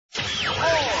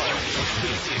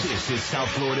This is South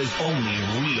Florida's only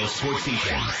real sports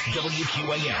station.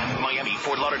 WQAM, Miami,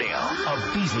 Fort Lauderdale.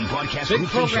 A Beasley broadcast big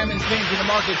programming change in the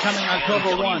market coming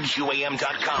October 1.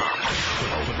 WQAM.com.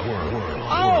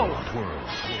 Oh!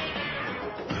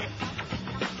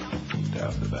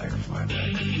 Down the back of my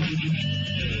neck.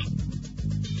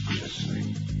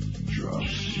 Glistening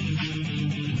drops.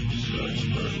 Starts to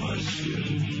burn my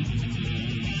skin.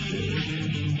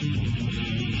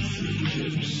 Through the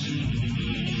tips.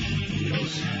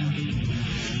 Feels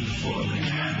forming.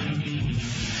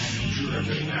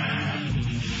 Dripping.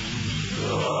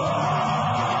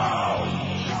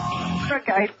 Rick,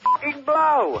 I f***ing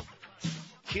blow.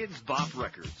 Kids Bop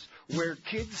Records, where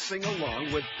kids sing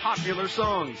along with popular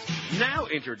songs. Now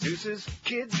introduces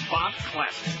Kids Bop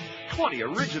Classic. 20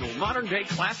 original modern-day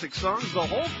classic songs the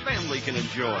whole family can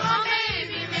enjoy. Oh,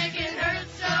 baby, you make it hurt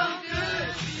so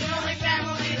good. The only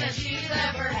family that she's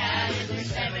ever had is her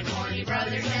 7 horny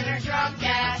brothers and her drunk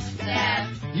ass dad.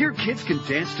 Your kids can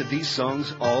dance to these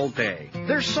songs all day.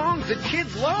 They're songs that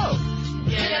kids love.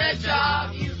 Get a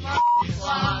job, you f***ing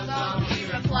slob, don't we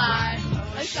reply.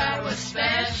 Wish I was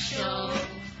special.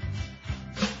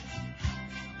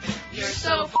 You're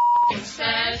so f***ing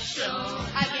special.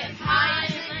 I get high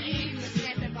in the evening,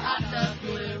 sipping pots of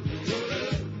blue.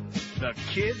 The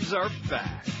kids are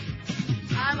back.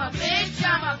 I'm a bitch,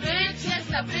 yes,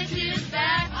 the bitch is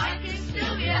back. I can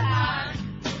still get high.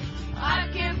 I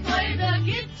can play the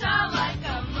guitar like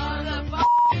a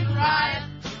motherfucking riot.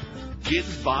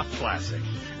 Kids Bop Classic.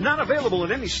 Not available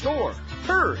in any store.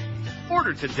 Hurry.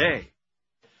 Order today.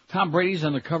 Tom Brady's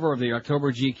on the cover of the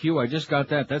October GQ. I just got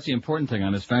that. That's the important thing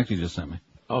on this fact you just sent me.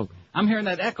 Oh. I'm hearing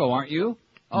that echo, aren't you?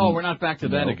 Oh, we're not back to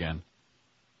that again.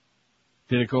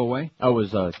 Did it go away? Oh,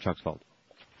 it was Chuck's fault.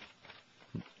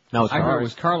 No, it's I heard it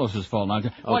was Carlos's fault. Not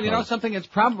well, you know something? It's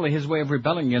probably his way of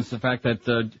rebelling against the fact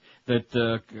that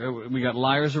we got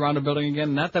liars around the building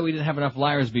again. Not that we didn't have enough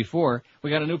liars before. We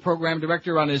got a new program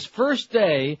director on his first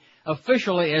day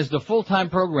officially as the full-time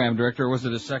program director. Or was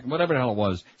it his second? Whatever the hell it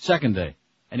was. Second day.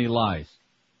 And he lies.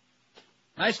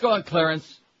 Nice going,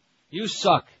 Clarence. You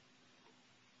suck.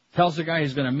 Tells the guy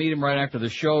he's going to meet him right after the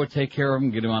show, take care of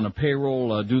him, get him on the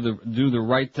payroll, do the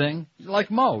right thing.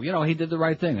 Like Mo, you know, he did the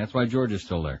right thing. That's why George is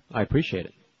still there. I appreciate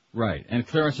it. Right. And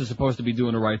Clarence is supposed to be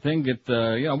doing the right thing.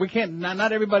 We can't,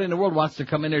 not everybody in the world wants to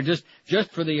come in there just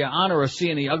for the honor of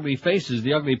seeing the ugly faces,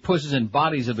 the ugly pusses and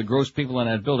bodies of the gross people in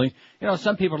that building. You know,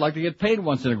 some people like to get paid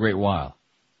once in a great while.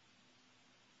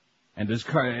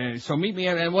 And so meet me,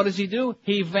 and what does he do?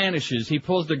 He vanishes. He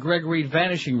pulls the Greg Reed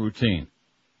vanishing routine.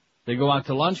 They go out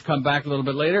to lunch, come back a little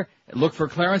bit later, look for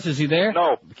Clarence. Is he there?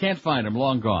 No. Can't find him.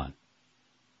 Long gone.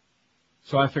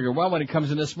 So I figured, well, when he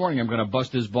comes in this morning, I'm going to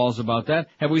bust his balls about that.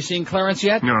 Have we seen Clarence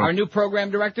yet? No. Our new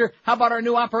program director? How about our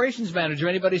new operations manager?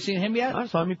 Anybody seen him yet? I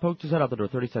saw him. He poked his head out the door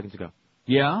 30 seconds ago.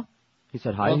 Yeah? He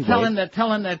said hi. Well, tell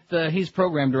him that he's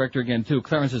program director again, too.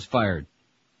 Clarence is fired.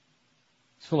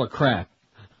 It's full of crap.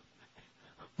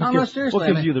 No, seriously. What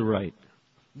gives you the right?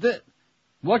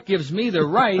 What gives me the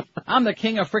right? I'm the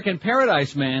king of frickin'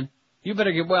 paradise, man. You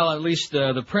better get, well, at least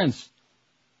the prince.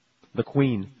 The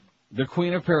queen. The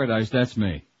queen of paradise, that's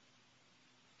me.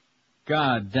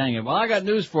 God dang it. Well, I got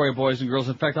news for you, boys and girls.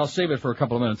 In fact, I'll save it for a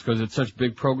couple of minutes because it's such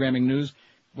big programming news.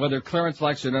 Whether Clarence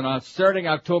likes it or not, starting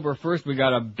October 1st, we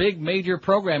got a big major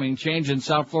programming change in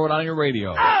South Florida on your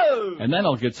radio. Oh! And then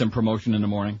I'll get some promotion in the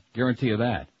morning. Guarantee you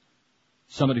that.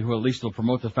 Somebody who at least will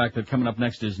promote the fact that coming up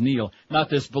next is Neil. Not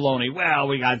this baloney. Well,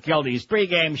 we got Keldy's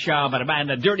pregame show, but man,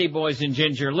 the Dirty Boys and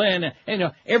Ginger Lynn. And, you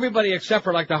know, everybody except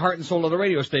for like the heart and soul of the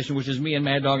radio station, which is me and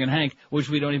Mad Dog and Hank, which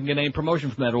we don't even get any promotion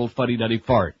from that old fuddy-duddy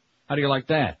fart. How do you like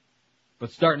that?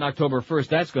 But starting October 1st,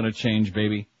 that's going to change,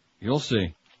 baby. You'll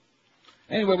see.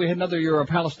 Anyway, we had another your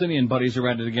Palestinian buddies are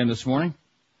at it again this morning.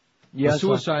 Yes, the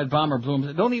suicide bomber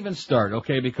blooms. Don't even start,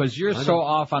 okay? Because you're so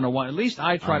off on a one. At least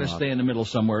I try to stay in the middle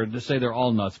somewhere to say they're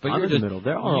all nuts. But I'm you're in the middle.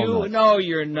 They're all nuts. No,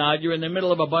 you're not. You're in the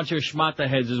middle of a bunch of schmata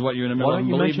heads is what you're in the middle of.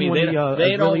 Believe me,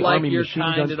 they don't like your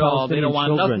kind at all. They don't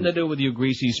want nothing to do with you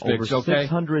greasy spicks, over okay?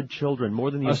 600 children, more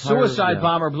than the A entire... suicide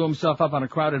bomber blew himself up on a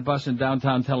crowded bus in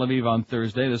downtown Tel Aviv on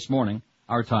Thursday, this morning,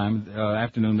 our time,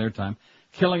 afternoon, their time,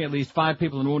 killing at least 5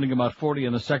 people and wounding about 40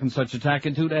 in the second such attack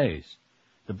in 2 days.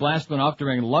 The blast went off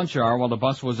during lunch hour while the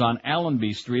bus was on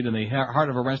Allenby Street in the heart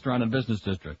of a restaurant and business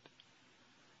district.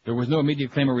 There was no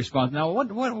immediate claim or response. Now,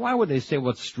 why would they say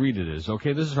what street it is?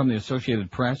 Okay, this is from the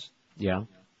Associated Press. Yeah.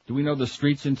 Do we know the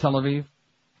streets in Tel Aviv?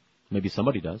 Maybe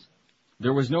somebody does.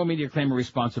 There was no immediate claim or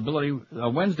responsibility.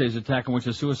 Wednesday's attack in which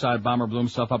a suicide bomber blew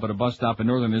himself up at a bus stop in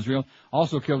northern Israel,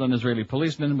 also killed an Israeli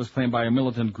policeman, was claimed by a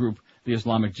militant group, the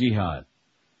Islamic Jihad.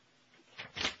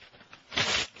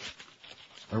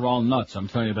 They're all nuts, I'm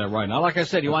telling you that right now. Like I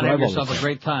said, you want to have yourself a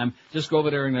great time, just go over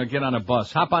there and get on a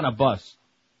bus. Hop on a bus.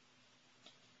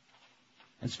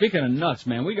 And speaking of nuts,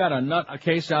 man, we got a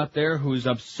case out there who's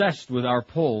obsessed with our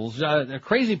polls. A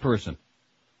crazy person.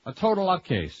 A total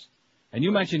nutcase. And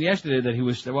you mentioned yesterday that he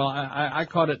was, well, I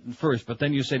caught it first, but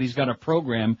then you said he's got a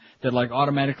program that like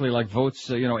automatically like votes,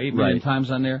 8 million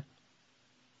times on there.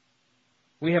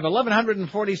 We have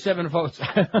 1,147 votes.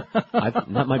 That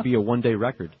might be a one-day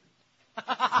record.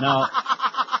 Now,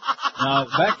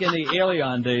 back in the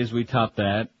Alien days, we topped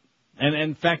that. And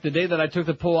in fact, the day that I took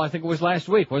the poll, I think it was last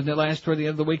week. Wasn't it toward the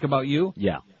end of the week about you?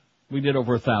 Yeah. We did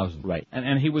over 1,000. Right.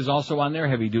 And he was also on there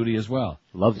heavy duty as well.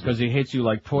 Loves it. Because he hates you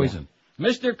like poison. Yeah.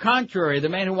 Mr. Contrary, the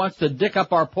man who wants to dick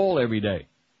up our poll every day.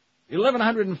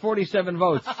 1,147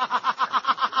 votes.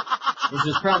 Which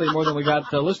is probably more than we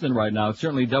got listening right now. It's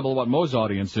certainly double what Mo's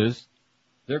audience is.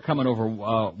 They're coming over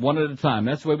one at a time.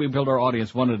 That's the way we build our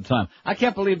audience, one at a time. I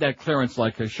can't believe that clearance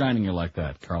shining you like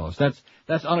that, Carlos.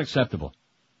 That's unacceptable.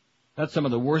 That's some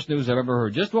of the worst news I've ever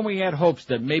heard. Just when we had hopes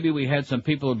that maybe we had some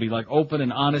people who'd be like open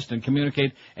and honest and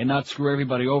communicate and not screw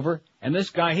everybody over. And this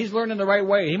guy, he's learning the right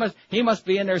way. He must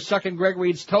be in there sucking Greg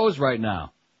Reed's toes right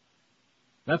now.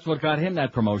 That's what got him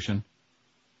that promotion.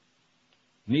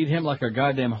 Need him like a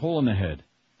goddamn hole in the head.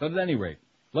 But at any rate,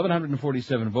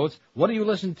 1,147 votes. What do you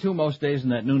listen to most days in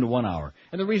that noon to 1 hour?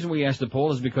 And the reason we asked the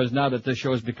poll is because now that this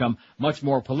show has become much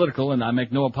more political, and I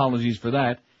make no apologies for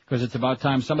that, because it's about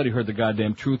time somebody heard the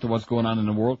goddamn truth of what's going on in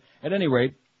the world. At any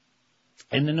rate,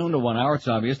 in the noon to 1 hour, it's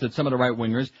obvious that some of the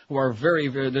right-wingers, who are very,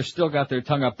 very, they're still got their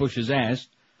tongue up Bush's ass,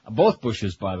 both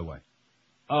Bushes, by the way,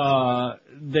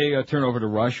 they turn over to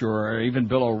Rush or even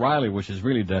Bill O'Reilly, which is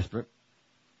really desperate.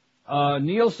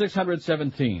 Neil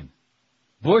 617.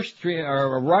 Bush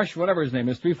Rush, whatever his name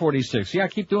is, 346. Yeah, I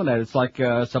keep doing that. It's like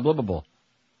subliminal.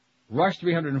 Rush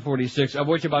 346, of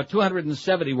which about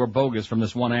 270 were bogus from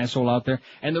this one asshole out there.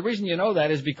 And the reason you know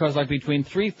that is because like between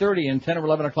 3:30 and 10 or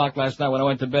 11 o'clock last night when I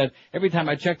went to bed, every time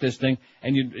I checked this thing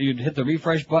and you'd hit the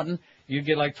refresh button, you'd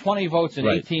get like 20 votes and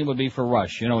 18 would be for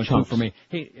Rush, and 2 for me.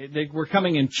 They were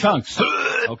coming in chunks,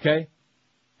 okay?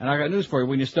 And I got news for you.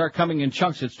 When you start coming in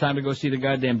chunks, it's time to go see the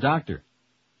goddamn doctor.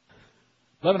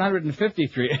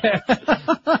 1,153.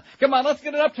 Come on, let's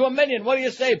get it up to 1 million. What do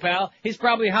you say, pal? He's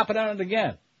probably hopping on it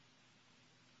again.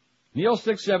 Neil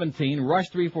 617, Rush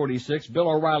 346, Bill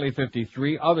O'Reilly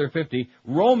 53, other 50,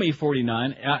 Romy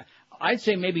 49. I'd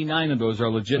say maybe 9 of those are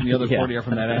legit and the other 40 are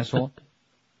from that asshole.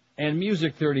 And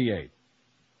Music 38.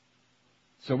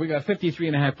 So we got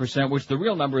 53.5%, which the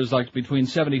real number is like between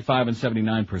 75 and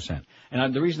 79%.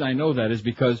 And the reason I know that is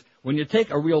because when you take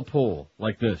a real poll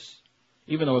like this,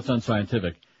 even though it's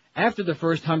unscientific, after the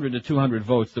first 100 to 200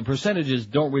 votes, the percentages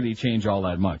don't really change all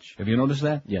that much. Have you noticed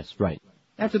that? Yes, right.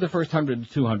 After the first 100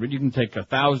 to 200, you can take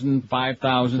 1,000,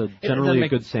 5,000. So generally a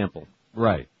good sample.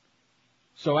 Right.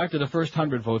 So after the first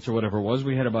 100 votes or whatever it was,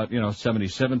 we had about,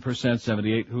 77%,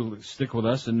 78 who stick with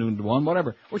us in noon to 1,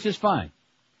 whatever, which is fine.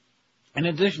 In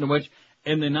addition to which,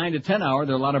 in the 9 to 10 hour,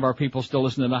 there are a lot of our people still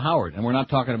listening to Howard, and we're not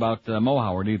talking about Mo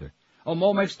Howard either. Oh,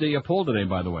 Mo makes the poll today,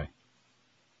 by the way.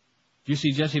 Did you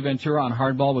see Jesse Ventura on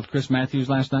Hardball with Chris Matthews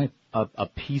last night? A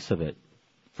piece of it.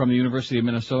 From the University of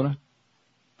Minnesota?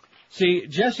 See,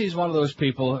 Jesse's one of those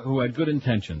people who had good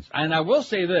intentions. And I will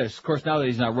say this, of course, now that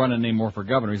he's not running anymore for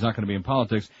governor, he's not going to be in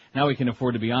politics, now he can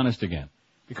afford to be honest again.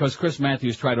 Because Chris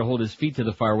Matthews tried to hold his feet to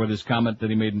the fire with his comment that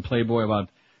he made in Playboy about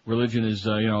religion is,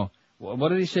 what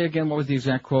did he say again? What was the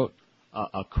exact quote?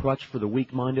 A crutch for the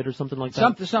weak-minded or something like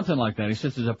that? Something like that. He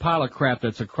says there's a pile of crap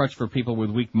that's a crutch for people with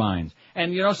weak minds.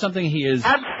 And you know something? He is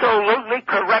absolutely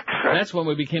correct, sir. That's when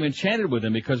we became enchanted with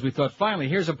him because we thought, finally,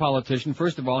 here's a politician.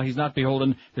 First of all, he's not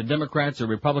beholden to Democrats or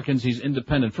Republicans. He's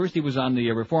independent. First he was on the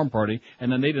Reform Party,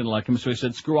 and then they didn't like him, so he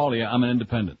said, screw all of you, I'm an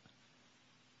independent.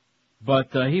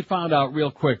 But he found out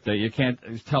real quick that you can't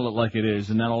tell it like it is,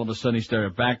 and then all of a sudden he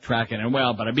started backtracking, and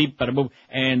well, bada beep, bada boop,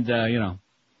 and,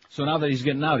 So now that he's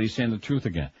getting out, he's saying the truth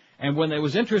again. And when it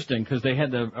was interesting, because they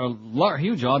had a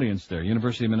huge audience there,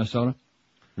 University of Minnesota.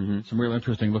 Mm-hmm. Some real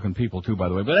interesting looking people too, by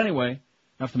the way. But anyway,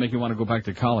 enough to make you want to go back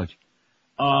to college.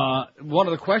 One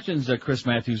of the questions that Chris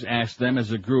Matthews asked them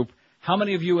as a group, how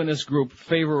many of you in this group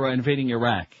favor invading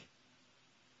Iraq?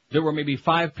 There were maybe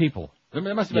 5 people.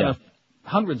 There must have been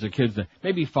hundreds of kids there.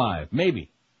 Maybe 5.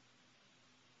 Maybe.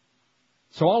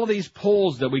 So all of these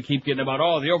polls that we keep getting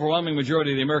about, the overwhelming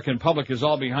majority of the American public is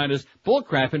all behind us,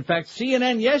 bullcrap. In fact,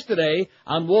 CNN yesterday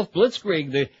on Wolf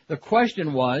Blitzkrieg, the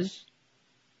question was,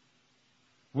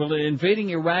 will invading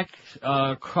Iraq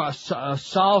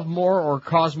solve more or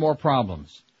cause more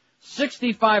problems?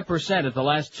 65% at the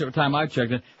last time I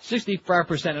checked it,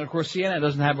 65%, and of course CNN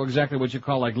doesn't have exactly what you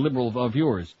call like liberal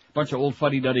viewers, bunch of old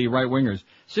fuddy-duddy right-wingers.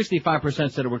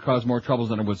 65% said it would cause more troubles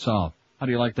than it would solve. How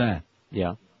do you like that?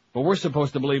 Yeah. But we're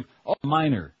supposed to believe,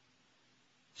 minor.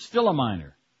 Still a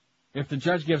minor. If the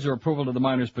judge gives her approval to the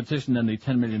minor's petition, then the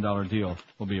 $10 million deal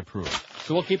will be approved.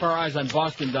 So we'll keep our eyes on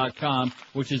Boston.com,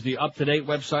 which is the up-to-date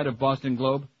website of Boston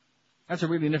Globe. That's a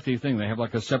really nifty thing. They have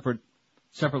like a separate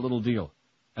little deal.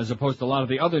 As opposed to a lot of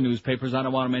the other newspapers, I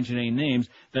don't want to mention any names,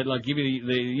 that like give you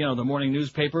the morning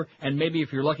newspaper, and maybe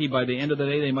if you're lucky by the end of the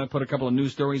day, they might put a couple of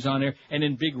news stories on there, and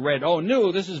in big red,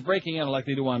 new, this is breaking in, like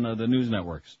they do on the news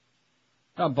networks.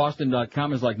 Now,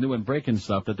 Boston.com is like new and breaking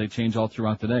stuff that they change all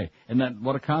throughout the day. And that,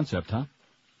 what a concept, huh?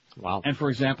 Wow. And for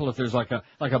example, if there's like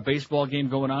a baseball game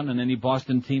going on, and any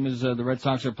Boston team is, the Red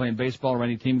Sox are playing baseball or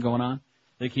any team going on,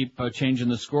 they keep changing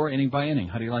the score inning by inning.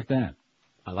 How do you like that?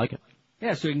 I like it.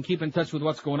 Yeah, so you can keep in touch with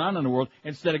what's going on in the world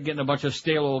instead of getting a bunch of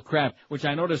stale old crap, which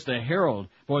I noticed the Herald,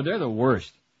 boy, they're the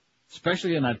worst.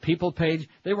 Especially in that People page.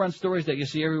 They run stories that you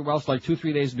see everywhere else like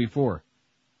 2-3 days before.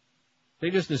 They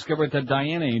just discovered that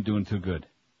Diana ain't doing too good.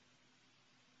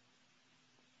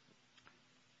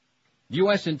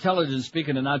 U.S. intelligence,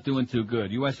 speaking of not doing too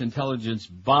good, U.S. intelligence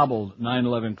bobbled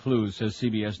 9/11 clues, says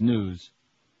CBS News.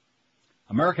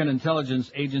 American intelligence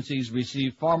agencies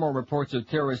received far more reports of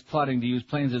terrorists plotting to use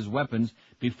planes as weapons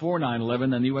before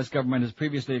 9/11 than the U.S. government has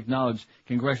previously acknowledged,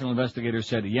 congressional investigators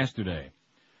said yesterday.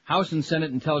 House and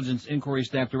Senate Intelligence Inquiry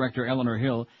Staff Director Eleanor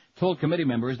Hill told committee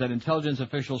members that intelligence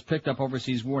officials picked up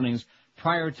overseas warnings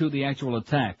prior to the actual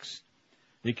attacks.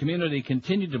 The community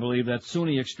continued to believe that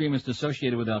Sunni extremists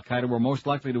associated with al-Qaeda were most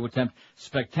likely to attempt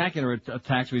spectacular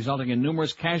attacks resulting in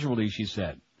numerous casualties, she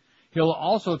said. Hill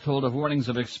also told of warnings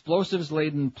of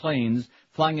explosives-laden planes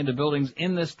flying into buildings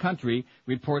in this country,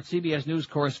 reports CBS News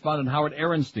correspondent Howard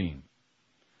Ehrenstein.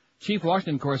 Chief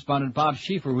Washington correspondent Bob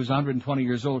Schieffer, who's 120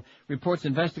 years old, reports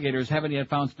investigators haven't yet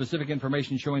found specific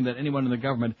information showing that anyone in the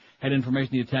government had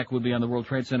information the attack would be on the World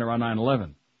Trade Center on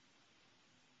 9/11.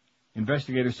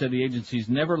 Investigators said the agencies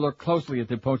never looked closely at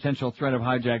the potential threat of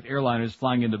hijacked airliners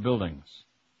flying into buildings.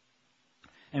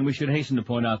 And we should hasten to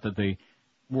point out that the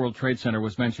World Trade Center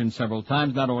was mentioned several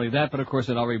times. Not only that, but of course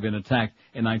it had already been attacked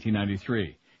in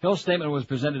 1993. Hill's statement was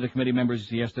presented to committee members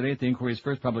yesterday at the inquiry's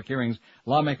first public hearings.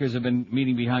 Lawmakers have been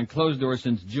meeting behind closed doors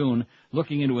since June,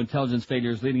 looking into intelligence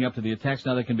failures leading up to the attacks.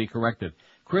 Now they can be corrected.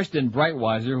 Kristen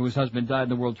Breitweiser, whose husband died in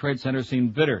the World Trade Center,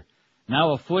 seemed bitter.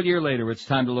 Now, a full year later, it's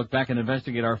time to look back and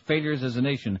investigate our failures as a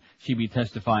nation, she be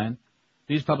testifying.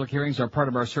 These public hearings are part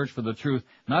of our search for the truth,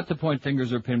 not to point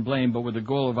fingers or pin blame, but with the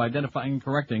goal of identifying and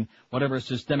correcting whatever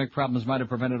systemic problems might have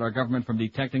prevented our government from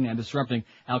detecting and disrupting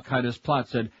al-Qaeda's plot,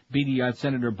 said BDI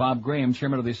Senator Bob Graham,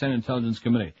 chairman of the Senate Intelligence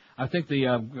Committee. I think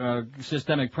the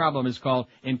systemic problem is called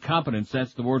incompetence.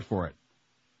 That's the word for it.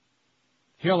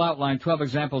 Hill outlined 12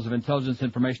 examples of intelligence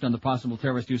information on the possible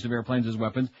terrorist use of airplanes as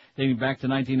weapons, dating back to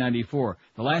 1994.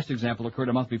 The last example occurred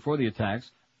a month before the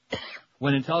attacks,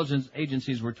 when intelligence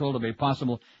agencies were told of a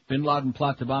possible bin Laden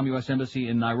plot to bomb U.S. Embassy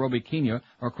in Nairobi, Kenya,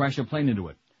 or crash a plane into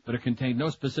it. But it contained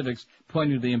no specifics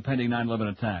pointing to the impending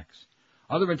 9/11 attacks.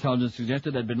 Other intelligence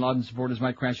suggested that bin Laden supporters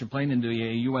might crash a plane into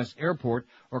a U.S. airport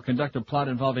or conduct a plot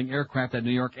involving aircraft at New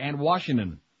York and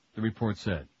Washington, the report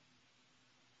said.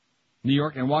 New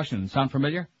York and Washington. Sound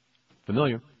familiar?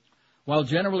 Familiar. While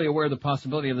generally aware of the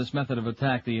possibility of this method of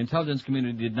attack, the intelligence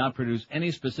community did not produce any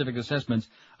specific assessments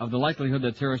of the likelihood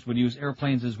that terrorists would use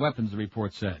airplanes as weapons, the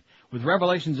report said. With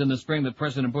revelations in the spring that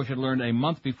President Bush had learned a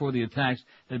month before the attacks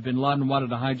that bin Laden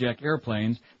wanted to hijack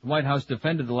airplanes, the White House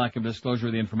defended the lack of disclosure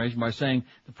of the information by saying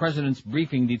the president's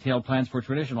briefing detailed plans for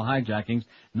traditional hijackings,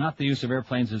 not the use of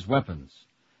airplanes as weapons.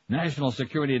 National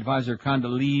Security Advisor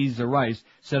Condoleezza Rice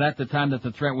said at the time that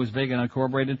the threat was vague and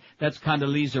uncorroborated. That's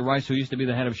Condoleezza Rice, who used to be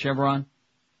the head of Chevron.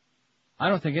 I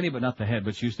don't think anybody, not the head,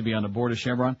 but she used to be on the board of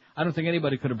Chevron. I don't think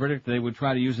anybody could have predicted they would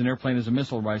try to use an airplane as a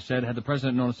missile, Rice said. Had the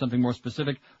president known of something more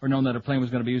specific or known that a plane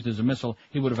was going to be used as a missile,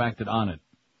 he would have acted on it.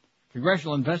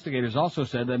 Congressional investigators also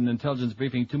said that an intelligence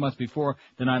briefing 2 months before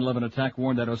the 9/11 attack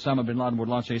warned that Osama bin Laden would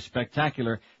launch a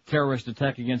spectacular terrorist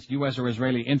attack against U.S. or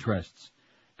Israeli interests.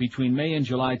 Between May and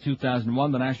July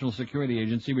 2001, the National Security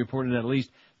Agency reported at least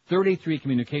 33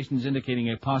 communications indicating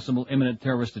a possible imminent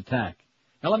terrorist attack.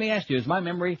 Now, let me ask you, is my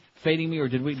memory fading me, or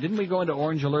didn't we go into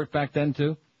orange alert back then,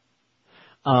 too?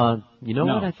 You know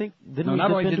what? I think,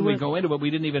 not only didn't we go into it, we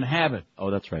didn't even have it.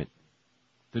 Oh, that's right.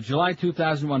 The July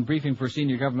 2001 briefing for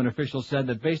senior government officials said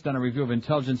that based on a review of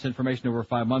intelligence information over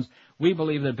 5 months, we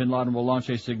believe that bin Laden will launch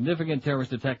a significant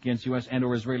terrorist attack against U.S. and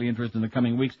or Israeli interests in the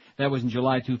coming weeks. That was in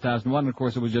July 2001. And of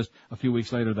course, it was just a few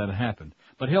weeks later that it happened.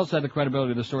 But Hill said the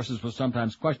credibility of the sources was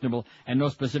sometimes questionable and no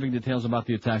specific details about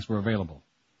the attacks were available.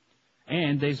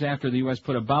 And days after the U.S.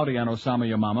 put a bounty on Osama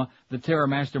Yamama, the terror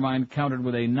mastermind countered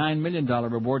with a $9 million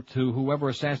reward to whoever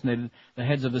assassinated the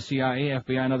heads of the CIA,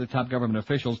 FBI, and other top government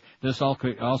officials. This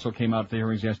also came out at the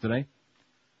hearings yesterday.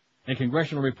 A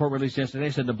congressional report released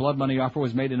yesterday said the blood money offer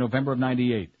was made in November of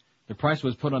 '98. The price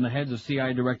was put on the heads of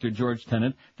CIA Director George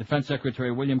Tenet, Defense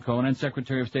Secretary William Cohen, and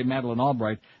Secretary of State Madeleine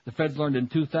Albright. The feds learned in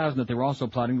 2000 that they were also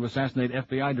plotting to assassinate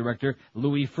FBI Director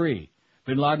Louis Freeh.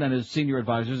 Bin Laden and his senior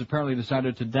advisors apparently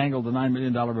decided to dangle the $9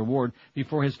 million reward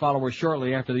before his followers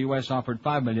shortly after the U.S. offered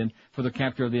 $5 million for the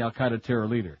capture of the al-Qaeda terror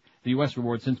leader. The U.S.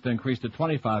 reward has since been increased to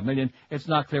 $25 million. It's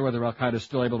not clear whether al-Qaeda is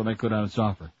still able to make good on its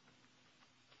offer.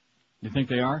 You think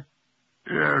they are?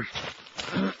 Yes.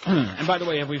 And by the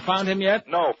way, have we found him yet?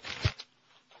 No.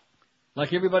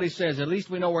 Like everybody says, at least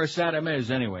we know where Saddam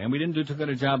is anyway. And we didn't do too good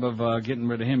a job of getting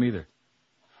rid of him either.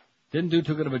 Didn't do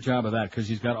too good of a job of that because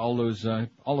he's got all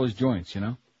those joints, you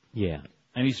know? Yeah.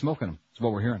 And he's smoking them. That's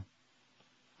what we're hearing.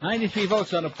 93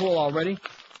 votes on the poll already.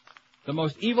 The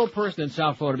most evil person in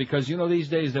South Florida, because you know these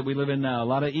days that we live in now, a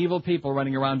lot of evil people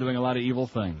running around doing a lot of evil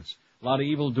things. A lot of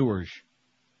evil doers.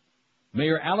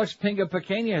 Mayor Alex Pinga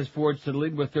Pequena has forged to the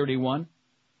lead with 31.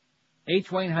 H.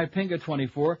 Wayne Hypinga,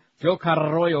 24. Joe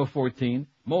Cararroyo, 14.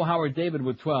 Mo Howard David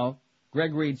with 12.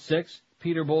 Greg Reed, 6.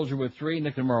 Peter Bolger with 3.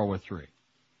 Nick DeMuro with 3.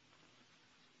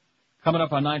 Coming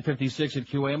up on 9:56 at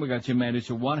QAM, we got Jim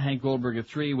Mandich at 1, Hank Goldberg at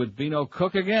 3, with Bino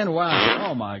Cook again. Wow.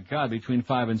 Oh, my God, between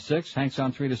 5 and 6. Hank's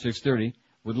on 3 to 6:30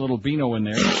 with little Bino in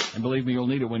there. And believe me, you'll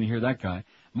need it when you hear that guy.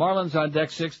 Marlon's on deck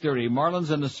 6:30. Marlon's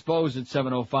and the Spos at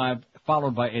 7:05,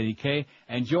 followed by Eddie K.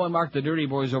 And Joe and Mark, the Dirty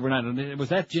Boys, overnight. Was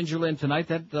that Ginger Lynn tonight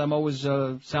that Mo was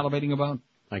salivating about?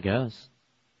 I guess.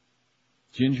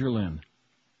 Ginger Lynn.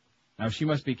 Now, she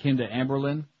must be kin to Amber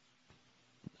Lynn?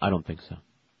 I don't think so.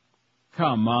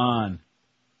 Come on.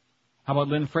 How about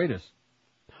Lynn Freitas?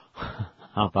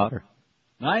 How about her?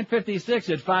 9:56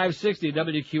 at 560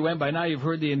 WQM. By now you've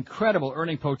heard the incredible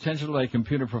earning potential of a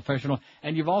computer professional,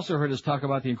 and you've also heard us talk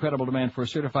about the incredible demand for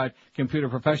certified computer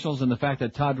professionals and the fact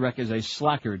that Todd Reck is a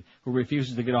slackard who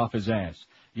refuses to get off his ass.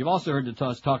 You've also heard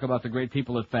us talk about the great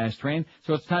people at Fast Train,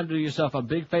 so it's time to do yourself a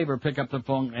big favor. Pick up the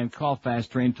phone and call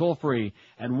Fast Train toll-free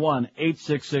at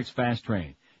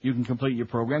 1-866-FAST-TRAIN. You can complete your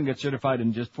program, get certified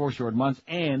in just 4 short months,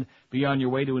 and be on your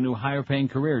way to a new higher-paying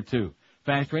career, too.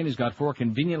 Fast Train has got 4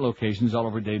 convenient locations all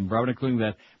over Dayton, Broward, including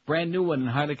that brand-new one in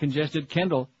highly congested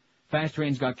Kendall. Fast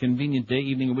Train's got convenient day,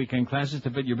 evening, and weekend classes to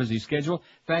fit your busy schedule.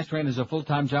 Fast Train is a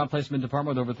full-time job placement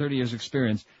department with over 30 years'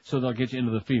 experience, so they'll get you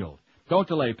into the field. Don't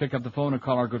delay. Pick up the phone and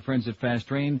call our good friends at Fast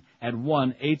Train at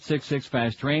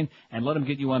 1-866-FAST-TRAIN and let them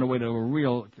get you on the way to a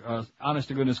real,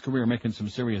 honest-to-goodness career making some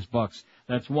serious bucks.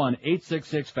 That's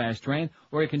 1-866-FAST-TRAIN,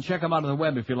 or you can check them out on the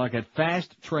web if you like at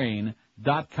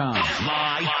fasttrain.com.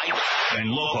 Live and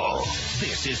local.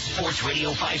 This is Sports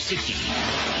Radio 560.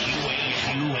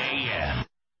 QAM.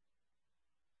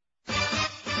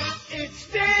 It's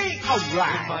day. All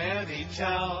right. In Miami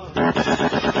town.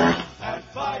 At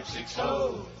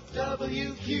 560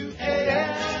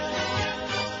 WQAM.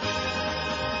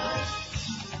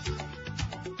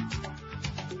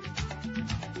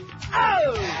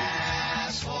 Oh!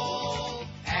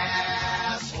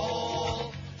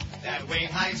 Asshole. That Wayne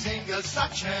Huizenga's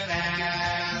such an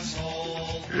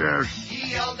asshole. Yes.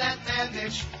 He yelled at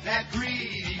Mandich, that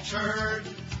greedy turd,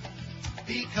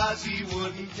 because he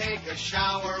wouldn't take a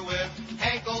shower with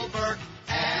Hank Goldberg.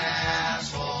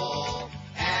 Asshole.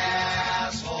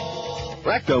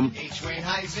 Rectum. H. Wayne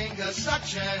Huizenga's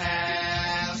such an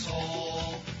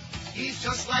asshole. He's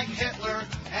just like Hitler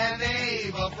and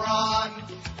Eva Braun.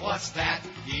 What's that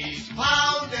he's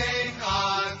pounding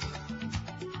on?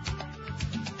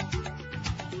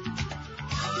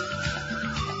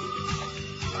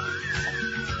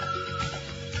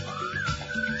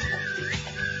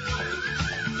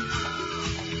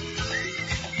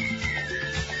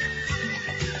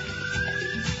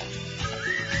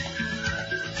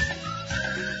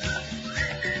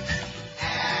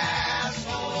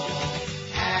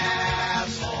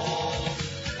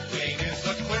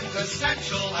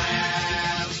 Essential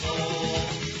asshole.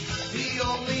 The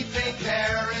only thing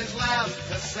there is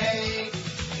left to say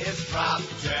is drop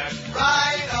dead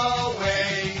right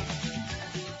away.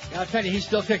 Yeah, I'll tell you, he's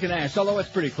still kicking ass, although it's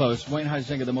pretty close. Wayne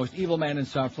Huizenga, the most evil man in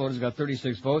South Florida, has got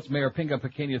 36 votes. Mayor Pinga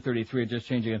Pequena, 33, just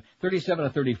changing it. 37 to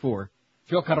 34.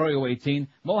 Phil Carrillo, 18.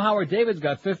 Mo Howard David's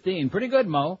got 15. Pretty good,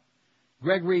 Mo.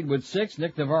 Greg Reed with 6.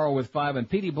 Nick Navarro with 5. And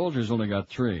Petey Bulger's only got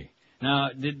 3. Now,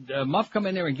 did Muff come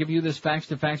in there and give you this fax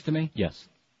to me? Yes.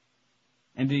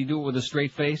 And did he do it with a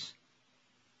straight face?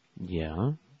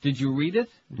 Yeah. Did you read it?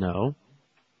 No.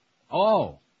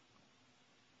 Oh.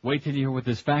 Wait till you hear what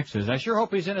this fax is. I sure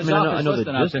hope he's in his office I know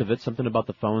listening the gist out there. of it, something about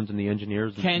the phones and the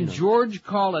engineers. Can George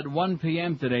call at 1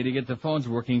 p.m. today to get the phones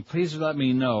working? Please let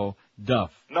me know.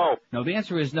 Duff. No. No, the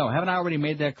answer is no. Haven't I already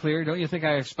made that clear? Don't you think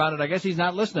I expounded? I guess he's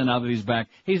not listening now that he's back.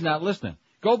 He's not listening.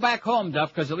 Go back home,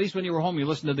 Duff, because at least when you were home you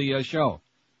listened to the show.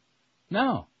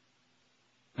 No.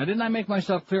 Now, didn't I make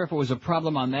myself clear if it was a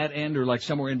problem on that end or like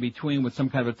somewhere in between with some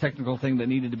kind of a technical thing that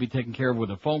needed to be taken care of with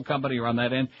a phone company or on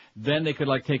that end, then they could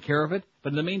like take care of it? But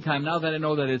in the meantime, now that I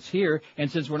know that it's here,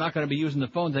 and since we're not going to be using the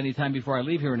phones anytime before I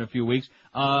leave here in a few weeks,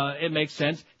 it makes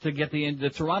sense to get the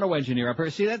Toronto engineer up here.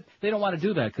 See that? They don't want to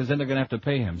do that because then they're going to have to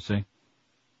pay him, see?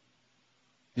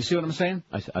 You see what I'm saying?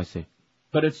 I see.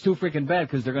 But it's too freaking bad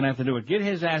because they're going to have to do it. Get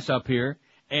his ass up here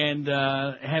and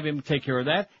have him take care of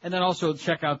that, and then also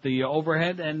check out the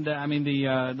overhead and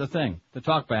the thing, the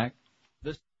talkback.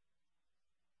 This,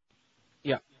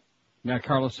 yeah,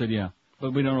 Carlos said yeah,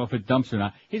 but we don't know if it dumps or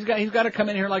not. He's got to come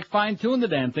in here like fine tune the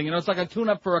damn thing. You know, it's like a tune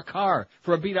up for a car,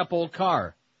 for a beat up old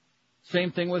car.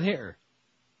 Same thing with here.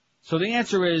 So the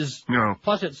answer is no.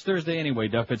 Plus it's Thursday anyway,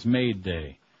 Duff. It's May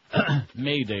Day.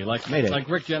 May Day, like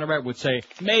Rick Jenneret would say,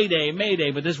 May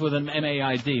Day, but this with an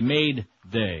M-A-I-D, Made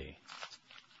Day.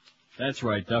 That's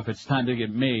right, Duff. It's time to get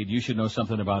made. You should know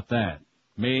something about that.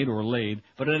 Made or laid.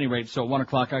 But at any rate, so at 1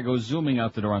 o'clock I go zooming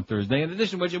out the door on Thursday. In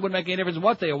addition to which, it wouldn't make any difference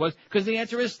what day it was, because the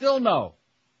answer is still no.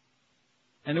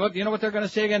 And you know what they're going to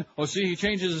say again? Oh, see, he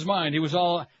changes his mind. He was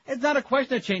all... It's not a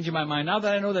question of changing my mind. Now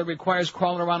that I know that it requires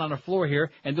crawling around on the floor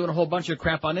here and doing a whole bunch of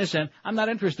crap on this end, I'm not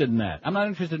interested in that. I'm not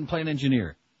interested in playing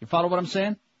engineer. You follow what I'm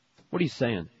saying? What are you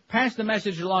saying? Pass the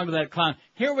message along to that clown.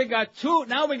 Here we got two...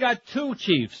 Now we got 2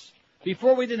 chiefs.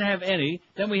 Before we didn't have any,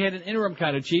 then we had an interim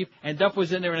kind of chief, and Duff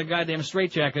was in there in a goddamn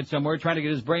straitjacket somewhere trying to get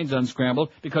his brains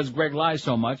unscrambled because Greg lies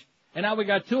so much. And now we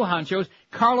got 2 honchos.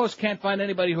 Carlos can't find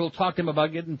anybody who'll talk to him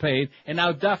about getting paid. And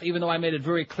now Duff, even though I made it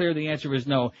very clear the answer is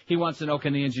no, he wants to know,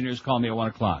 can the engineers call me at 1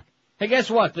 o'clock? Hey, guess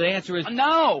what? The answer is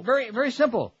no. Very, very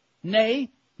simple.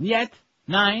 Nay, niet,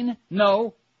 nine,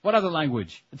 no. What other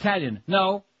language? Italian,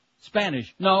 no.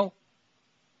 Spanish, no.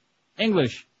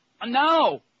 English,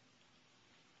 no.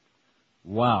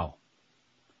 Wow.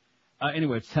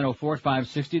 Anyway, it's 10:04,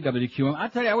 560 WQM. I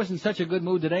tell you, I was in such a good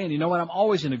mood today, and you know what? I'm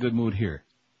always in a good mood here.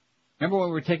 Remember when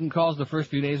we were taking calls the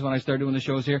first few days when I started doing the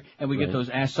shows here, and we get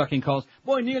those ass-sucking calls?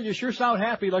 Boy, Neil, you sure sound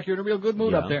happy, like you're in a real good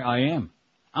mood up there. I am.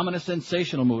 I'm in a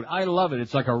sensational mood. I love it.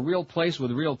 It's like a real place with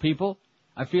real people.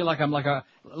 I feel like I'm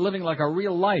living like a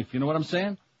real life. You know what I'm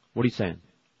saying? What are you saying?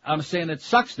 I'm saying it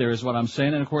sucks there is what I'm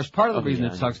saying, and of course part of the reason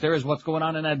it sucks there is what's going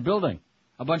on in that building.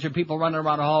 A bunch of people running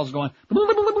around the halls going,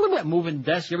 moving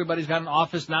desks. Everybody's got an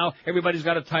office now. Everybody's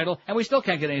got a title. And we still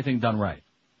can't get anything done right.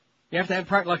 You have to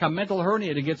have like a mental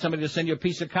hernia to get somebody to send you a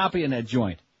piece of copy in that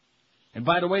joint. And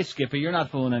by the way, Skippy, you're not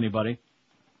fooling anybody.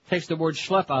 Takes the word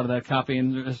schlep out of that copy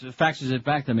and faxes it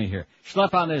back to me here.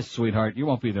 Schlep on this, sweetheart. You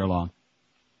won't be there long.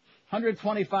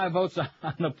 125 votes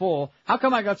on the poll. How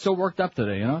come I got so worked up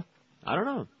today, you know? I don't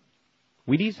know.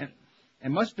 Wheaties? It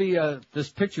must be this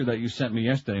picture that you sent me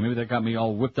yesterday. Maybe that got me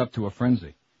all whipped up to a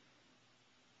frenzy.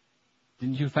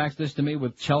 Didn't you fax this to me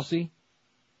with Chelsea?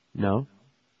 No.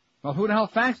 Well, who the hell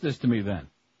faxed this to me then?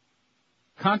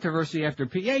 Controversy after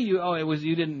Yeah,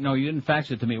 you didn't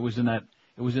fax it to me. It was in that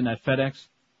FedEx.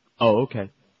 Oh, okay.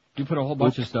 You put a whole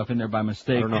bunch of stuff in there by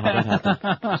mistake. I don't know how that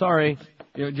happened. Sorry.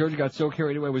 George got so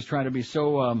carried away, was trying to be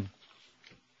so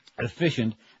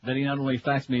efficient that he not only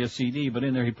faxed me a CD, but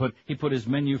in there he put his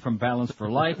menu from Balance for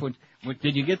Life.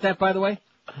 Did you get that, by the way?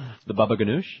 The Baba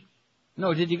Ganoush?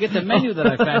 No, did you get the menu that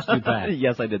I faxed you back?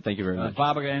 Yes, I did. Thank you very much.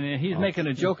 Baba, and he's making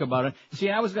a joke about it.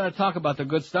 See, I was going to talk about the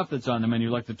good stuff that's on the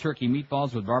menu, like the turkey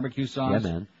meatballs with barbecue sauce,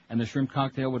 and the shrimp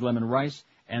cocktail with lemon rice,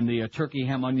 and the turkey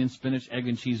ham, onion, spinach, egg,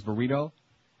 and cheese burrito,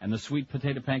 and the sweet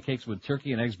potato pancakes with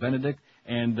turkey and eggs Benedict,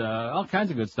 and all kinds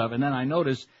of good stuff. And then I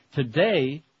noticed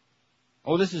today,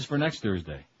 this is for next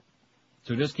Thursday.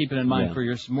 So just keep it in mind for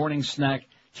your morning snack.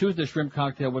 Choose the shrimp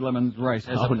cocktail with lemon rice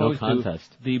as opposed to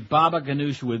the Baba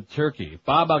Ganoush with turkey.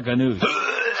 Baba Ganoush.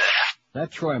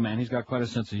 That Troy man, he's got quite a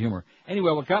sense of humor.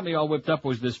 Anyway, what got me all whipped up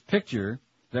was this picture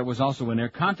that was also in there.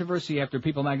 Controversy after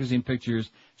People magazine pictures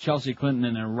Chelsea Clinton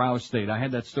in a roused state. I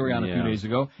had that story on a few days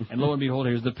ago, and lo and behold,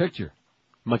 here's the picture.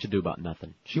 Much ado about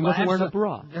nothing. She wasn't wearing a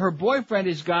bra. Her boyfriend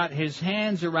has got his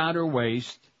hands around her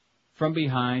waist from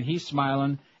behind. He's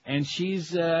smiling. and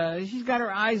she's got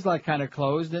her eyes like kind of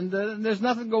closed, and there's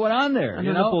nothing going on there. And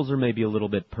her nipples are maybe a little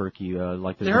bit perky,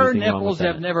 like there's her anything wrong with nipples that.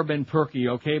 have never been perky.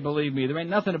 Okay, believe me, there ain't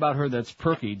nothing about her that's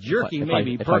perky. Jerky,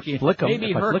 maybe perky,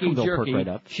 maybe herky jerky. Right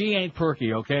up. She ain't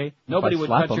perky. Okay, nobody would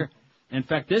touch her. In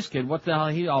fact, this kid, what the hell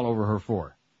he all over her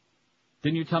for?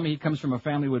 Didn't you tell me he comes from a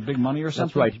family with big money or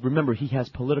something? That's right. Remember, he has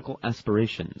political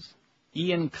aspirations.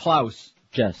 Ian Klaus.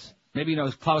 Yes. Maybe he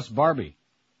knows Klaus Barbie.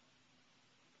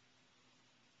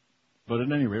 But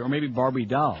at any rate, or maybe Barbie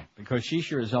doll, because she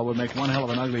sure as hell would make one hell of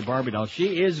an ugly Barbie doll.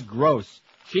 She is gross.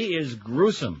 She is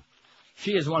gruesome.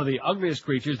 She is one of the ugliest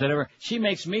creatures that ever... She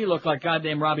makes me look like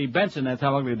goddamn Robbie Benson. That's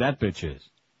how ugly that bitch is.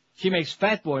 She makes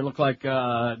Fat Boy look like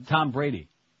Tom Brady.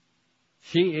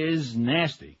 She is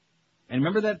nasty. And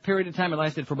remember that period of time? It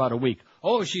lasted for about a week.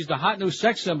 Oh, she's the hot new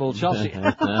sex symbol, Chelsea.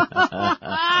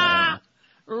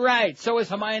 Right. So is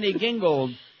Hermione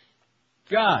Gingold.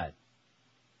 God.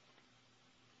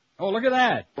 Oh, look at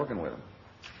that. Working with him.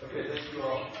 Okay, thank you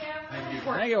all.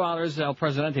 Thank you all. There's El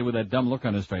Presidente with that dumb look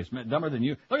on his face. Dumber than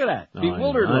you. Look at that.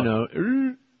 Bewildered look. I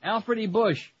know. Alfred E.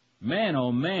 Bush. Man,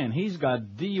 oh man, he's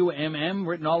got D-U-M-M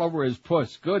written all over his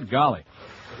puss. Good golly.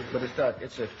 But it's not,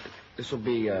 this will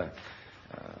be, this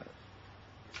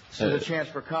is a chance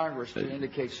for Congress to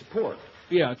indicate support.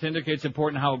 Yeah, to indicate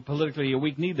support and how politically a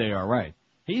weak-kneed they are, right.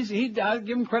 I'll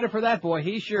give him credit for that, boy.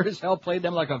 He sure as hell played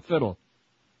them like a fiddle.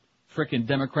 Frickin'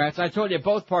 Democrats. I told you,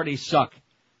 both parties suck.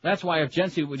 That's why if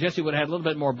Jesse would have had a little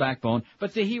bit more backbone.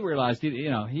 But see, he realized,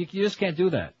 you just can't do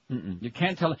that. Mm-mm. You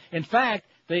can't tell. In fact,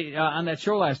 they, on that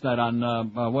show last night on,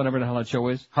 whatever the hell that show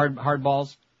is,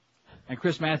 Hardballs, and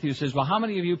Chris Matthews says, well, how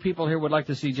many of you people here would like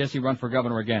to see Jesse run for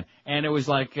governor again? And it was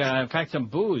like, in fact, some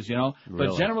boos, Really?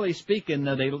 But generally speaking,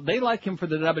 they like him for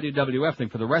the WWF thing,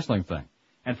 for the wrestling thing.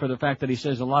 And for the fact that he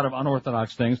says a lot of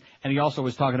unorthodox things. And he also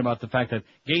was talking about the fact that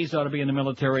gays ought to be in the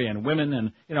military and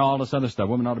women and, all this other stuff.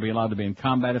 Women ought to be allowed to be in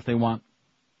combat if they want.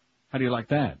 How do you like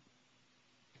that?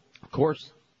 Of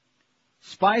course.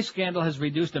 Spy scandal has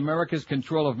reduced America's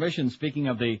control of missions. Speaking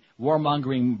of the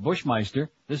warmongering Bushmeister,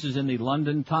 this is in the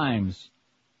London Times.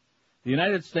 The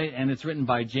United States, and it's written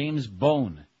by James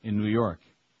Bone in New York.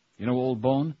 You know Old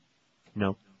Bone?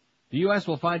 No. The U.S.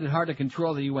 will find it hard to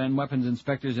control the UN weapons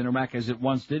inspectors in Iraq as it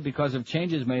once did because of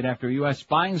changes made after a U.S.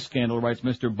 spying scandal, writes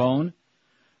Mr. Bone.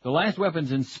 The last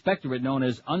weapons inspectorate, known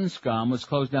as UNSCOM, was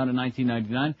closed down in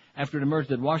 1999 after it emerged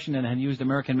that Washington had used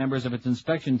American members of its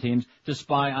inspection teams to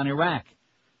spy on Iraq.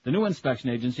 The new inspection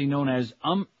agency, known as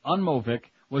UNMOVIC,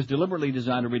 was deliberately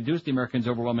designed to reduce the Americans'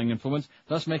 overwhelming influence,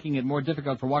 thus making it more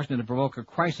difficult for Washington to provoke a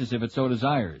crisis if it so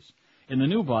desires. In the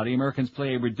new body, Americans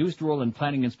play a reduced role in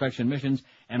planning inspection missions,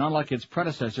 and unlike its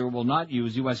predecessor, will not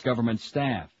use U.S. government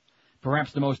staff.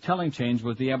 Perhaps the most telling change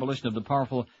was the abolition of the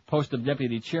powerful post of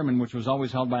deputy chairman, which was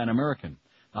always held by an American.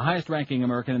 The highest-ranking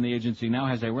American in the agency now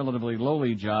has a relatively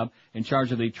lowly job in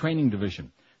charge of the training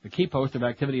division. The key post of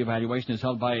activity evaluation is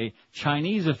held by a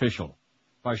Chinese official.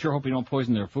 I sure hope you don't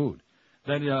poison their food.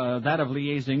 That of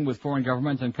liaising with foreign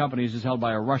governments and companies is held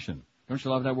by a Russian. Don't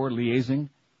you love that word, liaising?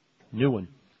 New one.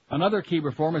 Another key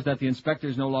reform is that the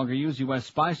inspectors no longer use U.S.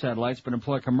 spy satellites but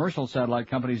employ commercial satellite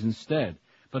companies instead.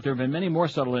 But there have been many more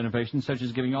subtle innovations, such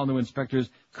as giving all new inspectors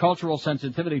cultural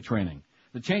sensitivity training.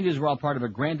 The changes were all part of a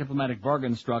grand diplomatic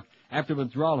bargain struck after the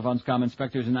withdrawal of UNSCOM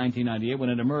inspectors in 1998 when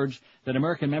it emerged that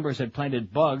American members had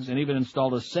planted bugs and even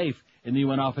installed a safe in the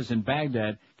UN office in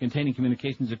Baghdad containing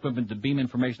communications equipment to beam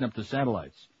information up to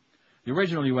satellites. The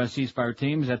original U.S. ceasefire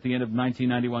teams at the end of the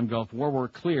 1991 Gulf War were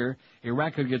clear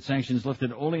Iraq could get sanctions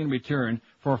lifted only in return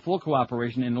for full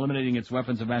cooperation in eliminating its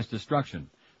weapons of mass destruction.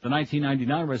 The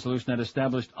 1999 resolution that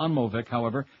established UNMOVIC,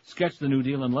 however, sketched the New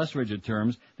Deal in less rigid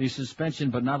terms, the suspension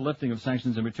but not lifting of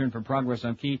sanctions in return for progress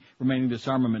on key remaining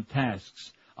disarmament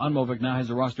tasks. UNMOVIC now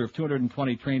has a roster of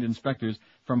 220 trained inspectors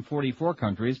from 44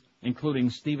 countries,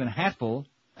 including Stephen Hatfield,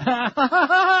 the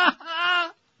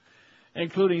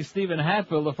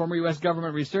former U.S.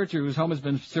 government researcher whose home has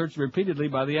been searched repeatedly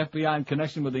by the FBI in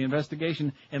connection with the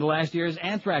investigation into last year's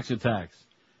anthrax attacks.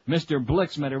 Mr.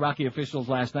 Blix met Iraqi officials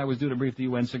last night, was due to brief the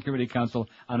UN Security Council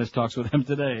on his talks with them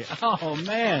today. Oh,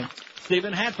 man.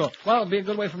 Stephen Hatfield. Well, it'd be a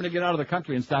good way for him to get out of the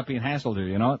country and stop being hassled here,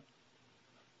 you know what?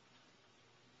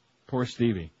 Poor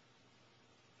Stevie.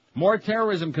 More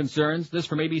terrorism concerns. This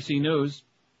from ABC News.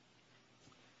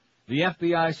 The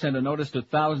FBI sent a notice to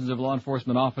thousands of law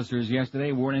enforcement officers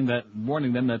yesterday warning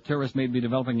them that terrorists may be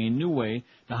developing a new way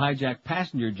to hijack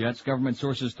passenger jets, government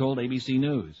sources told ABC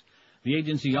News. The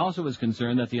agency also is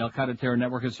concerned that the Al-Qaeda terror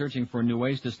network is searching for new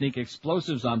ways to sneak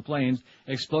explosives on planes,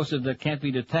 explosives that can't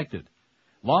be detected.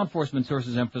 Law enforcement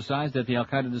sources emphasized that the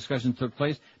al-Qaeda discussions took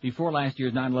place before last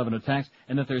year's 9/11 attacks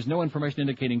and that there's no information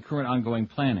indicating current ongoing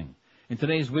planning. In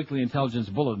today's weekly intelligence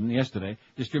bulletin yesterday,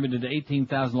 distributed to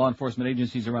 18,000 law enforcement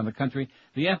agencies around the country,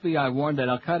 the FBI warned that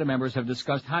al-Qaeda members have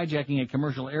discussed hijacking a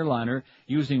commercial airliner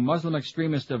using Muslim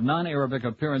extremists of non-Arabic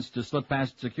appearance to slip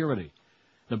past security.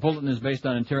 The bulletin is based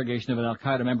on interrogation of an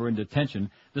al-Qaeda member in detention.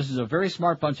 This is a very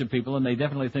smart bunch of people, and they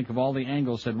definitely think of all the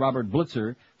angles, said Robert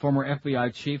Blitzer, former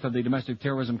FBI chief of the Domestic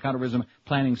Terrorism Counterterrorism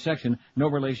Planning Section, no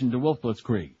relation to Wolf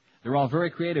Blitzkrieg. They're all very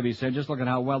creative, he said. Just look at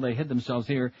how well they hid themselves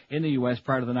here in the U.S.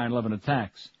 prior to the 9/11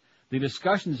 attacks. The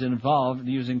discussions involved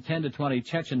using 10 to 20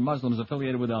 Chechen Muslims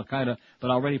affiliated with al-Qaeda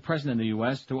but already present in the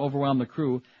U.S. to overwhelm the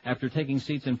crew after taking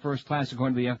seats in first class,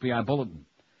 according to the FBI bulletin.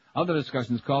 Other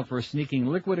discussions called for sneaking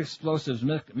liquid explosives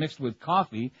mixed with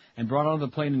coffee and brought onto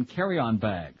the plane in carry-on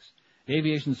bags. The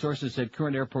aviation sources said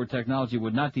current airport technology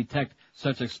would not detect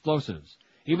such explosives.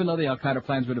 Even though the al-Qaeda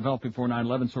plans were developed before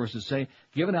 9/11, sources say,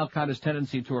 given al-Qaeda's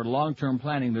tendency toward long-term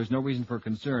planning, there's no reason for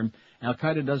concern.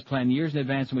 Al-Qaeda does plan years in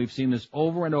advance, and we've seen this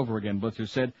over and over again, Blitzer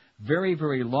said. Very,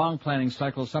 very long planning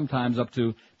cycles, sometimes up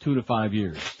to 2 to 5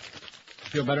 years.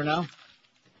 Feel better now?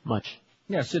 Much.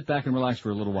 Yeah, sit back and relax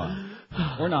for a little while.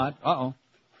 Or not.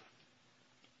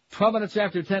 12 minutes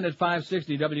after 10 at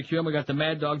 560 WQM, we got the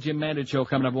Mad Dog Jim Mandich show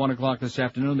coming up at 1 o'clock this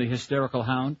afternoon, the Hysterical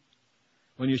Hound.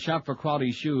 When you shop for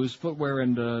quality shoes, footwear,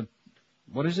 and,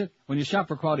 when you shop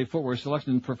for quality footwear,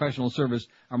 selection and professional service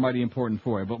are mighty important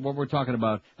for you. But what we're talking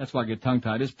about, that's why I get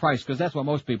tongue-tied, is price, because that's what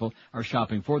most people are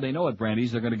shopping for. They know at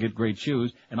Brandy's they're going to get great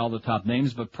shoes and all the top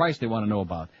names, but price they want to know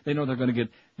about. They know they're going to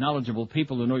get knowledgeable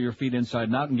people who know your feet inside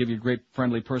and out and give you great,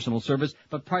 friendly, personal service,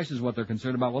 but price is what they're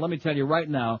concerned about. Well, let me tell you right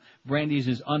now, Brandy's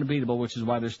is unbeatable, which is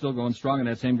why they're still going strong in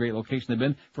that same great location they've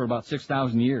been for about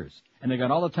 6,000 years. And they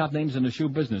got all the top names in the shoe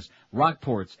business: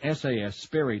 Rockports, SAS,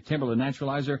 Sperry, Timberland,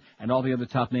 Naturalizer, and all the other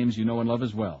top names you know and love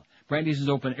as well. Brandy's is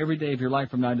open every day of your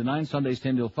life from 9 to 9, Sundays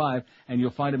 10 till 5, and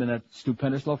you'll find them in that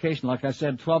stupendous location, like I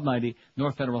said, 1290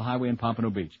 North Federal Highway in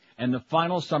Pompano Beach. And the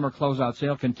final summer closeout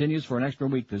sale continues for an extra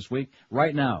week this week,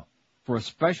 right now. For a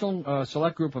special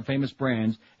select group of famous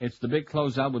brands, it's the big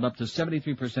closeout with up to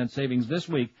 73% savings this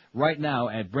week, right now,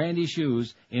 at Brandy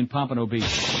Shoes in Pompano Beach.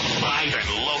 Live and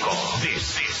local.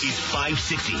 This is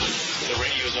 560. The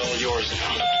radio's all yours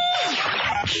now.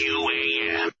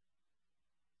 QAM.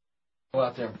 Go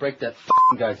out there and break that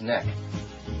f***ing guy's neck.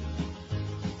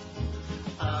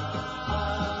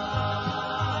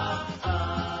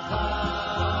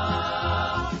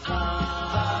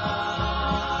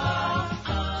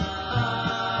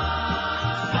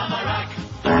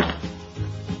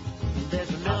 There's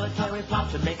a military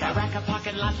plot to make Iraq a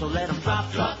pocket lot, so let 'em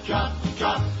drop, drop, drop,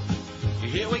 drop.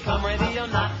 Here we come, ready or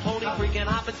not, holy freaking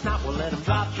hop, it's not, we'll let 'em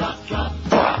drop, drop, drop.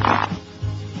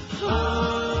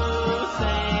 Hussein,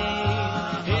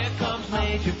 here comes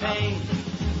Major Payne.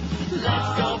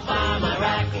 Let's go bomb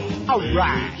Iraq. All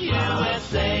right.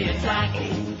 USA attack.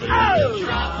 Oh.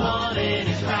 Drop one in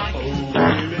his crack.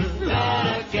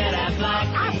 Better get at black.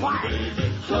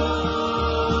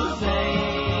 Hussein,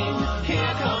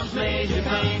 here comes Major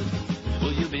Payne.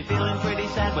 Will you be feeling pretty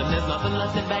sad when there's nothing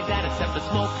left in Baghdad except the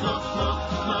smoke, smoke, smoke,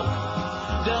 smoke?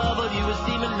 W is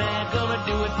steaming mad, gonna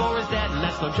do it for his dad, and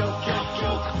that's no joke, joke,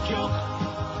 joke, joke.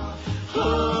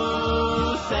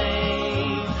 Hussein,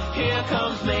 here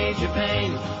comes Major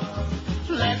Payne.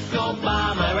 Let's go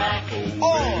bomb Iraq.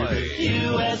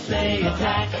 USA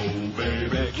attack.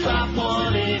 Drop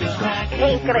one in his crack.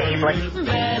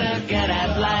 Better get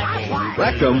at black.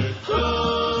 Wreck 'em.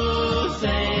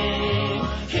 Hussein,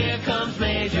 here comes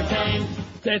Major Payne.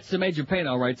 That's the Major Payne,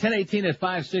 all right. 1018 at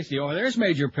 560. Oh, there's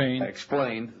Major Payne.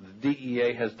 Explained. The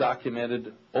DEA has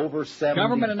documented over 70...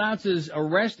 Government announces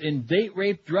arrest in date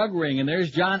rape drug ring, and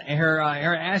there's John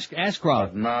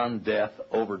Ashcroft. Non-death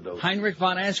overdose. Heinrich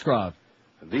von Ashcroft.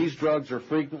 These drugs are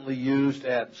frequently used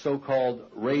at so-called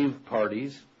rave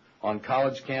parties, on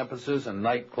college campuses and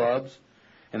nightclubs,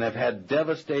 and have had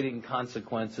devastating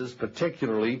consequences,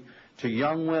 particularly to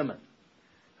young women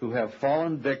who have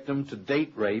fallen victim to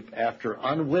date rape after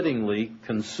unwittingly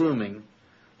consuming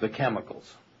the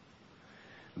chemicals.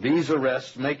 These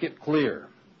arrests make it clear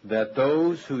that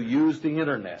those who use the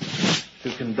Internet to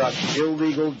conduct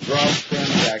illegal drug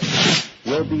transactions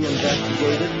will be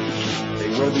investigated. They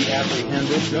will be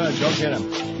apprehended. Good. Go get him.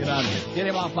 Get out of here. Get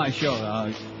him off my show,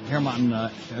 Herman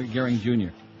Gehring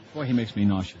Jr. Boy, he makes me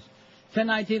nauseous.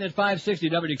 1019 at 560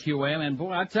 WQAM. And,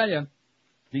 boy, I tell you,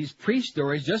 these priest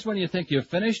stories, just when you think you're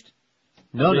finished,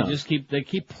 they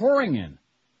keep pouring in.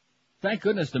 Thank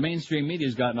goodness the mainstream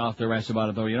media's gotten off their ass about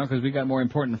it, though, because we got more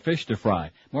important fish to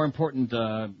fry, more important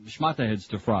schmata heads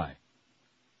to fry.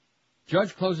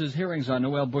 Judge closes hearings on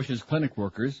Noel Bush's clinic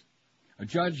workers. A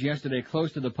judge yesterday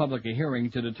closed to the public a hearing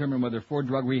to determine whether 4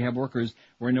 drug rehab workers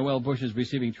where Noel Bush is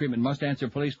receiving treatment must answer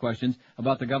police questions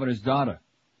about the governor's daughter.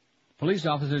 Police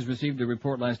officers received a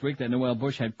report last week that Noel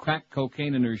Bush had crack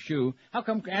cocaine in her shoe. How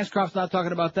come Ashcroft's not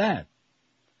talking about that?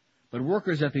 But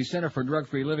workers at the Center for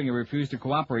Drug-Free Living have refused to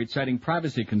cooperate, citing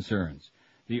privacy concerns.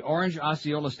 The Orange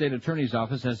Osceola State Attorney's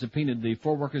Office has subpoenaed the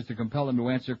 4 workers to compel them to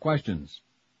answer questions.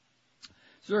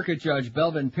 Circuit Judge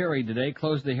Belvin Perry today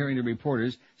closed the hearing to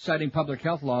reporters, citing public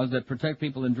health laws that protect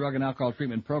people in drug and alcohol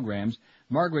treatment programs.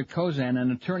 Margaret Kozan,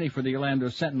 an attorney for the Orlando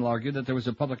Sentinel, argued that there was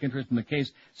a public interest in the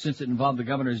case since it involved the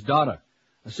governor's daughter.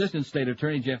 Assistant State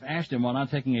Attorney Jeff Ashton, while not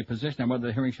taking a position on whether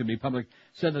the hearing should be public,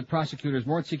 said that prosecutors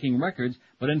weren't seeking records,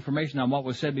 but information on what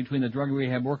was said between the drug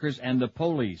rehab workers and the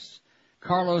police.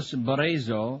 Carlos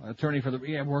Barezo, attorney for the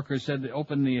rehab workers, said that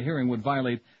opening the hearing would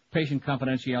violate patient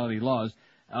confidentiality laws.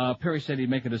 Perry said he'd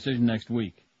make a decision next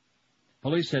week.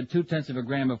 Police said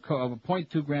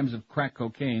 0.2 grams of crack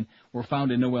cocaine were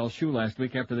found in Noel's shoe last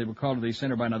week after they were called to the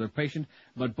center by another patient,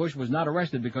 but Bush was not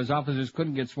arrested because officers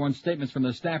couldn't get sworn statements from the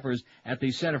staffers at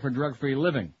the Center for Drug-Free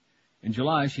Living. In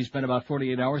July, she spent about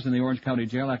 48 hours in the Orange County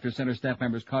Jail after center staff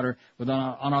members caught her with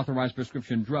unauthorized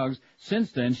prescription drugs.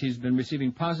 Since then, she's been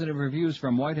receiving positive reviews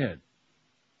from Whitehead.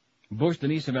 Bush, the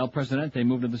niece of El Presidente,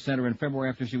 moved to the center in February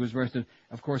after she was arrested,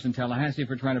 of course, in Tallahassee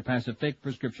for trying to pass a fake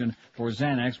prescription for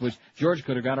Xanax, which George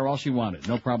could have got her all she wanted.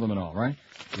 No problem at all, right?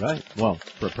 Right. Well,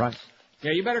 for a price.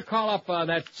 Yeah, you better call up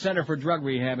that Center for Drug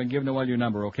Rehab and give Noelle your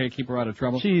number, okay? Keep her out of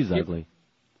trouble. She's ugly.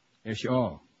 Yeah,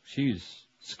 she's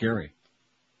scary.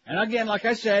 And again, like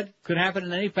I said, could happen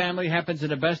in any family, happens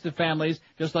in the best of families,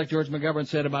 just like George McGovern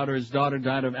said about his daughter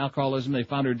died of alcoholism. They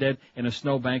found her dead in a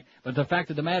snowbank. But the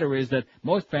fact of the matter is that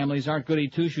most families aren't goody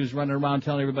two-shoes running around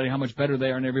telling everybody how much better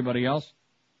they are than everybody else,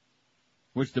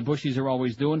 which the Bushies are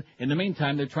always doing. In the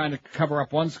meantime, they're trying to cover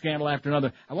up one scandal after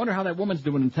another. I wonder how that woman's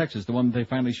doing in Texas, the one that they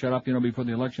finally shut up, before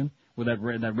the election, with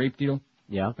that rape deal.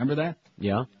 Yeah. Remember that?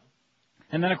 Yeah.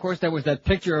 And then, of course, there was that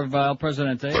picture of El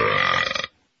Presidente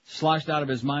sloshed out of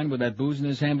his mind with that booze in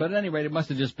his hand. But at any rate, it must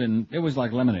have just been, it was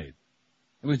like lemonade.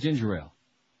 It was ginger ale.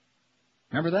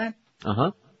 Remember that?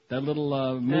 Uh-huh. That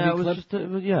little movie yeah, it was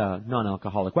clip? Just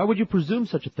non-alcoholic. Why would you presume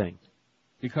such a thing?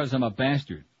 Because I'm a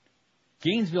bastard.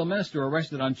 Gainesville minister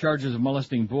arrested on charges of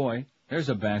molesting boy. There's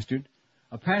a bastard.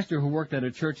 A pastor who worked at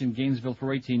a church in Gainesville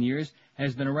for 18 years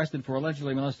has been arrested for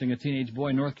allegedly molesting a teenage boy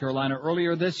in North Carolina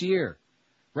earlier this year.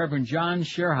 Reverend John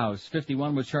Sherhouse,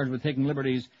 51, was charged with taking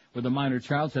liberties with a minor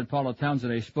child, said Paula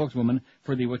Townsend, a spokeswoman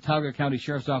for the Watauga County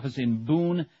Sheriff's Office in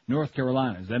Boone, North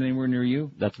Carolina. Is that anywhere near you?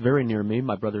 That's very near me.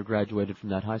 My brother graduated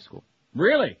from that high school.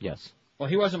 Really? Yes. Well,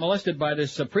 he wasn't molested by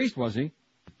this priest, was he?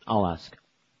 I'll ask.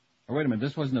 Oh, wait a minute.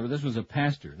 This was a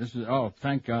pastor.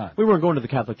 Thank God. We weren't going to the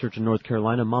Catholic Church in North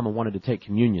Carolina. Mama wanted to take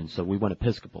communion, so we went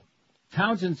Episcopal.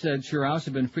 Townsend said Sherhouse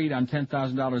had been freed on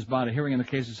 $10,000 bond. A hearing in the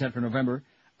case is set for November.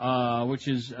 Which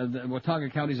is Watauga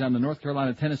County's on the North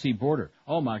Carolina-Tennessee border.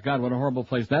 Oh, my God, what a horrible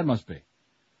place that must be.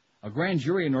 A grand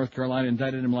jury in North Carolina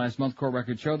indicted him last month. Court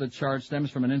records show the charge stems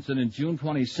from an incident June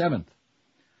 27th.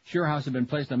 Sherhouse had been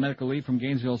placed on medical leave from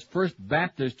Gainesville's First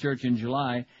Baptist Church in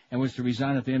July and was to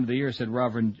resign at the end of the year, said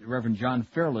Reverend John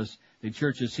Fairless, the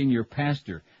church's senior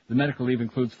pastor. The medical leave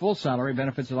includes full salary,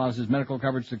 benefits, allows his medical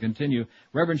coverage to continue.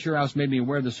 Reverend Sherhouse made me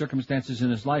aware of the circumstances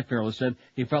in his life, Fairless said.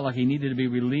 He felt like he needed to be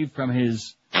relieved from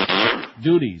his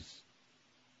duties.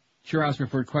 Sherhouse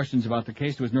referred questions about the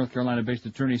case to his North Carolina-based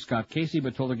attorney, Scott Casey,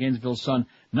 but told the Gainesville Sun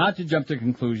not to jump to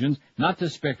conclusions, not to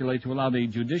speculate, to allow the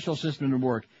judicial system to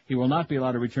work. He will not be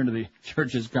allowed to return to the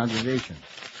church's congregation.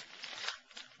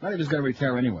 Well, he was going to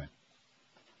retire anyway.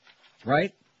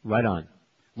 Right? Right on.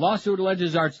 Lawsuit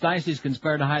alleges Archdiocese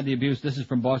conspired to hide the abuse. This is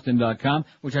from Boston.com,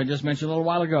 which I just mentioned a little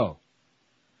while ago.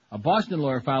 A Boston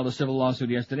lawyer filed a civil lawsuit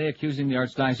yesterday accusing the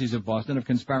Archdiocese of Boston of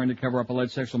conspiring to cover up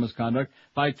alleged sexual misconduct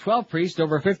by 12 priests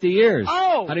over 50 years.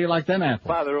 Oh! How do you like them apples?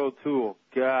 Father O'Toole,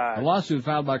 God. A lawsuit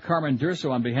filed by Carmen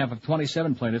Durso on behalf of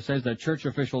 27 plaintiffs says that church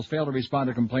officials failed to respond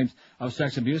to complaints of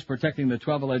sex abuse, protecting the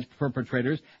 12 alleged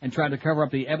perpetrators, and tried to cover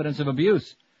up the evidence of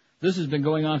abuse. This has been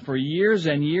going on for years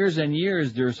and years and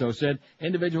years, Durso said.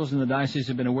 Individuals in the diocese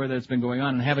have been aware that it's been going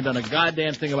on and haven't done a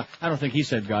goddamn thing about it. I don't think he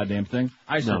said goddamn thing.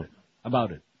 I said it.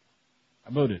 About it.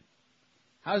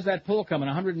 How's that poll coming?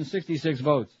 166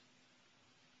 votes.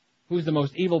 Who's the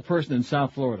most evil person in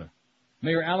South Florida?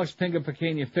 Mayor Alex Pinga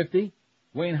Pequeña, 50.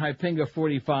 Wayne Hypinga,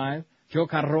 45. Joe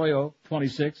Carroyo,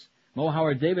 26. Mo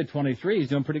Howard David, 23. He's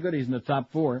doing pretty good. He's in the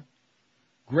top 4.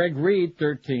 Greg Reed,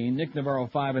 13. Nick Navarro,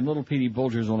 5. And Little Petey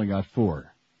Bulger's only got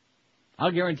 4.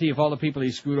 I'll guarantee if all the people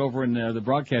he screwed over in the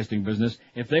broadcasting business,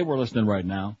 if they were listening right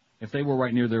now, If they were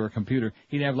right near their computer,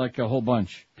 he'd have like a whole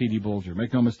bunch, P.D. Bolger.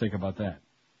 Make no mistake about that.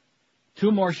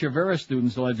 2 more Shavera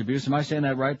students allege abuse. Am I saying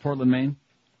that right, Portland, Maine?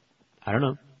 I don't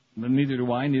know. Neither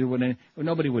do I. Neither would any.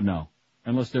 Nobody would know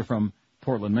unless they're from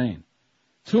Portland, Maine.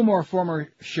 2 more former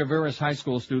Shavera's high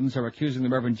school students are accusing the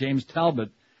Reverend James Talbot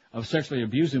of sexually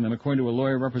abusing them, according to a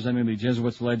lawyer representing the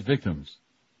Jesuits' alleged victims.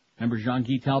 Remember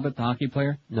Jean-Guy Talbot, the hockey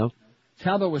player? No.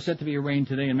 Talbot was set to be arraigned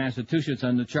today in Massachusetts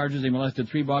on the charges he molested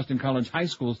 3 Boston College high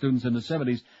school students in the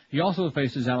 70s. He also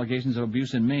faces allegations of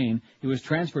abuse in Maine. He was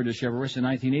transferred to Cheverus in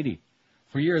 1980.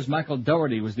 For years, Michael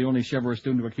Dougherty was the only Cheverus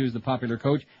student to accuse the popular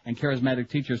coach and charismatic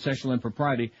teacher of sexual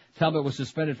impropriety. Talbot was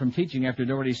suspended from teaching after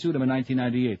Dougherty sued him in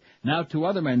 1998. Now 2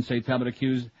 other men say Talbot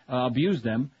abused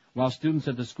them while students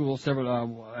at the school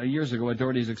several years ago at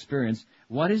Dougherty's experience.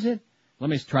 What is it? Let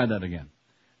me try that again.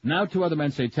 Now 2 other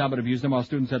men say Talbot abused them while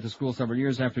students at the school several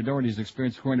years after Dougherty's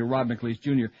experience, according to Rob McLeish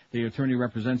Jr., the attorney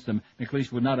represents them.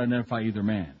 McLeish would not identify either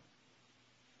man.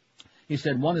 He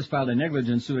said one has filed a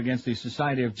negligence suit against the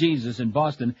Society of Jesus in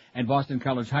Boston and Boston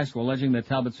College High School, alleging that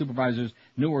Talbot's supervisors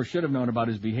knew or should have known about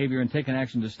his behavior and taken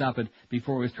action to stop it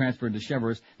before it was transferred to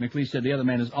Cheverus. McLeish said the other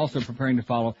man is also preparing to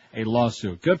follow a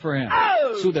lawsuit. Good for him.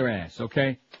 Oh! Sue their ass,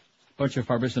 okay? Bunch of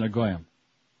Farbison and Goyam.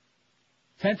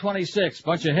 1026,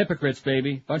 bunch of hypocrites,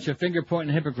 baby. Bunch of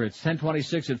finger-pointing hypocrites.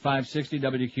 1026 at 560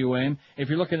 WQAM. If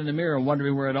you're looking in the mirror and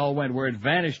wondering where it all went, where it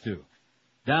vanished to,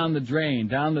 down the drain,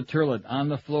 down the toilet, on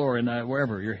the floor, and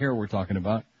wherever, your hair we're talking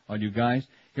about, all you guys,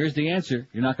 here's the answer.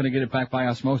 You're not going to get it back by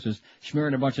osmosis.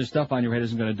 Smearing a bunch of stuff on your head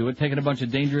isn't going to do it. Taking a bunch of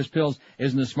dangerous pills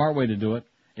isn't a smart way to do it.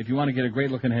 If you want to get a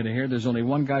great-looking head of hair, there's only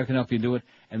one guy who can help you do it,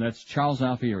 and that's Charles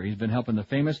Alfieri. He's been helping the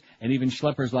famous and even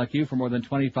schleppers like you for more than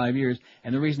 25 years,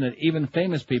 and the reason that even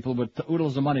famous people with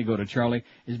oodles of money go to Charlie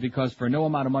is because for no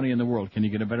amount of money in the world can you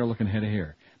get a better-looking head of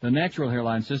hair. The natural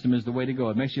hairline system is the way to go.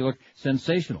 It makes you look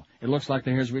sensational. It looks like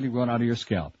the hair's really growing out of your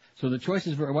scalp. So the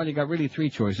choices, well, you got really 3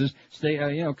 choices. Stay,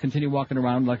 continue walking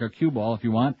around like a cue ball if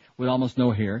you want, with almost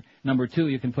no hair. Number 2,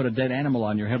 you can put a dead animal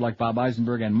on your head like Bob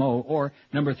Eisenberg and Mo. Or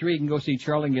number 3, you can go see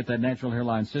Charlie and get that natural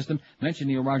hairline system. Mention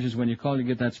Neil Rogers when you call to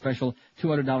get that special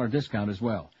 $200 discount as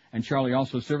well. And Charlie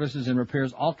also services and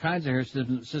repairs all kinds of hair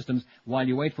systems while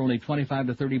you wait for only $25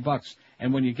 to $30.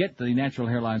 And when you get the natural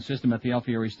hairline system at the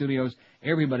Alfieri Studios,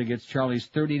 everybody gets Charlie's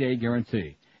 30-day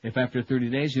guarantee. If after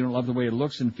 30 days you don't love the way it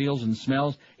looks and feels and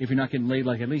smells, if you're not getting laid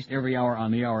like at least every hour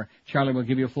on the hour, Charlie will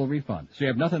give you a full refund. So you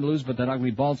have nothing to lose but that ugly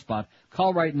bald spot.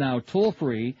 Call right now,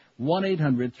 toll-free,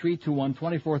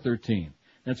 1-800-321-2413.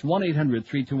 That's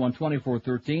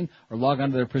 1-800-321-2413, or log on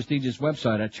to their prestigious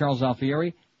website at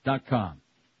charlesalfieri.com.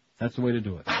 That's the way to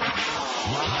do it.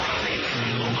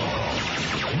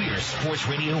 We're Sports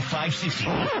Radio 560,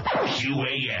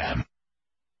 QAM.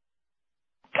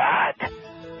 God.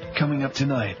 Coming up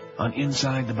tonight on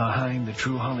Inside the Behind the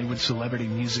True Hollywood Celebrity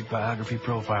Music Biography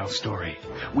Profile Story,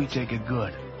 we take a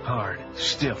good, hard,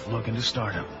 stiff look into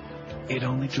stardom. It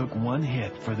only took one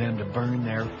hit for them to burn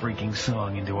their freaking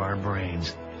song into our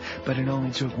brains. But it only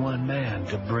took one man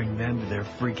to bring them to their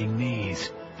freaking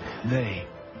knees. They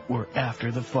were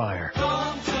After the Fire.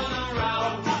 Don't turn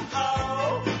around,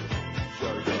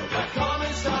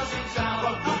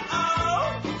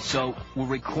 So, we're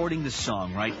recording the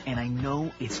song, right? And I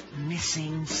know it's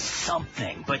missing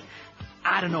something, but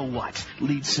I don't know what.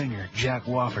 Lead singer Jack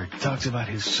Wofford talks about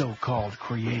his so-called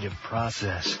creative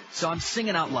process. So I'm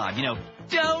singing out loud,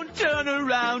 don't turn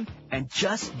around. And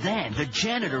just then, the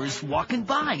janitor is walking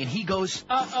by, and he goes,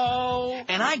 uh-oh.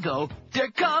 And I go, there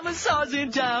commissars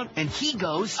in town. And he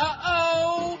goes,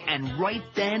 uh-oh. And right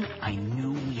then, I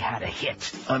knew we had a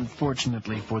hit.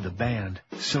 Unfortunately for the band,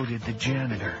 so did the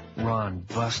janitor, Ron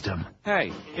Bustum.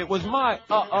 Hey, it was my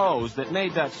uh-ohs that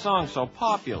made that song so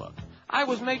popular. I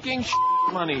was making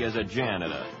money as a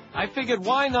janitor. I figured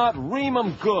why not ream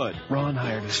 'em good? Ron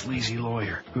hired a sleazy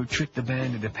lawyer who tricked the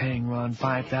band into paying Ron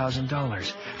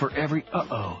 $5,000 for every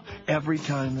uh-oh every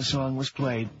time the song was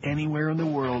played anywhere in the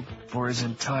world for his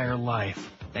entire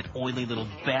life. That oily little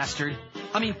bastard.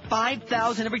 I mean,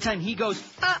 $5,000 every time he goes,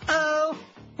 uh-oh.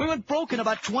 We went broke in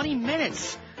about 20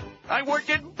 minutes. I worked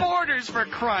at Borders, for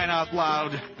crying out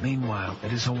loud. Meanwhile,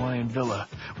 at his Hawaiian villa,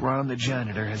 Ron the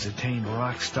janitor has attained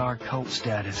rock star cult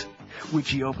status,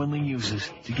 which he openly uses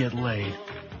to get laid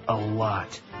a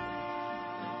lot.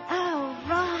 Oh,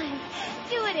 Ron.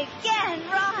 Do it again,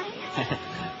 Ron.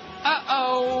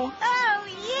 Uh-oh. Oh,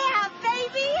 yeah,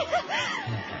 baby.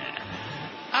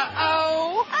 Uh-oh.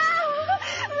 Oh,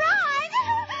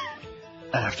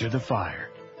 Ron. After the fire,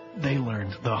 they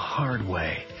learned the hard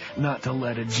way not to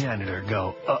let a janitor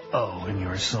go uh-oh in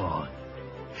your song.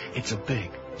 It's a big,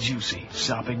 juicy,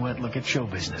 sopping wet look at show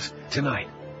business tonight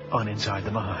on Inside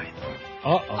the Behind.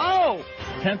 Uh-oh.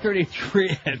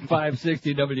 10:33 at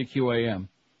 560 WQAM.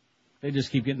 They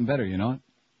just keep getting better, you know it?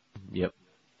 Yep.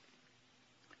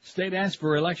 State asked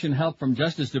for election help from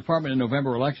Justice Department in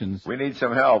November elections. We need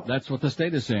some help. That's what the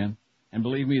state is saying. And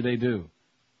believe me, they do.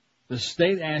 The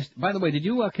state asked... By the way, did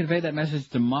you convey that message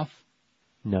to Muff?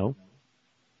 No.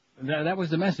 That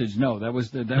was the message. No, that was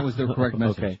the correct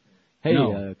message. Okay. Hey,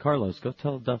 no. Carlos, go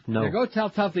tell Duff no. Yeah, go tell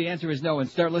Tuff the answer is no and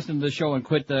start listening to the show and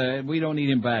quit we don't need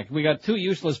him back. We got two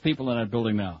useless people in that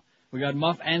building now. We got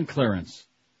Muff and Clarence.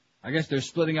 I guess they're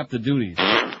splitting up the duties.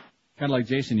 Kind of like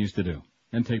Jason used to do.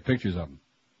 And take pictures of them.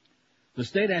 The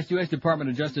state asked U.S. Department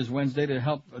of Justice Wednesday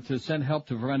to send help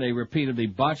to prevent a repeat of the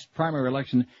botched primary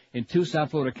election in two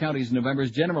South Florida counties in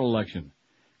November's general election.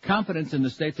 Confidence in the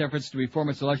state's efforts to reform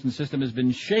its election system has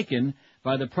been shaken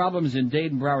by the problems in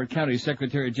Dade and Broward County,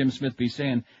 Secretary Jim Smith be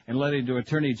saying, and led to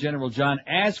Attorney General John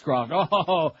Ashcroft.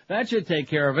 Oh, that should take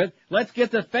care of it. Let's get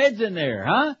the feds in there,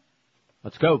 huh?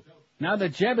 Let's go. Now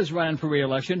that Jeb is running for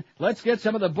re-election, let's get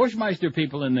some of the Bushmeister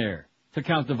people in there to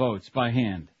count the votes by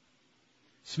hand.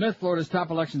 Smith, Florida's top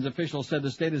elections official, said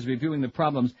the state is reviewing the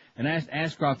problems and asked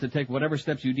Ashcroft to take whatever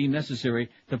steps you deem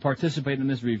necessary to participate in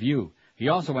this review. He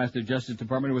also asked the Justice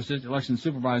Department to assist election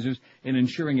supervisors in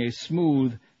ensuring a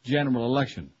smooth general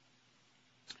election.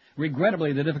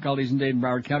 Regrettably, the difficulties in Dade and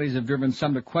Broward counties have driven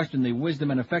some to question the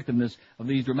wisdom and effectiveness of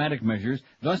these dramatic measures.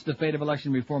 Thus, the fate of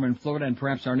election reform in Florida and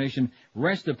perhaps our nation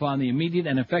rests upon the immediate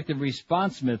and effective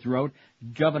response, Smith wrote.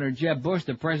 Governor Jeb Bush,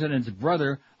 the president's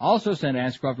brother, also sent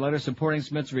Ashcroft a letter supporting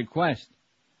Smith's request.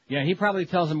 Yeah, he probably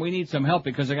tells him we need some help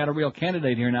because I got a real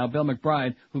candidate here now, Bill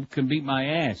McBride, who can beat my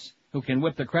ass, who can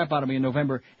whip the crap out of me in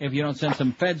November if you don't send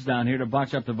some feds down here to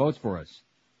botch up the votes for us.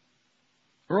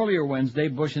 Earlier Wednesday,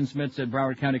 Bush and Smith said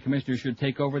Broward County commissioners should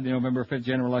take over the November 5th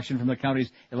general election from the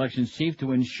county's elections chief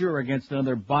to ensure against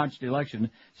another botched election.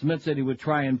 Smith said he would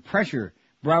try and pressure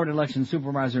Broward election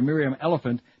supervisor Miriam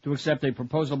Elephant to accept a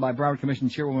proposal by Broward Commission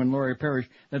Chairwoman Lori Parrish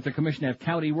that the commission have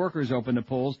county workers open the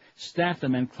polls, staff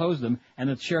them and close them, and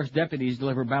that sheriff's deputies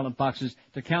deliver ballot boxes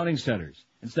to counting centers.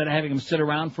 Instead of having them sit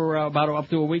around for about up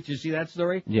to a week. Did you see that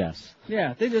story? Yes.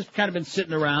 Yeah, they just kind of been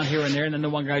sitting around here and there, and then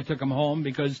the one guy took them home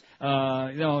because,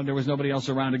 there was nobody else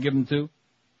around to give them to.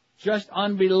 Just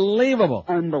unbelievable.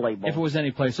 Unbelievable. If it was any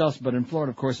place else, but in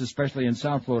Florida, of course, especially in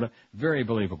South Florida, very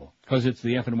believable, because it's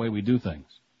the effing way we do things.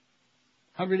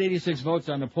 186 votes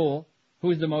on the poll.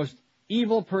 Who's the most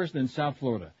evil person in South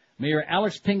Florida? Mayor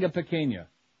Alex Pinga Pequeña,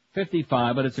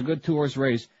 55, but it's a good two-horse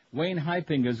race. Wayne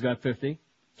Hypinga's got 50.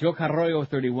 Joe Carroyo,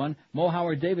 31. Mo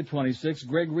Howard David, 26.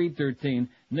 Greg Reed, 13.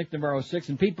 Nick Navarro, 6.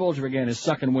 And Pete Bolger again is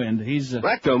sucking wind. He's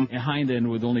behind in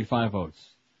with only 5 votes.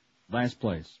 Last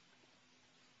place.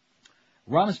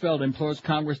 Rumsfeld implores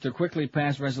Congress to quickly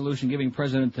pass resolution giving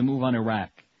President to move on Iraq.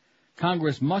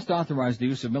 Congress must authorize the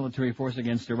use of military force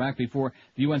against Iraq before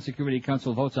the UN Security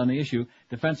Council votes on the issue.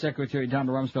 Defense Secretary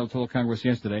Donald Rumsfeld told Congress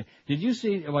yesterday. Did you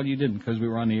see? Well, you didn't because we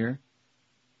were on the air.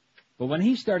 But when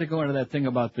he started going to that thing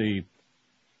about the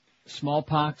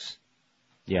smallpox,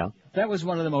 yeah, that was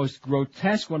one of the most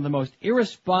grotesque, one of the most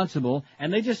irresponsible,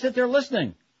 and they just sit there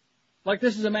listening. Like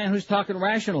this is a man who's talking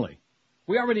rationally.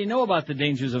 We already know about the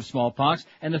dangers of smallpox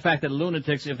and the fact that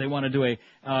lunatics, if they want to do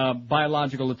a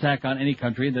biological attack on any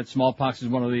country, that smallpox is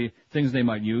one of the things they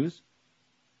might use.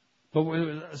 But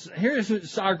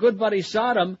here's our good buddy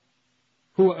Saddam,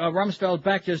 who Rumsfeld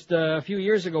back just a few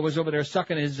years ago was over there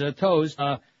sucking his toes.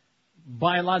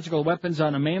 Biological weapons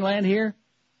on the mainland here?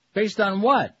 Based on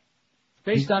what?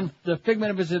 Based on the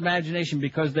figment of his imagination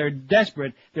because they're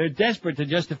desperate. They're desperate to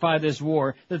justify this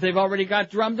war that they've already got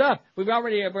drummed up. We're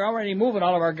already moving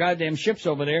all of our goddamn ships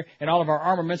over there and all of our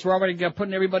armaments. We're already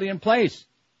putting everybody in place.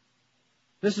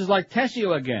 This is like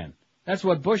Tessio again. That's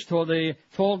what Bush told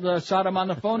Saddam on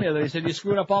the phone the other day. He said, you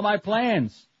screwed up all my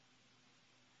plans.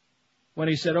 When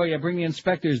he said, oh yeah, bring the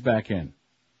inspectors back in.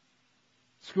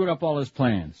 Screwed up all his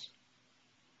plans.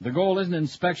 The goal isn't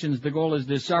inspections, the goal is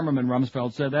disarmament,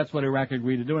 Rumsfeld said. That's what Iraq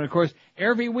agreed to do. And, of course,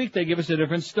 every week they give us a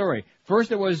different story.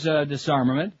 First it was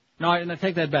disarmament. No, I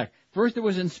take that back. First it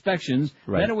was inspections,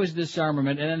 then it was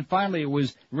disarmament, and then finally it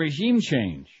was regime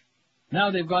change.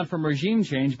 Now they've gone from regime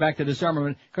change back to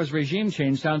disarmament because regime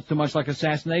change sounds too much like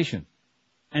assassination.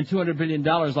 And $200 billion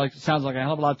sounds like a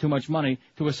hell of a lot too much money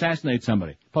to assassinate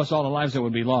somebody, plus all the lives that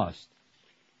would be lost.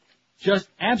 Just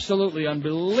absolutely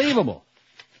unbelievable.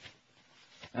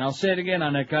 And I'll say it again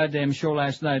on that goddamn show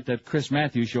last night, that Chris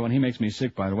Matthews show, and he makes me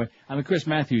sick, by the way, on the Chris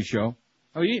Matthews show.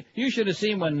 Oh, you should have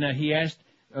seen when he asked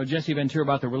Jesse Ventura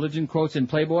about the religion quotes in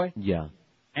Playboy. Yeah.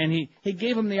 And he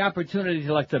gave him the opportunity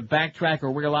to backtrack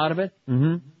or wiggle out of it.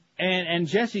 Mm-hmm. And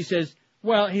Jesse says,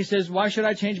 Well, he says, why should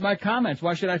I change my comments?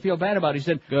 Why should I feel bad about it? He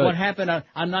said, Good. what happened on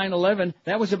 9/11,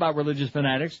 that was about religious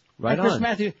fanatics. Right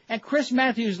and Chris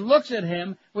Matthews looks at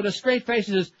him with a straight face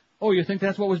and says, oh, you think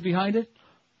that's what was behind it?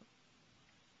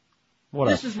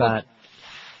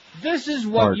 This is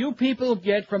what you people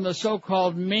get from the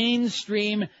so-called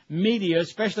mainstream media,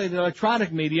 especially the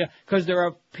electronic media, because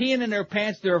they're peeing in their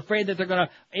pants. They're afraid that they're going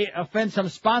to offend some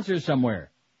sponsors somewhere.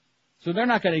 So they're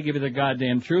not going to give you the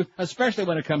goddamn truth, especially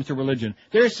when it comes to religion.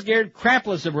 They're scared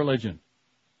crapless of religion.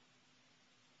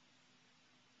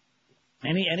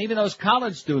 And even those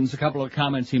college students, a couple of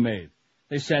comments he made,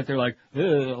 they sat there like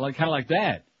kind of like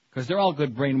that, because they're all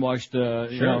good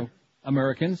brainwashed,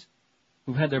 Americans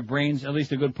who've had their brains, at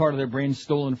least a good part of their brains,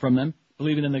 stolen from them,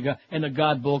 believing in the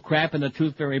God bull crap and the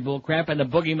tooth fairy bull crap and the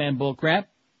boogeyman bull crap.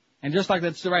 And just like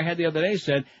that story I had the other day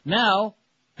said, now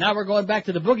we're going back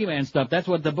to the boogeyman stuff. That's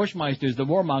what the Bushmeisters, the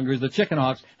warmongers, the chicken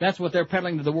hawks, that's what they're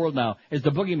peddling to the world now, is the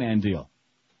boogeyman deal.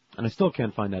 And I still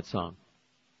can't find that song.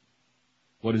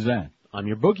 What is that? I'm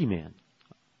Your Boogeyman.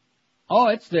 Oh,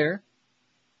 it's there.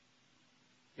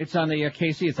 It's on the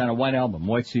KC. It's on a white album,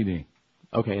 white CD.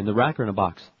 Okay, in the rack or in a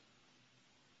box?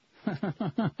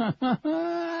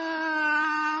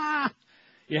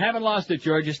 You haven't lost it,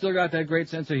 George. You still got that great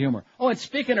sense of humor. Oh, and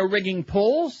speaking of rigging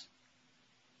polls,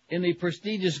 in the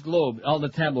prestigious Globe, all the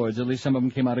tabloids, at least some of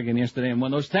them came out again yesterday, and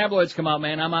when those tabloids come out,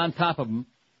 man, I'm on top of them.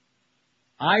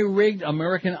 I rigged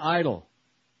American Idol.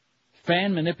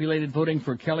 Fan manipulated voting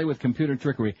for Kelly with computer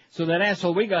trickery. So that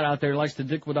asshole we got out there likes to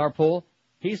dick with our poll.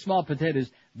 He's small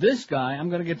potatoes. This guy, I'm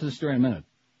going to get to the story in a minute.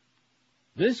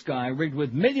 This guy rigged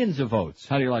with millions of votes.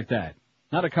 How do you like that?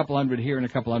 Not a couple hundred here and a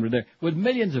couple hundred there. With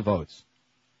millions of votes.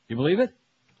 You believe it?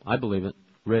 I believe it.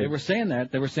 Rigged. They were saying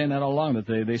that. They were saying that all along, that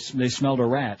they smelled a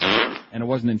rat, and it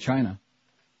wasn't in China.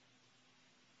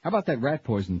 How about that rat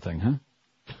poison thing, huh?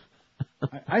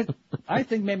 I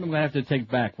think maybe I'm going to have to take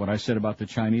back what I said about the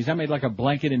Chinese. I made like a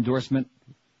blanket endorsement,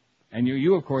 and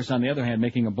you of course, on the other hand,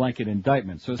 making a blanket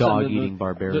indictment. So dog-eating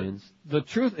barbarians. The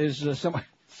truth is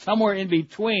somewhere in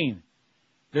between.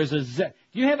 There's do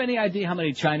you have any idea how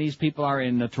many Chinese people are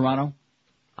in Toronto?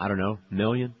 I don't know.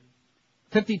 Million?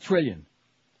 50 trillion.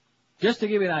 Just to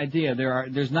give you an idea,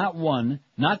 there's not one,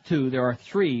 not two, there are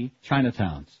 3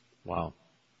 Chinatowns. Wow.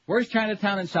 Where's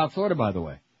Chinatown in South Florida, by the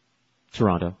way?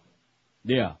 Toronto.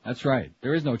 Yeah, that's right.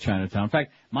 There is no Chinatown. In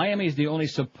fact, Miami is the only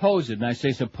supposed, and I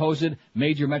say supposed,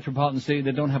 major metropolitan city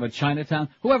that don't have a Chinatown.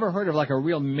 Who ever heard of like a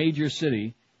real major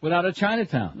city without a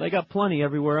Chinatown? They got plenty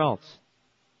everywhere else.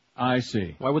 I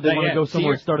see. Why would they want to go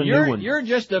somewhere and start a new one? You're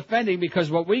just defending because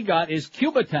what we got is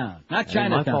Cubatown, not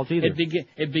Chinatown. Ain't my fault either.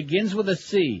 It begins with a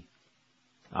C.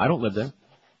 I don't live there.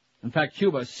 In fact,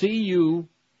 Cuba, C-U,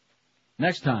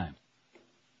 next time.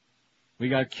 We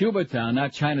got Cubatown,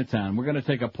 not Chinatown. We're going to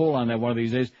take a poll on that one of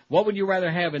these days. What would you rather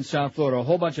have in South Florida, a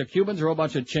whole bunch of Cubans or a whole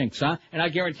bunch of Chinks, huh? And I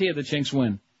guarantee you the Chinks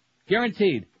win.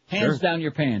 Guaranteed. Hands down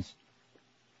your pants.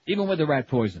 Even with the rat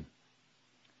poison.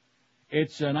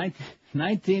 It's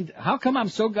 19. How come I'm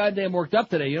so goddamn worked up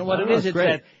today? You know what it is?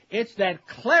 It's that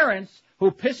Clarence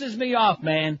who pisses me off,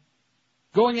 man.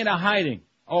 Going into hiding.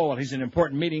 Oh, well, he's in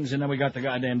important meetings, and then we got the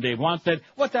goddamn Dave Wanstead.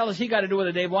 What the hell has he got to do with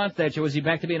the Dave Wanstead show? Is he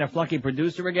back to being a flunky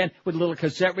producer again with a little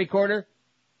cassette recorder?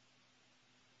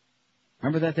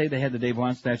 Remember that day they had the Dave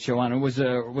Wanstead show on? Was it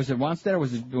Wanstead or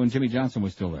was it when Jimmy Johnson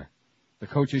was still there? The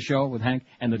coach's show with Hank,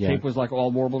 and the tape was like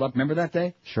all warbled up. Remember that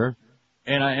day? Sure.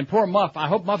 And poor Muff, I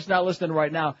hope Muff's not listening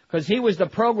right now, because he was the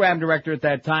program director at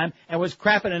that time and was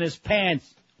crapping in his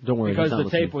pants. Don't worry, because the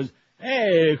tape was,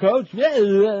 hey, coach,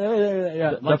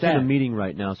 yeah, that's in a meeting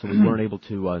right now, so we weren't able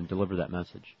to deliver that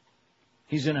message.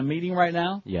 He's in a meeting right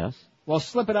now? Yes. Well,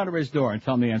 slip it under his door and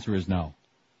tell him the answer is no.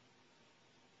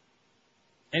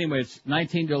 Anyway, it's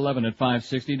 19 to 11 at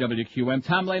 560 WQM.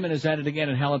 Tom Lehman is at it again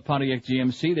at Hallett Pontiac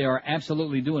GMC. They are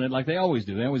absolutely doing it like they always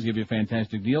do. They always give you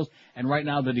fantastic deals. And right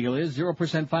now the deal is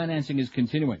 0% financing is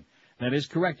continuing. That is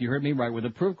correct. You heard me right. With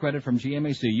approved credit from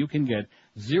GMAC, you can get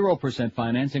 0%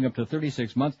 financing up to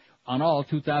 36 months on all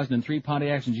 2003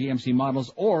 Pontiacs and GMC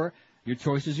models, or your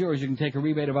choice is yours. You can take a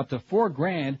rebate of up to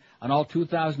 $4,000 on all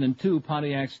 2002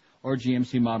 Pontiacs or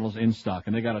GMC models in stock.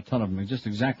 And they got a ton of them. It's just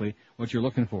exactly what you're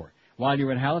looking for. While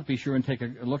you're at Hallett, be sure and take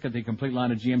a look at the complete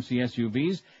line of GMC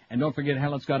SUVs. And don't forget,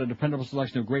 Hallett's got a dependable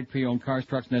selection of great pre-owned cars,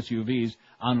 trucks, and SUVs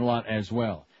on the lot as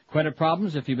well. Credit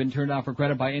problems? If you've been turned down for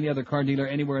credit by any other car dealer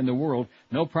anywhere in the world,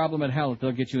 no problem at Hallett.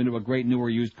 They'll get you into a great newer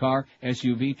used car,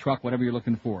 SUV, truck, whatever you're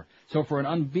looking for. So for an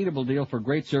unbeatable deal, for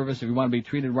great service, if you want to be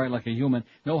treated right like a human,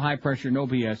 no high pressure, no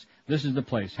BS, this is the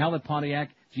place. Hallett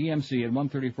Pontiac GMC at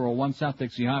 13401 South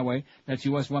Dixie Highway. That's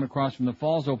US 1 across from the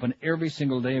Falls, open every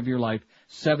single day of your life,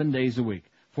 7 days a week.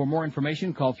 For more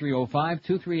information, call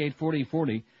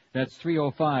 305-238-4040. That's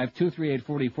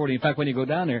 305-238-4040. In fact, when you go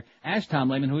down there, ask Tom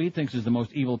Lehman who he thinks is the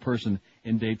most evil person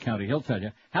in Dade County. He'll tell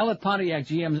you. Hallett Pontiac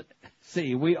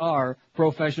GMC, we are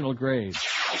professional grade.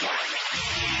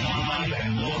 Live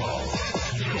and local.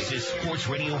 This is Sports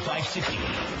Radio 560,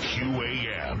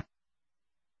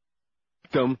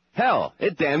 QAM. Hell,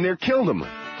 it damn near killed him.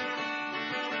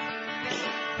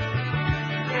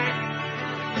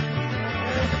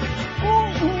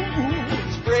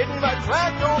 Spreading my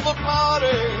crack on the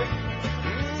party.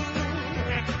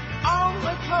 On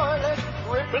the toilet,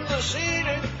 ripping the seat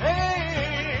in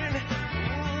pain.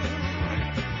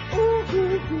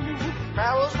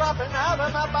 Barrels dropping out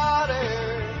of my body.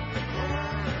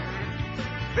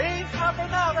 Veins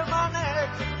popping out of my neck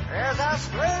as I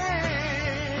strain.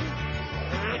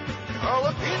 All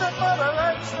the peanut butter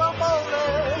and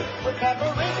stromboli with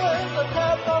paprika and the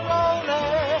pepperoni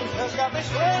has got me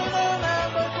straining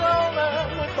and the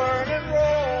groaning with burning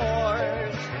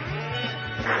roars.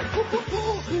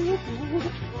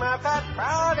 My fat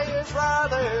body is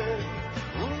writhing,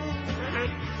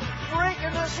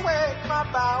 breaking the sweat. My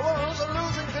bowels are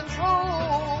losing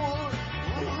control.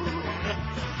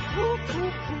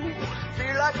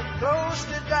 Feel like I'm close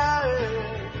to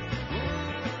dying.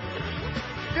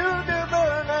 Do-do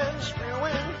burning,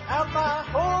 spewing out my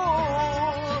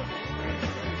hole.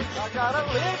 I gotta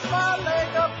lift my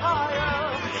leg up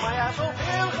higher. My asshole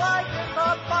feels like it's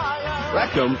on fire.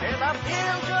 Rectum. And I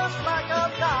feel just like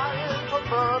I'm dying for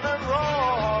burning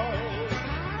raw.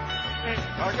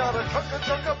 I got a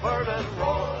chunk of burning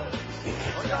raw.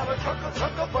 I got a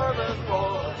chunk of burning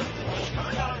raw.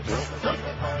 I got a chunk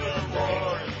of burning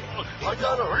raw. I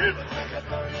got a rip.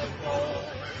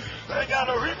 I got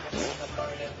a rip.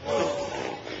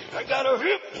 I got a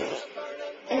rip.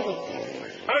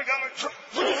 I got a trip.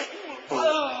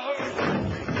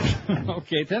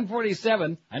 Okay,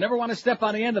 1047. I never want to step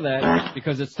on the end of that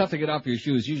because it's tough to get off your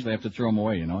shoes. Usually I have to throw them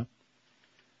away, you know what?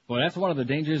 Well, that's one of the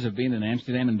dangers of being in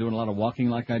Amsterdam and doing a lot of walking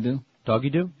like I do.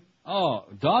 Doggy do? Oh,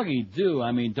 doggy do.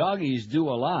 I mean, doggies do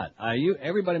a lot.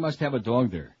 Everybody must have a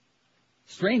dog there.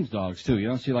 Strange dogs, too. You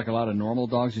don't see like a lot of normal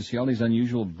dogs. You see all these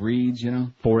unusual breeds, you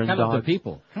know. Foreign dogs. Kind of like the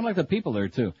people. Kind of like the people there,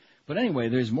 too. But anyway,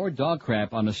 there's more dog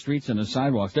crap on the streets and the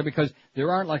sidewalks there because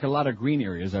there aren't like a lot of green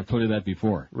areas. I've told you that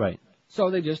before. Right. So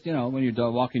they just, you know, when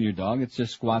you're walking your dog, it's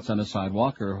just squats on the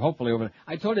sidewalk or hopefully over.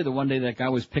 I told you the one day that guy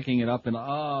was picking it up and,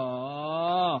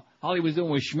 all he was doing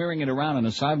was smearing it around on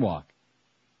the sidewalk.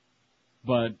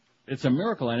 But it's a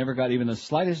miracle I never got even the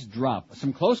slightest drop.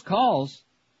 Some close calls,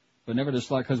 but never the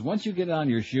slightest. Because once you get it on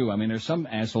your shoe, I mean, there's some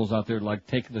assholes out there like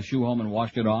take the shoe home and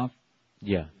wash it off.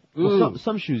 Yeah. Well,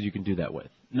 some shoes you can do that with.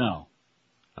 No.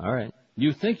 All right.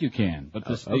 You think you can, but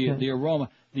the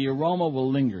aroma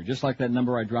will linger, just like that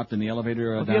number I dropped in the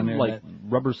elevator well, down if you there. have, like,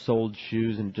 rubber-soled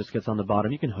shoes and it just gets on the bottom,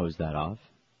 you can hose that off.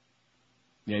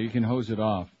 Yeah, you can hose it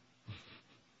off.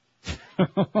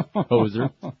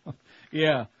 Hoser.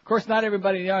 Yeah. Of course, not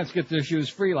everybody in the audience gets their shoes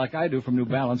free like I do from New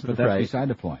Balance, but that's beside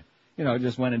the point. You know,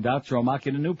 just when in doubt, throw them out,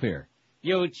 get a new pair.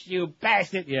 You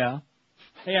bastard. Yeah.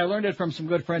 Hey, I learned it from some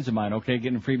good friends of mine, okay,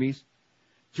 getting freebies.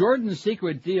 Jordan's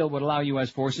secret deal would allow U.S.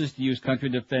 forces to use country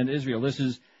to defend Israel. This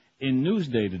is in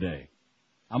Newsday today.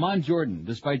 I'm on Jordan.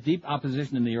 Despite deep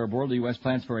opposition in the Arab world, the U.S.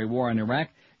 plans for a war on Iraq.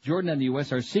 Jordan and the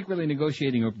U.S. are secretly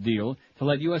negotiating a deal to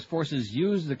let U.S. forces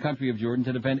use the country of Jordan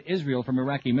to defend Israel from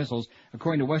Iraqi missiles,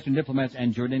 according to Western diplomats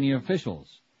and Jordanian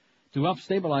officials. To help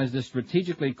stabilize this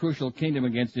strategically crucial kingdom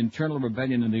against internal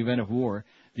rebellion in the event of war,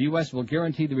 the U.S. will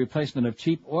guarantee the replacement of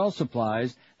cheap oil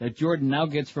supplies that Jordan now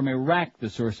gets from Iraq, the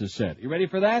sources said. You ready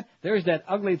for that? There's that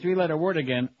ugly three-letter word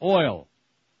again, oil.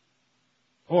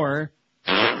 Or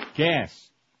gas.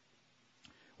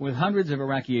 With hundreds of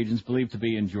Iraqi agents believed to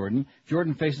be in Jordan,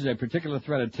 Jordan faces a particular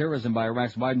threat of terrorism by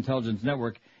Iraq's wide intelligence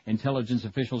network, intelligence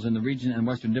officials in the region and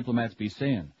Western diplomats be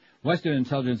saying. Western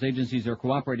intelligence agencies are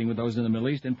cooperating with those in the Middle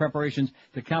East in preparations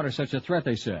to counter such a threat,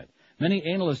 they said. Many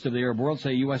analysts of the Arab world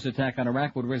say U.S. attack on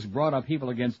Iraq would risk broad upheaval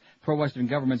against pro-Western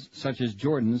governments such as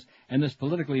Jordan's, and this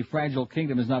politically fragile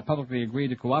kingdom has not publicly agreed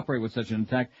to cooperate with such an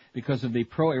attack because of the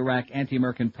pro-Iraq,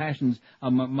 anti-American passions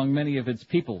among many of its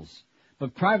peoples.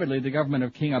 But privately, the government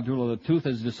of King Abdullah II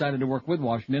has decided to work with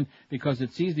Washington because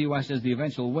it sees the U.S. as the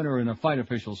eventual winner in a fight,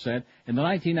 officials said. In the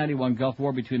 1991 Gulf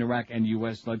War between Iraq and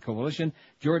U.S.-led coalition,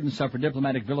 Jordan suffered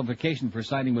diplomatic vilification for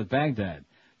siding with Baghdad.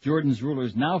 Jordan's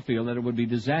rulers now feel that it would be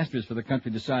disastrous for the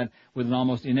country to side with an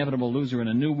almost inevitable loser in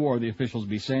a new war, the officials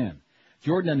be saying.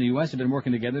 Jordan and the U.S. have been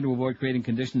working together to avoid creating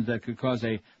conditions that could cause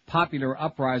a popular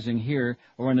uprising here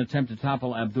or an attempt to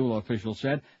topple Abdullah, officials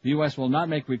said. The U.S. will not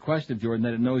make requests of Jordan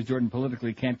that it knows Jordan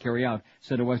politically can't carry out,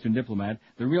 said a Western diplomat.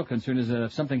 The real concern is that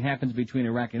if something happens between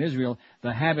Iraq and Israel,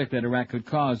 the havoc that Iraq could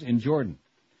cause in Jordan.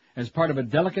 As part of a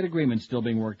delicate agreement still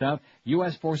being worked out,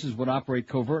 U.S. forces would operate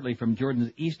covertly from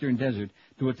Jordan's eastern desert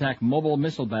to attack mobile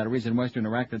missile batteries in western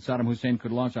Iraq that Saddam Hussein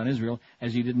could launch on Israel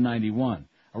as he did in 91.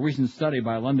 A recent study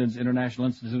by London's International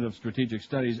Institute of Strategic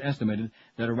Studies estimated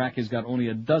that Iraq has got only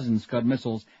a dozen Scud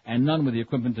missiles and none with the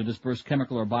equipment to disperse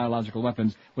chemical or biological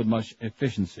weapons with much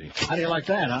efficiency. How do you like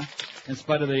that, huh? In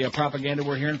spite of the propaganda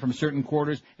we're hearing from certain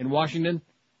quarters in Washington,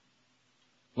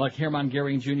 like Hermann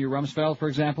Goering Jr. Rumsfeld, for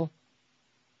example.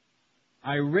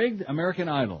 I rigged American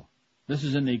Idol. This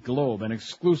is in the Globe, an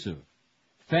exclusive.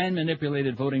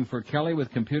 Fan-manipulated voting for Kelly with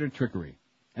computer trickery.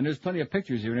 And there's plenty of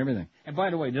pictures here and everything. And by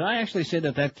the way, did I actually say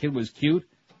that kid was cute?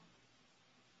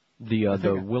 The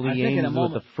Willie Ames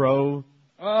with the fro.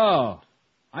 Oh,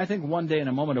 I think one day in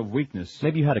a moment of weakness.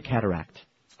 Maybe you had a cataract.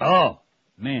 Oh,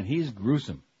 man, he's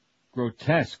gruesome.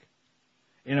 Grotesque.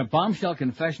 In a bombshell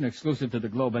confession exclusive to the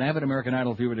Globe, an avid American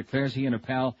Idol viewer declares he and a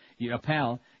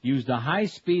pal used a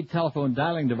high-speed telephone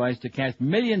dialing device to cast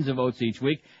millions of votes each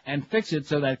week and fix it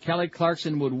so that Kelly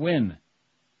Clarkson would win.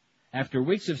 After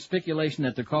weeks of speculation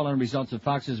that the call-in results of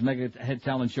Fox's mega-hit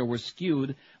talent show were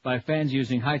skewed by fans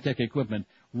using high-tech equipment,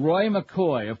 Roy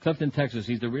McCoy of Clifton, Texas,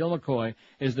 he's the real McCoy,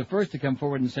 is the first to come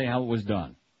forward and say how it was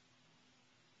done.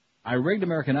 I rigged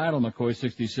American Idol, McCoy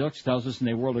 66 tells us in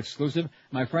a world exclusive.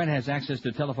 My friend has access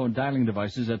to telephone dialing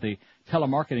devices at the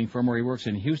telemarketing firm where he works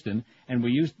in Houston, and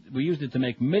we used it to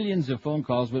make millions of phone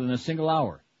calls within a single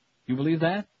hour. You believe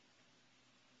that?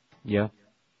 Yeah.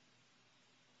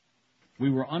 We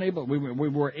were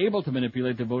able to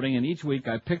manipulate the voting, and each week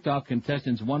I picked off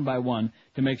contestants one by one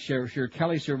to make sure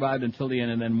Kelly survived until the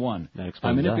end and then won. That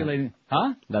explains by manipulating, that.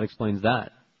 Huh? That explains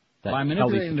that. By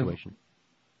manipulating Kelly situation.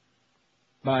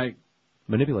 By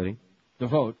manipulating the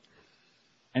vote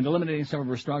and eliminating some of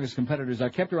her strongest competitors, I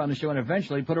kept her on the show and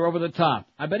eventually put her over the top.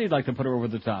 I bet he'd like to put her over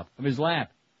the top of his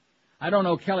lap. I don't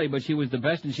know Kelly, but she was the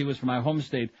best and she was from my home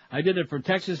state. I did it for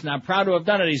Texas and I'm proud to have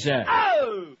done it, he said.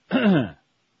 Oh!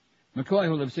 McCoy,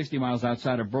 who lives 60 miles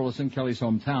outside of Burleson, Kelly's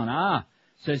hometown,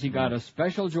 says he got a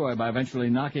special joy by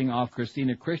eventually knocking off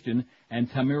Christina Christian and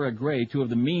Tamira Gray, two of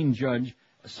the mean judge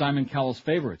Simon Cowell's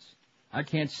favorites. I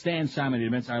can't stand Simon, he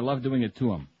admits. I love doing it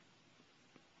to him.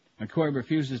 McCoy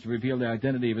refuses to reveal the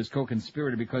identity of his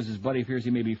co-conspirator because his buddy fears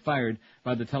he may be fired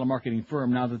by the telemarketing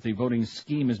firm now that the voting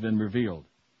scheme has been revealed.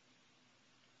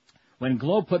 When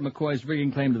Globe put McCoy's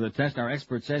rigging claim to the test, our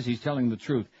expert says he's telling the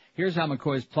truth. Here's how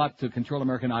McCoy's plot to control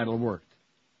American Idol worked.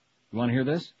 You want to hear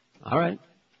this? All right.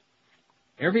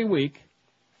 Every week,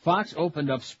 Fox opened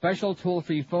up special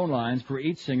toll-free phone lines for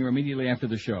each singer immediately after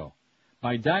the show.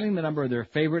 By dialing the number of their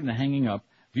favorite and hanging up,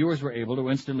 viewers were able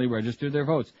to instantly register their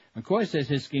votes. McCoy says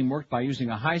his scheme worked by using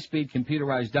a high-speed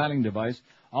computerized dialing device.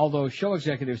 Although show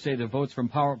executives say the votes from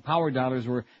power dialers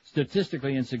were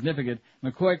statistically insignificant,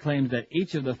 McCoy claims that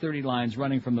each of the 30 lines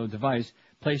running from the device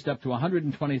placed up to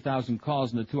 120,000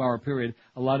 calls in the 2-hour period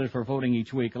allotted for voting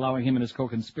each week, allowing him and his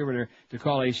co-conspirator to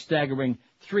call a staggering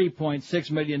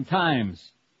 3.6 million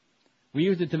times. We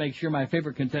used it to make sure my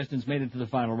favorite contestants made it to the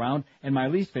final round, and my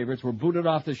least favorites were booted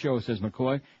off the show, says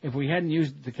McCoy. If we hadn't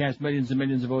used it to cast millions and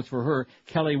millions of votes for her,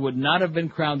 Kelly would not have been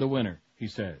crowned the winner, he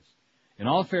says. In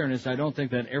all fairness, I don't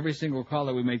think that every single call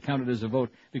that we made counted as a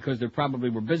vote because there probably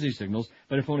were busy signals,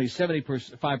 but if only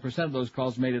 75% of those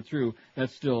calls made it through,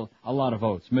 that's still a lot of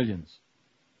votes, millions.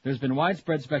 There's been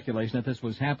widespread speculation that this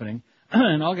was happening.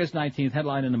 An August 19th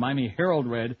headline in the Miami Herald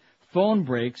read, Phone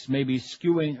freaks may be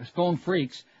skewing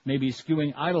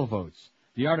idol votes.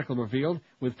 The article revealed,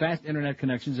 with fast internet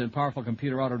connections and powerful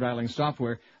computer auto-dialing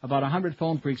software, about 100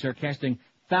 phone freaks are casting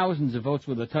thousands of votes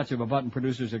with a touch of a button,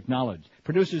 producers acknowledge.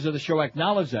 Producers of the show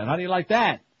acknowledge that. How do you like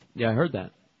that? Yeah, I heard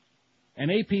that. An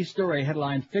AP story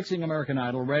headline, Fixing American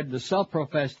Idol, read, the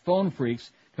self-professed phone freaks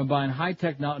combine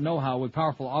high-tech know-how with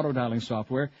powerful auto-dialing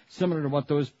software, similar to what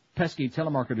those pesky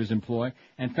telemarketers employ,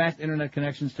 and fast internet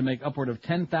connections to make upward of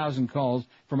 10,000 calls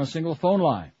from a single phone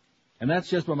line. And that's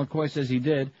just what McCoy says he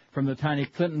did from the tiny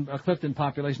Clifton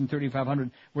population,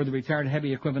 3,500, where the retired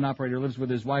heavy equipment operator lives with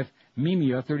his wife,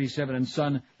 Mimia, 37, and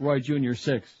son, Roy Jr.,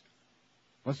 6.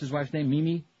 What's his wife's name,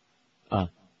 Mimi?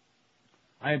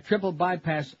 I had triple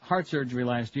bypass heart surgery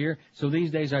last year, so these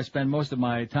days I spend most of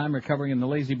my time recovering in the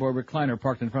Lazy Boy recliner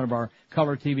parked in front of our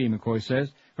color TV, McCoy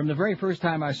says. From the very first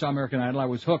time I saw American Idol, I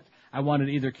was hooked. I wanted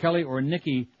either Kelly or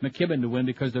Nikki McKibben to win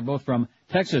because they're both from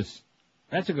Texas.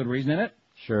 That's a good reason, isn't it?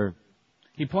 Sure.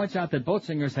 He points out that both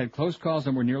singers had close calls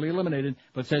and were nearly eliminated,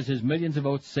 but says his millions of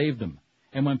votes saved them.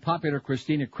 And when popular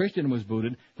Christina Christian was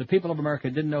booted, the people of America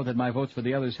didn't know that my votes for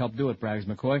the others helped do it, brags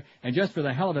McCoy. And just for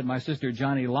the hell of it, my sister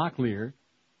Johnny Locklear,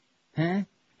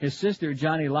 his sister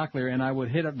Johnny Locklear and I would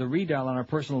hit up the redial on our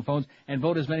personal phones and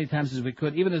vote as many times as we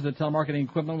could, even as the telemarketing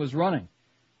equipment was running.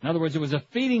 In other words, it was a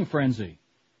feeding frenzy.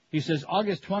 He says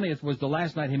August 20th was the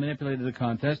last night he manipulated the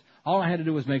contest. All I had to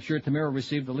do was make sure Tamira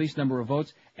received the least number of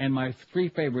votes, and my three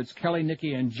favorites, Kelly,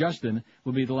 Nikki, and Justin,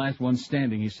 will be the last ones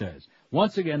standing, he says.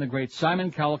 Once again, the great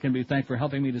Simon Cowell can be thanked for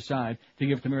helping me decide to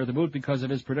give Tamira the boot because of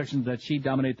his predictions that she'd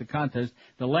dominate the contest.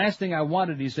 The last thing I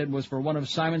wanted, he said, was for one of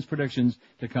Simon's predictions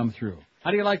to come through.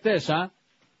 How do you like this, huh?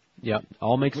 Yep,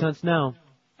 all makes sense now.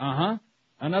 Uh-huh.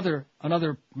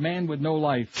 Another man with no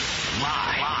life.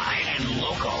 Live and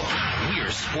local.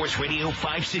 We're Sports Radio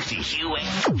 560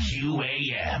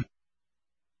 QAM.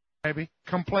 Baby,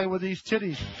 come play with these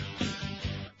titties.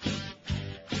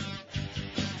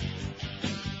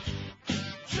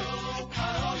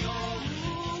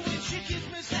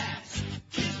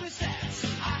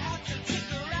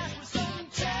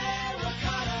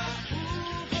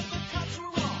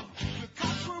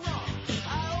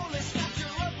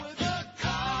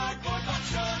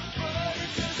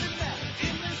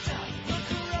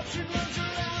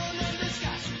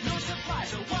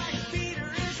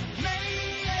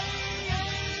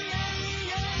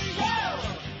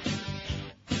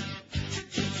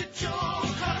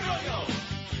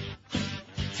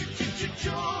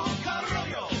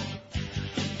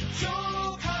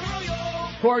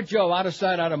 Poor Joe, out of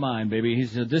sight, out of mind, baby.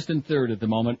 He's a distant third at the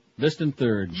moment. Distant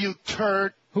third. You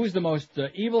turd. Who's the most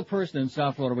evil person in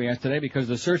South Florida we asked today? Because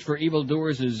the search for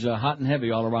evildoers is hot and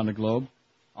heavy all around the globe,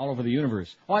 all over the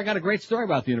universe. Oh, I got a great story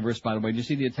about the universe, by the way. Did you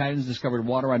see the Italians discovered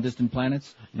water on distant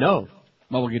planets? No.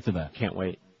 Well, we'll get to that. Can't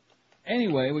wait.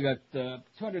 Anyway, we got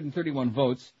 231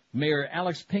 votes. Mayor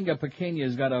Alex Pinga Pequena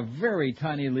has got a very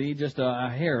tiny lead, just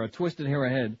a twisted hair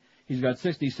ahead. He's got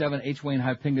 67. H. Wayne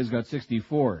High Pinga's got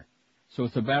 64. So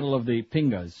it's a battle of the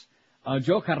Pingas.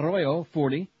 Joe Carroyo,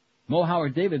 40. Mo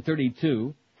Howard David,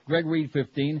 32. Greg Reed,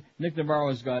 15. Nick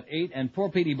Navarro's got 8. And poor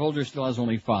Petey Bolger still has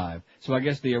only 5. So I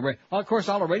guess well, of course,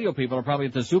 all the radio people are probably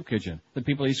at the soup kitchen. The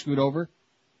people he screwed over.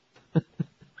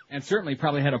 And certainly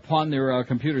probably had to pawn their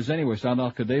computers anyway, so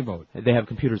how could they vote? They have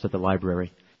computers at the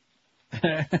library.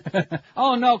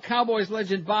 Oh, no, Cowboys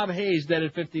legend Bob Hayes dead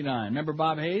at 59. Remember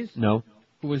Bob Hayes? No.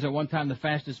 Who was at one time the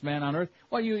fastest man on earth?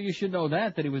 Well, you should know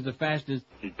that he was the fastest.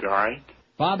 He died?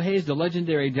 Bob Hayes, the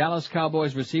legendary Dallas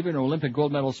Cowboys receiver and Olympic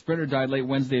gold medal sprinter, died late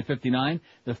Wednesday at 59.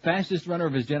 The fastest runner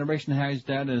of his generation. Hayes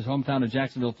died in his hometown of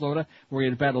Jacksonville, Florida, where he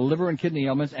had battled liver and kidney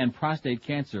ailments and prostate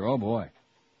cancer. Oh, boy.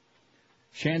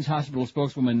 Shands Hospital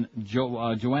spokeswoman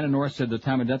Joanna North said the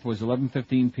time of death was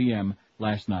 11:15 p.m.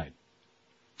 last night.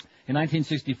 In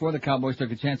 1964, the Cowboys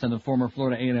took a chance on the former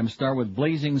Florida A&M star with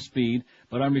blazing speed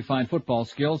but unrefined football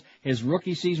skills. His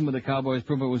rookie season with the Cowboys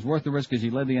proved it was worth the risk as he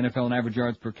led the NFL in average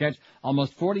yards per catch.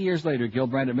 Almost 40 years later,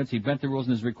 Gilbrand admits he bent the rules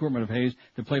in his recruitment of Hayes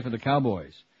to play for the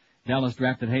Cowboys. Dallas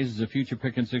drafted Hayes as a future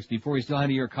pick in 64. He still had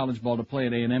a year of college ball to play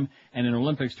at A&M and in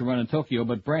Olympics to run in Tokyo,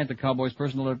 but Brandt, the Cowboys'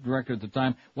 personal director at the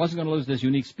time, wasn't going to lose this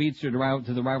unique speedster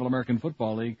to the rival American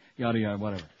Football League, yada, yada,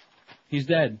 whatever. He's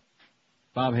dead.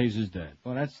 Bob Hayes is dead.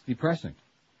 Well, that's depressing.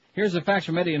 Here's a fax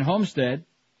from Eddie in Homestead,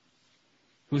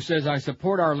 who says, I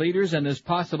support our leaders and this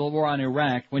possible war on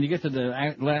Iraq. When you get to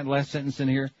the last sentence in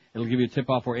here, it'll give you a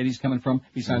tip-off where Eddie's coming from,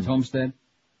 besides Homestead.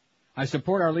 I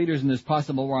support our leaders in this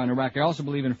possible war on Iraq. I also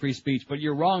believe in free speech, but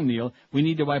you're wrong, Neil. We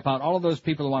need to wipe out all of those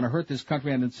people who want to hurt this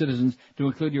country and its citizens, to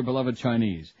include your beloved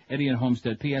Chinese. Eddie in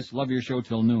Homestead. P.S. Love your show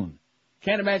till noon.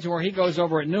 Can't imagine where he goes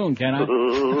over at noon, can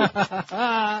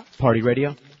I? Party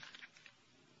radio?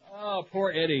 Oh,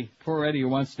 poor Eddie. Poor Eddie who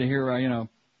wants to hear,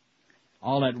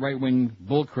 all that right-wing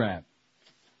bullcrap.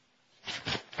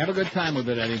 Have a good time with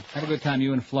it, Eddie. Have a good time,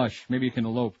 you and Flush. Maybe you can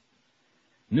elope.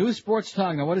 New Sports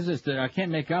Talk. Now, what is this? I can't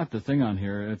make out the thing on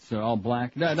here. It's all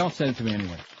black. No, don't send it to me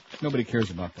anyway. Nobody cares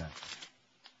about that.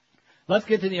 Let's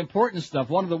get to the important stuff.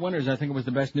 One of the winners, I think it was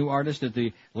the best new artist at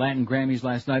the Latin Grammys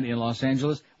last night in Los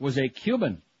Angeles, was a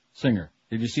Cuban singer.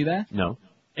 Did you see that? No.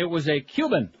 It was a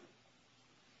Cuban.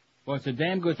 Well, it's a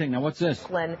damn good thing. Now, what's this?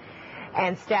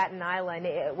 And Staten Island.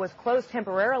 It was closed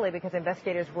temporarily because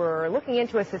investigators were looking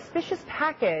into a suspicious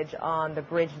package on the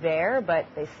bridge there, but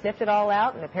they sniffed it all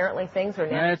out, and apparently things are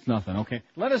now... That's nothing, okay.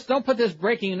 Don't put this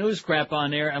breaking news crap on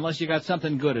there unless you got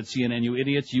something good at CNN, you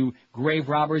idiots, you grave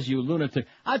robbers, you lunatic.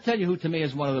 I'll tell you who to me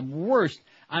is one of the worst,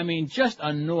 just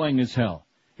annoying as hell,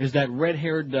 is that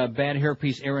red-haired, bad hair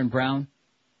piece, Aaron Brown.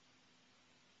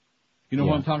 You know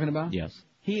who I'm talking about? Yes.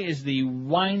 He is the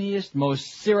whiniest, most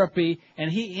syrupy,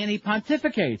 and he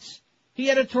pontificates. He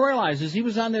editorializes. He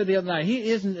was on there the other night.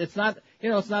 It's not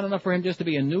enough for him just to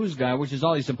be a news guy, which is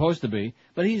all he's supposed to be,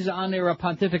 but he's on there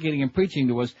pontificating and preaching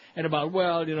to us and about,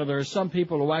 there are some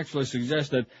people who actually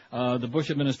suggest that the Bush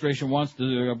administration wants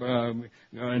to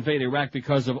invade Iraq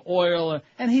because of oil,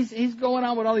 and he's going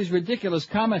on with all these ridiculous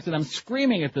comments, and I'm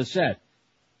screaming at the set.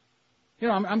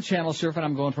 I'm channel surfing.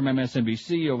 I'm going from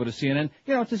MSNBC over to CNN,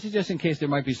 just in case there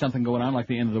might be something going on like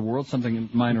the end of the world, something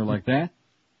minor like that.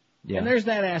 Yeah. And there's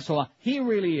that asshole. He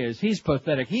really is. He's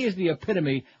pathetic. He is the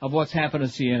epitome of what's happened to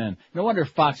CNN. No wonder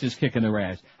Fox is kicking their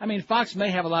ass. I mean, Fox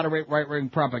may have a lot of right-wing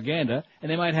propaganda,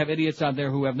 and they might have idiots out there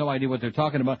who have no idea what they're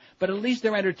talking about, but at least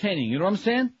they're entertaining. You know what I'm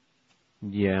saying?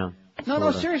 Yeah.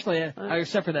 No, seriously.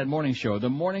 Except for that morning show.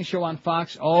 The morning show on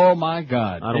Fox, oh, my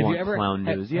God. I don't want clown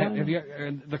news.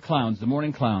 The clowns, the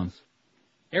morning clowns.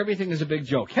 Everything is a big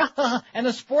joke. And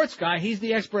the sports guy, he's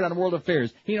the expert on world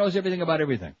affairs. He knows everything about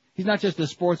everything. He's not just a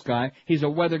sports guy. He's a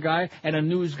weather guy and a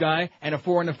news guy and a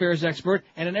foreign affairs expert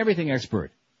and an everything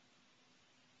expert.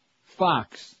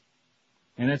 Fox.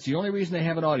 And that's the only reason they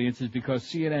have an audience is because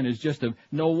CNN is just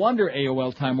no wonder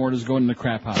AOL Time Warner's going in the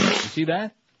crap house. You see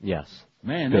that? Yes.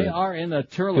 Man, Good. They are in the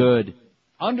turlet. Good.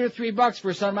 Under $3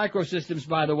 for Sun Microsystems,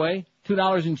 by the way.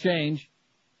 $2 and change.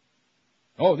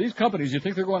 Oh, these companies, you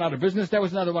think they're going out of business? That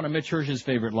was another one of Mitch Hirsch's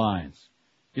favorite lines.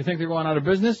 You think they're going out of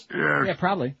business? Yes. Yeah,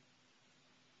 probably.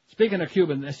 Speaking of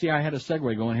Cuban, see, I had a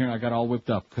segue going here and I got all whipped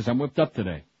up because I'm whipped up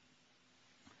today.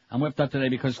 I'm whipped up today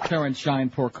because Clarence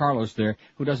shined poor Carlos there,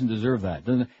 who doesn't deserve that.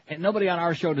 And nobody on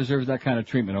our show deserves that kind of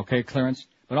treatment, okay, Clarence?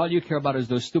 But all you care about is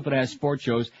those stupid-ass sports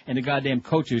shows and the goddamn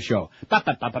coaches show.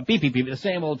 Beep, beep, beep, the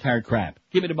same old tired crap.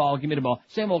 Give me the ball,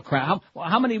 same old crap.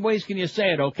 How many ways can you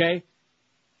say it, okay?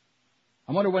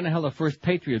 I wonder when the hell the first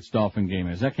Patriots-Dolphin game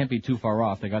is. That can't be too far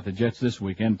off. They got the Jets this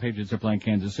weekend. Patriots are playing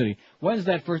Kansas City. When's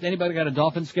that first? Anybody got a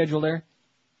Dolphin schedule there?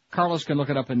 Carlos can look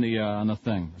it up in the on the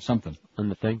thing or something. On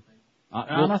the thing?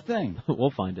 On a thing.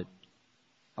 We'll find it.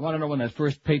 I want to know when that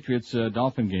first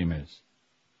Patriots-Dolphin game is.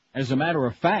 As a matter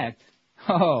of fact,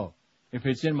 if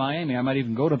it's in Miami, I might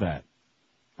even go to that.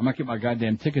 I might get my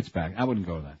goddamn tickets back. I wouldn't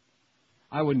go to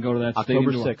that.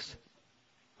 October 6th.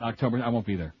 October, I won't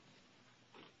be there.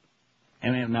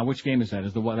 And now, which game is that?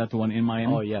 Is that the one in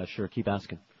Miami? Oh, yeah, sure. Keep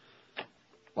asking.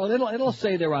 Well, it'll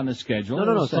say they're on the schedule.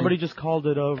 No. Somebody just called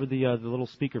it over the little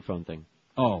speakerphone thing.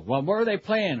 Oh, well, where are they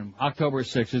playing October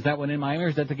 6th? Is that one in Miami or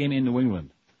is that the game in New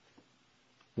England?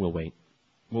 We'll wait.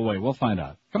 We'll find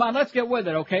out. Come on, let's get with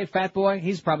it, okay? Fat boy,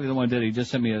 he's probably the one that did it. He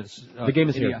just sent me the game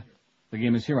is here. The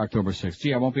game is here October 6th.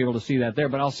 Gee, I won't be able to see that there,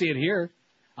 but I'll see it here.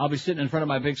 I'll be sitting in front of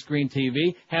my big screen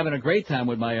TV, having a great time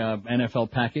with my NFL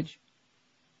package.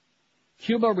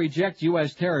 Cuba rejects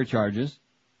U.S. terror charges,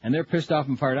 and they're pissed off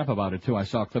and fired up about it, too. I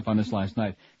saw a clip on this last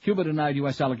night. Cuba denied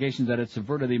U.S. allegations that it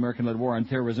subverted the American-led war on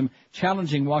terrorism,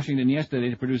 challenging Washington yesterday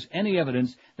to produce any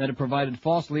evidence that it provided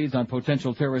false leads on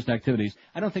potential terrorist activities.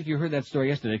 I don't think you heard that story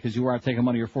yesterday because you were out taking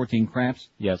one of your 14 craps.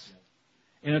 Yes.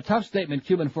 In a tough statement,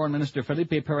 Cuban Foreign Minister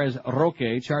Felipe Perez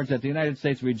Roque charged that the United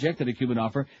States rejected a Cuban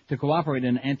offer to cooperate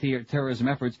in anti-terrorism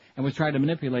efforts and was trying to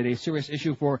manipulate a serious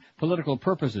issue for political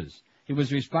purposes. He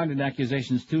was responding to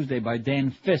accusations Tuesday by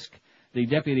Dan Fisk, the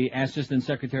Deputy Assistant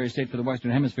Secretary of State for the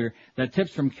Western Hemisphere, that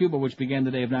tips from Cuba, which began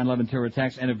the day of 9/11 terror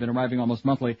attacks and have been arriving almost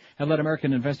monthly, have led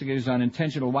American investigators on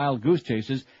intentional wild goose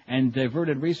chases and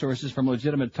diverted resources from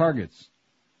legitimate targets.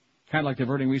 Kind of like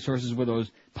diverting resources with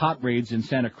those pot raids in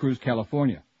Santa Cruz,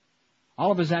 California.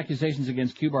 All of his accusations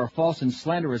against Cuba are false and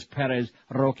slanderous, Perez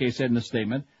Roque said in a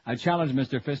statement. I challenge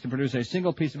Mr. Fisk to produce a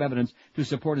single piece of evidence to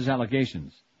support his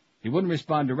allegations. He wouldn't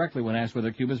respond directly when asked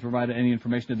whether Cuba has provided any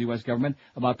information to the U.S. government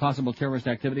about possible terrorist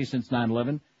activity since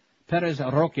 9/11. Perez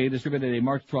Roque distributed a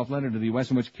March 12th letter to the U.S.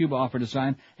 in which Cuba offered to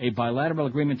sign a bilateral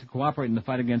agreement to cooperate in the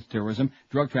fight against terrorism,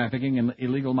 drug trafficking, and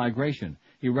illegal migration.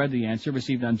 He read the answer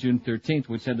received on June 13th,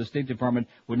 which said the State Department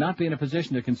would not be in a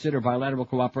position to consider bilateral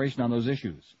cooperation on those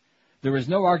issues. There is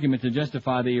no argument to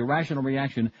justify the irrational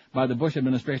reaction by the Bush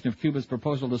administration of Cuba's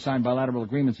proposal to sign bilateral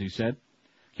agreements, he said.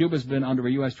 Cuba's been under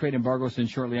a U.S. trade embargo since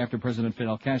shortly after President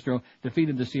Fidel Castro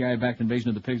defeated the CIA-backed invasion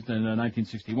of the Pigs in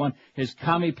 1961. His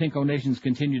commie pinko nations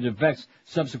continue to vex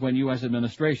subsequent U.S.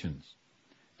 administrations.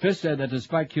 Fisk said that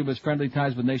despite Cuba's friendly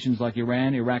ties with nations like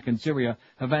Iran, Iraq, and Syria,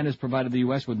 Havana has provided the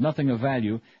U.S. with nothing of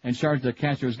value and charged that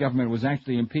Castro's government was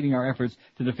actually impeding our efforts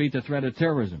to defeat the threat of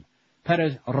terrorism.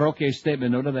 Perez Roque's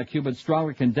statement noted that Cuba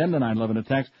strongly condemned the 9/11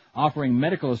 attacks, offering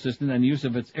medical assistance and use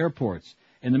of its airports.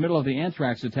 In the middle of the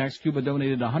anthrax attacks, Cuba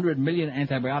donated 100 million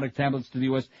antibiotic tablets to the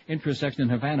U.S. interest section in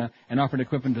Havana and offered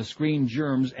equipment to screen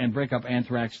germs and break up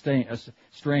anthrax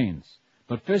strains.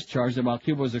 But Fisk charged that while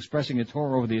Cuba was expressing its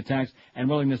horror over the attacks and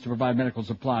willingness to provide medical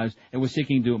supplies, it was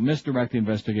seeking to misdirect the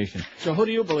investigation. So who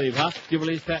do you believe, huh? Do you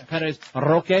believe Perez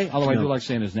Roque? Although I do like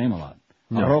saying his name a lot.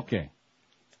 No. Roque. You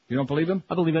don't believe him?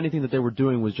 I believe anything that they were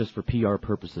doing was just for PR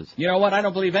purposes. You know what? I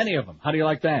don't believe any of them. How do you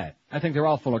like that? I think they're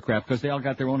all full of crap because they all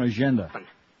got their own agenda.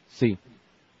 See.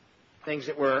 Things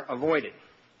that were avoided.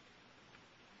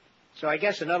 So I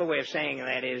guess another way of saying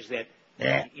that is that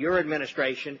your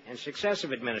administration and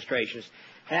successive administrations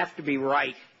have to be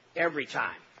right every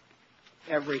time.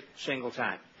 Every single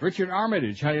time. Richard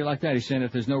Armitage, how do you like that? He's saying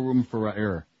that there's no room for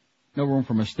error. No room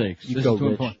for mistakes. You This go, is too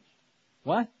Rich. important.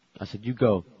 What? I said, you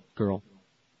go, girl.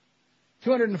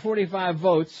 245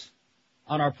 votes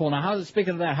on our poll. Now,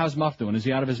 speaking of that, how's Muff doing? Is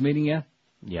he out of his meeting yet?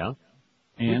 Yeah.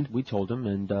 And? We told him,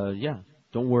 and,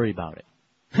 don't worry about it.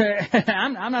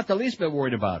 I'm not the least bit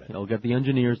worried about it. He'll get the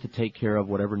engineers to take care of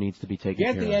whatever needs to be taken care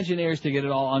of. Get the engineers to get it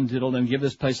all undiddled and give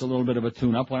this place a little bit of a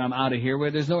tune-up when I'm out of here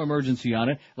where there's no emergency on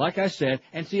it. Like I said,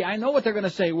 and see, I know what they're going to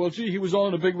say. Well, gee, he was all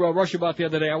in a big rush about the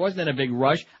other day. I wasn't in a big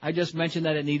rush. I just mentioned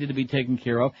that it needed to be taken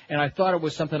care of, and I thought it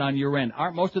was something on your end.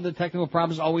 Aren't most of the technical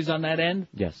problems always on that end?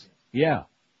 Yes. Yeah.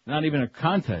 Not even a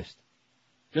contest.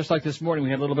 Just like this morning, we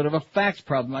had a little bit of a fax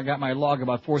problem. I got my log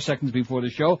about 4 seconds before the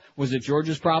show. Was it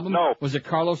George's problem? No. Was it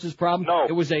Carlos's problem? No.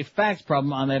 It was a fax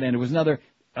problem on that end. It was another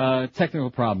technical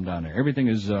problem down there. Everything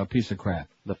is a piece of crap.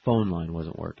 The phone line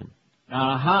wasn't working.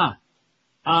 I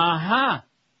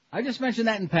just mentioned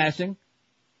that in passing.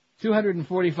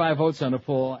 245 votes on the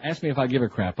poll. Ask me if I give a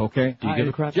crap, okay? Do you give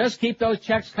a crap? Just keep those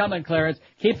checks coming, Clarence.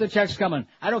 Keep the checks coming.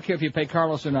 I don't care if you pay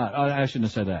Carlos or not. Oh, I shouldn't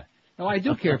have said that. No, I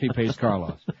do care if he pays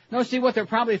Carlos. No, see, what they're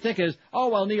probably thinking is, oh,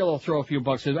 well, Neil will throw a few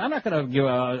bucks. I'm not going to give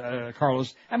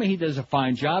Carlos. I mean, he does a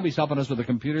fine job. He's helping us with the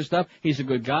computer stuff. He's a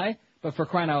good guy. But for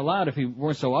crying out loud, if he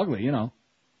weren't so ugly, you know.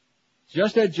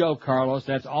 Just a joke, Carlos.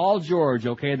 That's all George,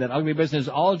 okay? That ugly business,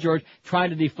 all George trying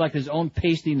to deflect his own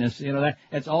pastiness. You know,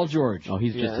 that's all George. Oh,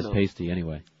 he's just as pasty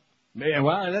anyway. Yeah,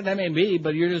 well, that may be,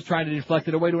 but you're just trying to deflect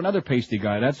it away to another pasty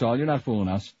guy. That's all. You're not fooling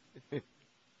us.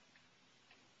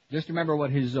 Just remember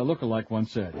what his lookalike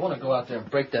once said. I want to go out there and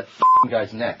break that f***ing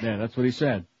guy's neck. Yeah, that's what he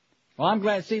said. Well, I'm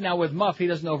glad. See, now with Muff, he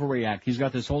doesn't overreact. He's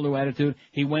got this whole new attitude.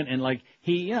 He went and,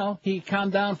 he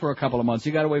calmed down for a couple of months.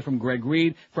 He got away from Greg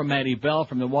Reed, from Matty Bell,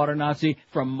 from the Water Nazi,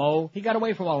 from Mo. He got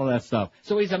away from all of that stuff.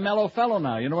 So he's a mellow fellow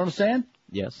now. You know what I'm saying?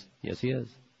 Yes. Yes, he is.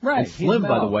 Right. And Slim,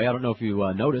 by the way, I don't know if you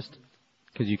noticed,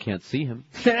 because you can't see him.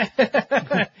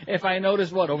 If I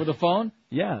notice what, over the phone?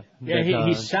 Yeah.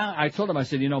 Yeah, I told him, I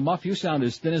said, Muff, you sound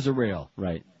as thin as a rail.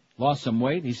 Right. Lost some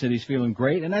weight. He said he's feeling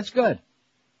great, and that's good.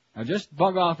 Now just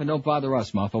bug off and don't bother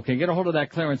us, Muff, okay? Get a hold of that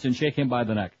Clarence and shake him by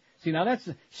the neck.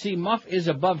 See, Muff is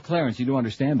above Clarence. You do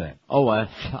understand that. Oh,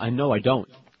 I know I don't.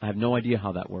 I have no idea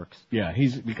how that works. Yeah,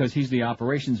 because he's the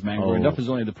operations man, where Duff is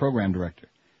only the program director.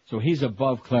 So he's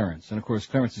above Clarence, and of course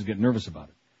Clarence is getting nervous about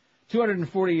it.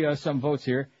 240 some votes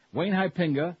here. Wayne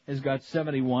Hypinga has got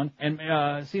 71. And,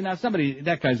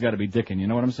 that guy's got to be dicking, you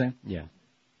know what I'm saying? Yeah.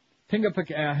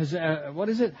 What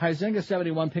is it? Hyzinga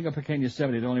 71, Pinga Pequeña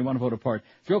 70. They're only one vote apart.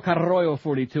 Joe Carroyo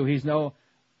 42. He's no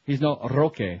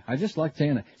Roque. I just like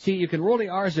saying that. See, you can roll the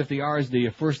R's if the R is the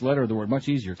first letter of the word. Much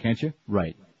easier, can't you?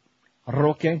 Right.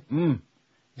 Roque.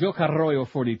 Joe Carroyo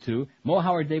 42. Mo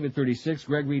Howard David 36.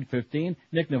 Greg Reed 15.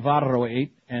 Nick Navarro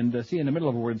 8. And in the middle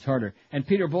of a word it's harder. And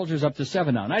Peter Bolger's up to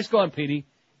 7 now. Nice going, Petey.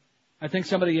 I think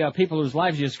some of the people whose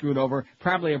lives you screwed over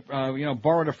probably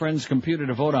borrowed a friend's computer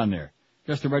to vote on there,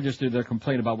 just to register their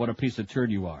complaint about what a piece of turd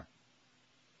you are.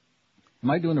 Am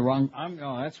I doing the wrong?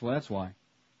 That's why.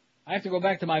 I have to go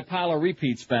back to my pile of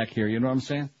repeats back here. You know what I'm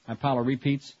saying? My pile of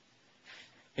repeats.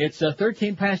 It's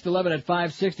 13 past 11 at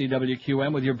 560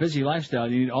 WQM. With your busy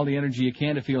lifestyle, you need all the energy you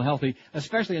can to feel healthy,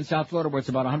 especially in South Florida where it's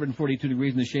about 142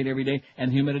 degrees in the shade every day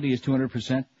and humidity is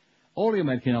 200%.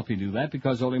 Oleomed can help you do that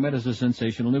because Oleomed is a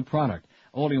sensational new product.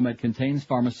 Oleomed contains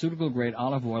pharmaceutical-grade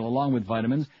olive oil along with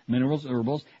vitamins, minerals,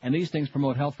 herbals, and these things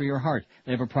promote health for your heart.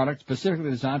 They have a product specifically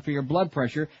designed for your blood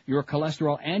pressure, your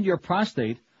cholesterol, and your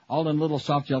prostate, all in little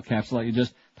soft gel capsules that you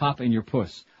just pop in your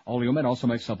puss. Oleomed also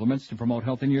makes supplements to promote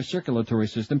health in your circulatory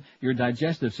system, your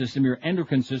digestive system, your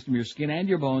endocrine system, your skin, and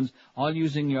your bones, all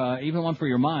using, even one for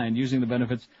your mind, using the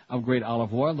benefits of great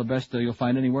olive oil, the best you'll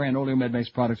find anywhere, and Oleomed makes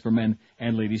products for men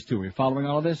and ladies, too. Are you following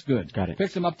all of this? Good. Got it.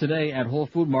 Pick them up today at Whole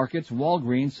Food Markets,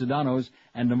 Walgreens, Sedano's,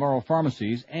 and Navarro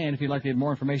Pharmacies. And if you'd like to get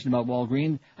more information about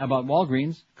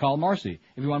Walgreens, call Marcy.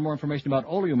 If you want more information about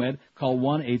Oleomed, call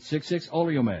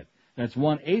 1-866-OLEOMED. That's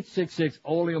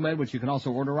 1-866-OLEOMED, which you can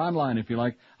also order online, if you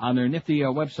like, on their nifty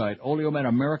website,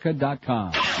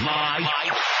 oleomedamerica.com. Live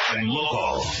and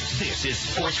local. This is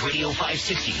Sports Radio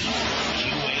 560.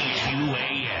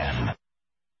 QAQAM.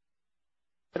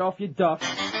 Get off your duff.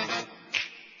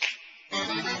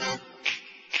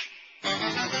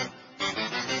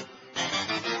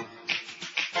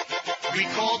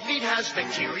 Recalled meat has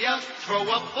bacteria, throw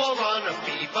up or run a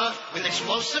fever, with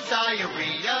explosive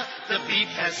diarrhea, the beef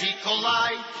has E.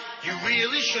 coli. You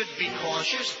really should be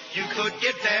cautious, you could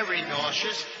get very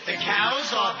nauseous. The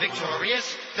cows are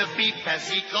victorious, the beef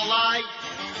has E. coli.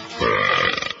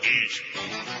 Eat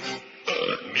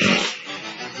meat.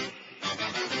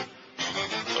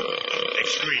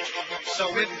 Excrete.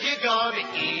 So if you're gonna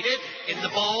eat it, in the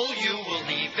bowl you will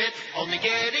leave it, only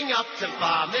getting up to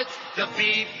vomit, the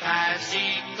beef has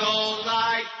E.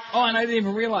 coli. Oh, and I didn't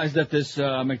even realize that this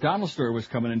McDonald's story was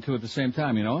coming in too at the same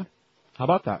time, you know what? How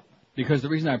about that? Because the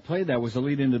reason I played that was to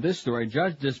lead into this story.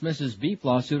 Judge dismisses beef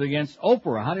lawsuit against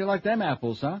Oprah. How do you like them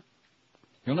apples, huh?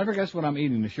 You'll never guess what I'm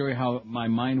eating to show you how my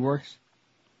mind works.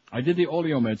 I did the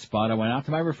Oleomed spot. I went out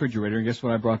to my refrigerator, and guess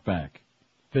what I brought back?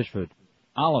 Fish food.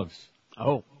 Olives.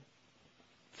 Oh.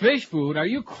 Fish food? Are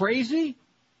you crazy?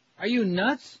 Are you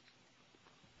nuts?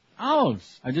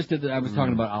 Olives. I just did. I was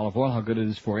talking about olive oil, how good it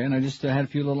is for you, and I just had a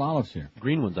few little olives here.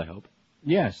 Green ones, I hope.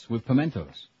 Yes, with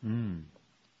pimentos.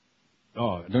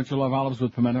 Oh, don't you love olives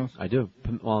with pimentos? I do.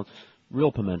 Well,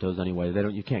 real pimentos anyway.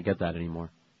 You can't get that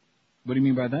anymore. What do you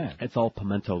mean by that? It's all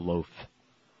pimento loaf.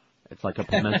 It's like a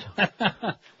pimento.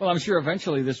 Well, I'm sure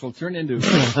eventually this will turn into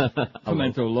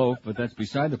pimento loaf, but that's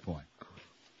beside the point.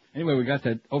 Anyway, we got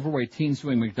that overweight teen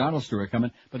suing McDonald's story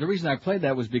coming, but the reason I played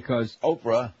that was because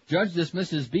Oprah. Judge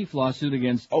dismisses beef lawsuit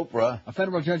against Oprah. A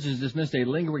federal judge has dismissed a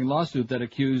lingering lawsuit that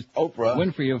accused Oprah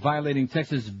Winfrey of violating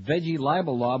Texas veggie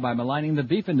libel law by maligning the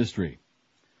beef industry.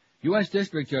 U.S.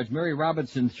 District Judge Mary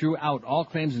Robinson threw out all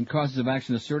claims and causes of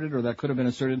action asserted or that could have been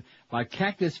asserted by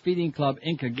Cactus Feeding Club,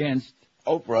 Inc. against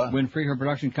Oprah Winfrey, her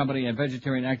production company, and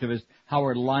vegetarian activist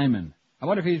Howard Lyman. I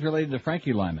wonder if he's related to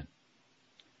Frankie Lyman.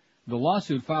 The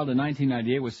lawsuit filed in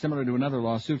 1998 was similar to another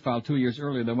lawsuit filed 2 years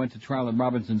earlier that went to trial in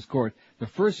Robinson's court. The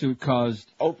first suit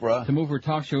caused Oprah to move her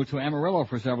talk show to Amarillo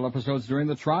for several episodes during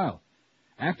the trial.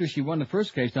 After she won the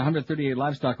first case, the 138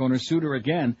 livestock owners sued her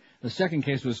again. The second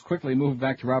case was quickly moved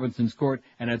back to Robinson's court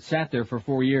and had sat there for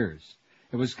 4 years.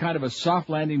 It was kind of a soft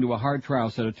landing to a hard trial,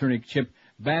 said attorney Chip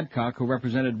Babcock, who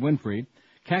represented Winfrey.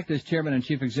 Cactus chairman and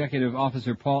chief executive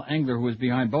officer Paul Engler, who was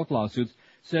behind both lawsuits,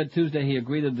 said Tuesday he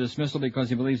agreed to the dismissal because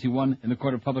he believes he won in the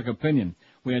court of public opinion.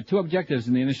 We had two objectives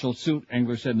in the initial suit,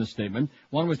 Engler said in a statement.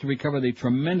 One was to recover the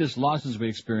tremendous losses we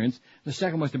experienced. The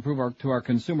second was to prove to our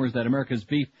consumers that America's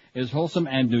beef is wholesome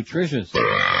and nutritious.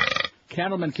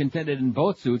 Cattlemen contended in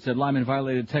both suits that Lyman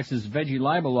violated Texas veggie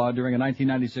libel law during a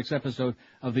 1996 episode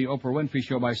of the Oprah Winfrey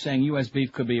Show by saying U.S.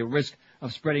 beef could be at risk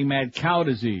of spreading mad cow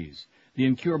disease. The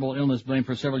incurable illness blamed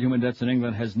for several human deaths in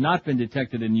England has not been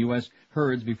detected in U.S.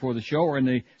 herds before the show or in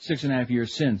the 6.5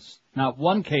 years since. Not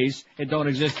one case, it don't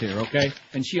exist here, okay?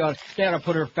 And they ought to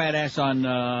put her fat ass on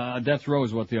death row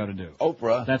is what they ought to do.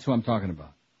 Oprah. That's what I'm talking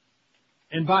about.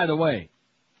 And by the way,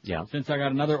 yeah, since I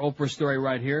got another Oprah story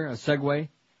right here, a segue,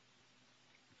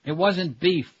 it wasn't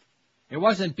beef. It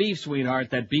wasn't beef, sweetheart,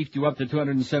 that beefed you up to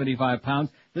 275 pounds.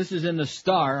 This is in the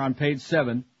Star on page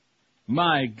 7.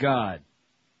 My God.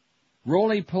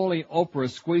 Roly-poly Oprah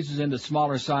squeezes into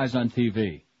smaller size on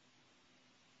TV.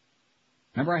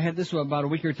 Remember I had this about a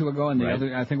week or two ago, and the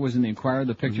other, I think it was in the Inquirer,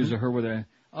 the pictures of her with a,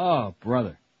 oh,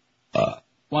 brother.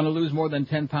 Want to lose more than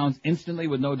 10 pounds instantly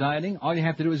with no dieting? All you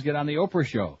have to do is get on the Oprah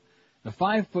show. The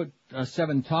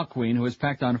 5'7" talk queen, who has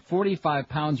packed on 45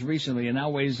 pounds recently and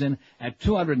now weighs in at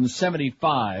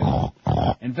 275,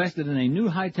 invested in a new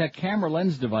high-tech camera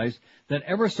lens device that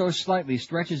ever so slightly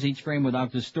stretches each frame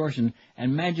without distortion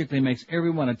and magically makes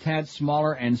everyone a tad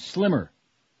smaller and slimmer.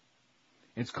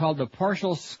 It's called the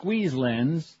partial squeeze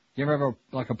lens. You ever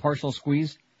have a partial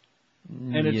squeeze?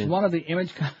 And it's one of the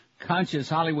image-conscious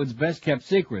Hollywood's best-kept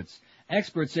secrets.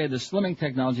 Experts say the slimming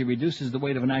technology reduces the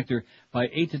weight of an actor by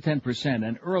 8 to 10%.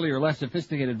 An earlier, less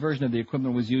sophisticated version of the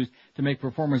equipment was used to make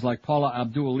performers like Paula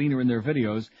Abdul leaner in their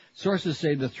videos. Sources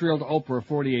say the thrilled Oprah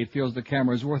 48 feels the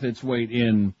camera is worth its weight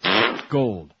in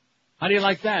gold. How do you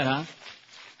like that, huh?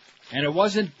 And it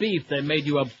wasn't beef that made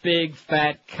you a big,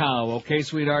 fat cow, okay,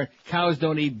 sweetheart? Cows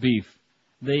don't eat beef.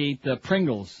 They eat the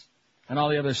Pringles and all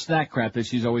the other snack crap that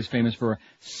she's always famous for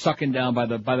sucking down by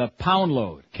the pound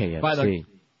load. KFC.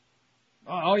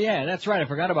 Oh, yeah, that's right. I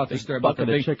forgot about this story about the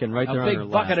big chicken right there on her lap. A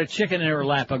big bucket of chicken in her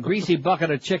lap, a greasy bucket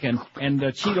of chicken, and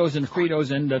Cheetos and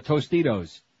Fritos and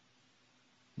Tostitos.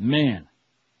 Man,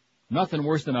 nothing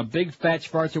worse than a big fat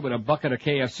schwarzer with a bucket of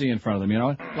KFC in front of them, you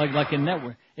know? Like in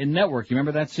Network. In Network, you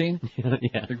remember that scene?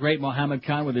 Yeah. The great Mohammed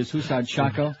Khan with his Husad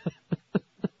Shako.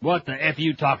 What the F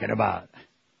you talking about?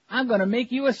 I'm going to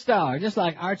make you a star, just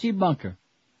like Archie Bunker.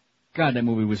 God, that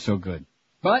movie was so good.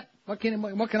 But what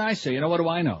can I say? You know, what do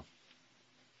I know?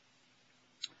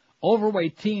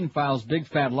 Overweight teen files big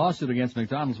fat lawsuit against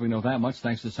McDonald's. We know that much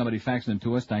thanks to somebody faxing it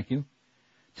to us. Thank you.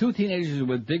 2 teenagers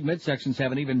with big midsections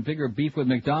have an even bigger beef with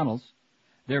McDonald's.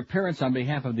 Their parents, on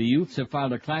behalf of the youths, have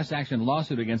filed a class action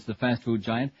lawsuit against the fast food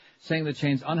giant, saying the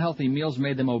chain's unhealthy meals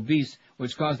made them obese,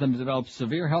 which caused them to develop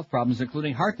severe health problems,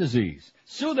 including heart disease.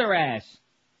 Sue their ass.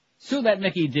 Sue that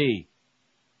Mickey D.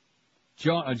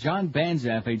 John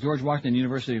Banzaf, a George Washington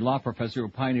University law professor who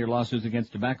pioneered lawsuits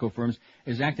against tobacco firms,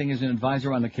 is acting as an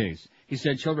advisor on the case. He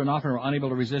said children often are unable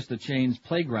to resist the chain's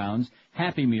playgrounds,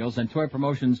 Happy Meals, and toy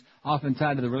promotions often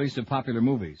tied to the release of popular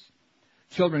movies.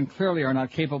 Children clearly are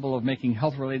not capable of making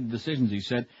health-related decisions, he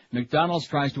said. McDonald's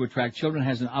tries to attract children,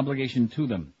 has an obligation to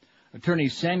them. Attorney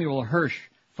Samuel Hirsch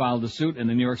filed a suit in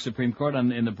the New York Supreme Court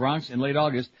in the Bronx in late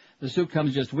August. The suit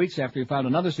comes just weeks after he filed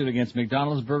another suit against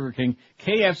McDonald's, Burger King,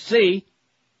 KFC,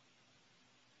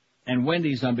 and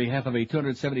Wendy's on behalf of a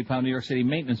 270-pound New York City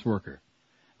maintenance worker.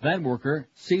 That worker,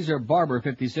 Caesar Barber,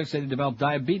 56, said he developed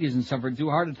diabetes and suffered 2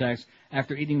 heart attacks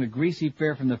after eating the greasy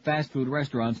fare from the fast food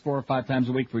restaurants 4 or 5 times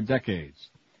a week for decades.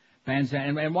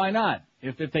 And why not?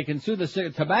 If they can sue the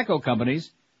tobacco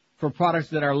companies for products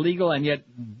that are legal and yet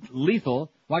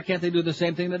lethal, why can't they do the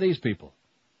same thing to these people?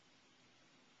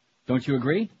 Don't you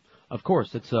agree? Of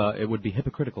course, it would be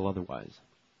hypocritical otherwise.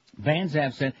 Van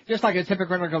Zapp said, just like it's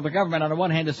hypocritical of the government on the one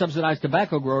hand to subsidize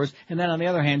tobacco growers, and then on the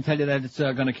other hand tell you that it's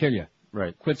going to kill you.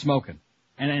 Right. Quit smoking.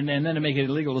 And then to make it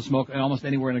illegal to smoke almost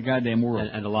anywhere in the goddamn world.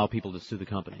 And allow people to sue the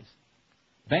companies.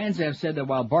 Van Zapp said that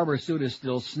while Barber's suit is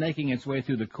still snaking its way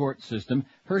through the court system,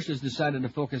 Hirsch has decided to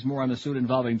focus more on the suit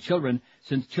involving children,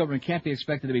 since children can't be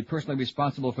expected to be personally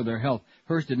responsible for their health.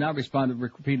 Hirsch did not respond to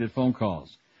repeated phone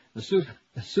calls. The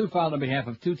suit filed on behalf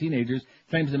of 2 teenagers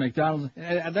claims that McDonald's,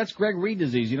 that's Greg Reed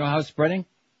disease. You know how it's spreading?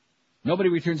 Nobody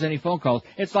returns any phone calls.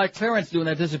 It's like Clarence doing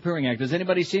that disappearing act. Has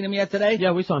anybody seen him yet today?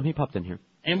 Yeah, we saw him. He popped in here.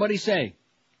 And what'd he say?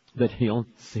 That he'll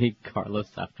see Carlos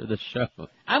after the show.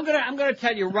 I'm gonna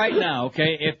tell you right now,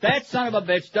 okay? If that son of a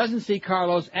bitch doesn't see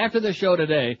Carlos after the show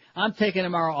today, I'm taking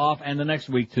tomorrow off and the next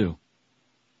week too.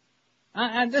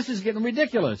 And this is getting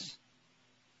ridiculous.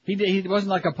 He wasn't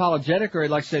like apologetic, or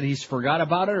like said he's forgot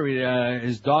about it, or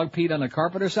his dog peed on the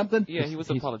carpet or something. Yeah, he was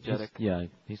apologetic. Yeah,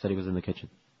 he said he was in the kitchen.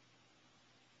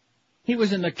 He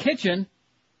was in the kitchen?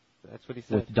 That's what he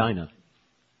said. With Dinah.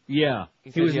 Yeah,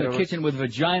 he was in the kitchen with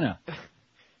vagina.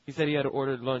 He said he had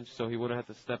ordered lunch, so he wouldn't have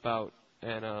to step out,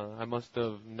 and I must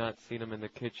have not seen him in the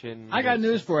kitchen. I got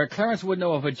news for you. Clarence would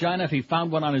know a vagina if he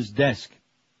found one on his desk.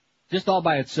 Just all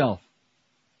by itself.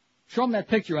 Show him that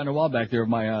picture on the wall back there of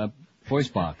my voice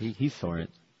box. He saw it.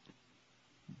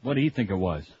 What do you think it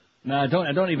was? No,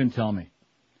 don't even tell me.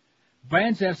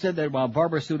 Banzaf said that while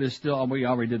Barber's suit is still, we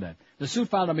already did that. The suit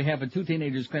filed on behalf of 2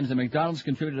 teenagers claims that McDonald's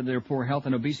contributed to their poor health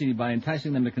and obesity by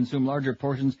enticing them to consume larger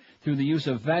portions through the use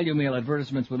of value meal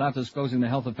advertisements without disclosing the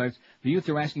health effects. The youth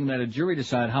are asking that a jury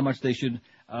decide how much they should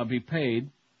be paid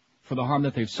for the harm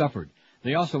that they've suffered.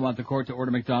 They also want the court to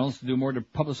order McDonald's to do more to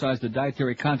publicize the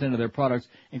dietary content of their products,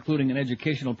 including an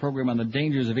educational program on the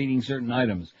dangers of eating certain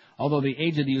items. Although the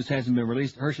age of the youth hasn't been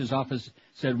released, Hirsch's office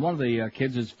said one of the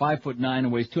kids is 5'9"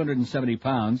 and weighs 270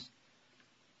 pounds,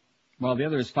 while the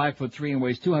other is 5'3" and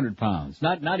weighs 200 pounds.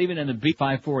 Not even in the B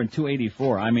 5'4" and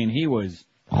 284. I mean, he was,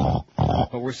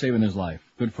 but we're saving his life.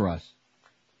 Good for us.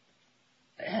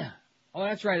 Oh,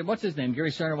 that's right. What's his name? Gary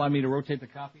Sarner wanted me to rotate the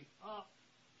copy.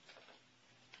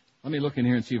 Let me look in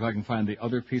here and see if I can find the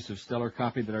other piece of stellar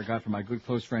copy that I got from my good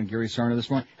close friend Gary Sarner this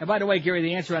morning. And by the way, Gary,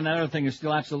 the answer on that other thing is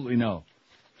still absolutely no.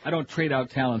 I don't trade out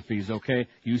talent fees, okay?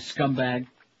 You scumbag.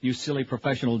 You silly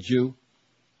professional Jew.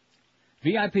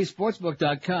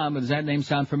 VIPSportsbook.com. Does that name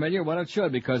sound familiar? Well, it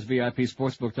should, because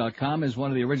VIPSportsbook.com is one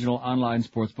of the original online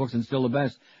sports books and still the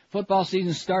best. Football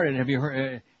season started. Have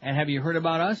you heard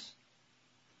about us?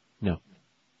 No.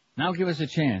 Now give us a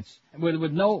chance.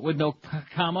 With no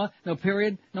comma, no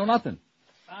period, no nothing.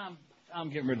 I'm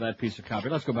getting rid of that piece of copy.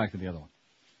 Let's go back to the other one.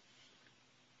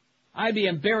 I'd be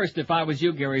embarrassed if I was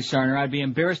you, Gary Sarner. I'd be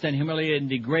embarrassed and humiliated and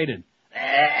degraded.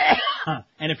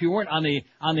 And if you weren't on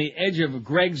the edge of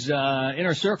Greg's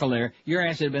inner circle there, your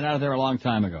ass had been out of there a long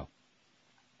time ago.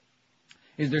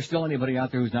 Is there still anybody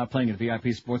out there who's not playing at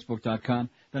VIPSportsbook.com?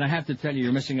 Then I have to tell you,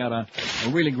 you're missing out on a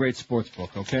really great sports book,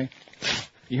 okay?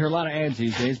 You hear a lot of ads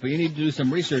these days, but you need to do some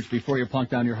research before you plunk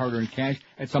down your hard-earned cash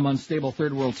at some unstable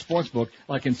third-world sports book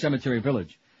like in Cemetery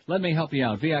Village. Let me help you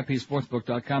out.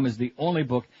 VIPSportsbook.com is the only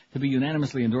book to be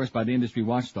unanimously endorsed by the industry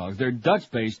watchdogs. They're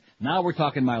Dutch-based, now we're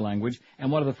talking my language,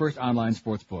 and one of the first online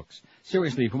sports books.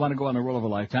 Seriously, if you want to go on the roll of a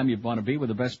lifetime, you'd want to be with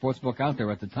the best sports book out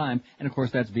there at the time, and of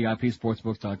course that's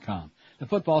VIPSportsbook.com. The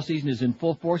football season is in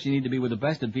full force. You need to be with the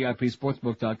best at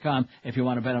VIPSportsbook.com if you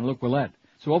want to bet on Luke Roulette.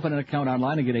 So open an account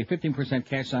online and get a 15%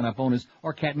 cash sign-up bonus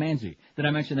or Cat Manzi. Did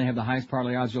I mention they have the highest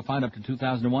parlay odds you'll find up to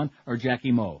 2001 or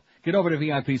Jackie Moe? Get over to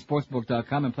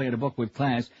VIPSportsbook.com and play at a book with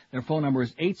class. Their phone number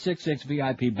is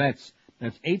 866-VIP-BETS.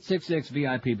 That's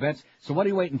 866-VIP-BETS. So what are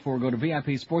you waiting for? Go to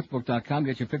VIPSportsbook.com.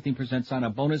 Get your 15%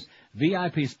 sign-up bonus.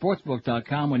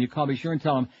 VIPSportsbook.com. When you call, be sure and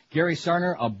tell them Gary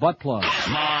Sarner, a butt plug.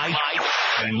 Live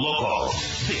and local.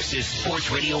 This is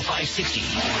Sports Radio 560.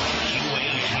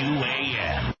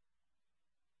 QAM.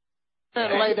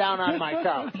 Lay down on my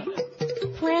couch.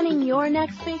 Planning your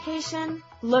next vacation?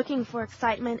 Looking for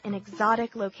excitement in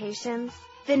exotic locations?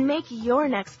 Then make your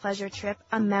next pleasure trip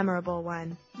a memorable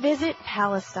one. Visit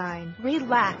Palestine.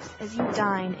 Relax as you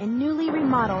dine in newly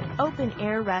remodeled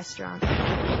open-air restaurants.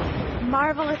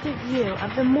 Marvel at the view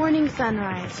of the morning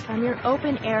sunrise from your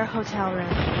open-air hotel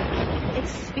room.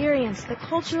 Experience the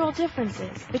cultural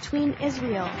differences between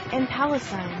Israel and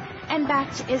Palestine and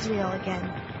back to Israel again,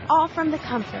 all from the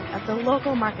comfort of the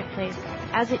local marketplace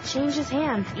as it changes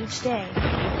hands each day.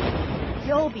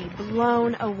 You'll be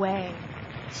blown away.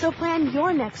 So plan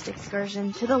your next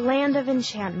excursion to the land of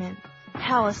enchantment,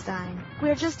 Palestine.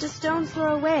 We're just a stone's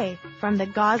throw away from the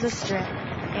Gaza Strip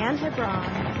and Hebron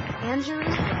and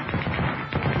Jerusalem.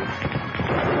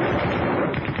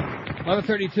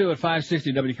 11:32 at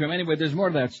 560 WQM. Anyway, there's more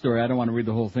to that story. I don't want to read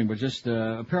the whole thing, but just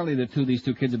apparently these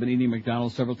two kids have been eating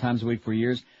McDonald's several times a week for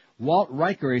years. Walt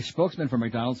Riker, a spokesman for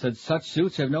McDonald's, said such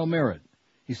suits have no merit.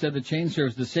 He said the chain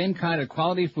serves the same kind of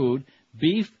quality food,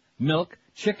 beef, milk,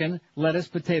 chicken, lettuce,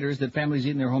 potatoes that families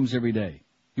eat in their homes every day.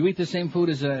 You eat the same food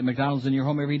as McDonald's in your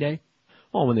home every day?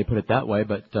 Well, when they put it that way,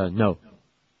 but no.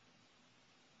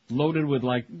 Loaded with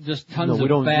just tons no, of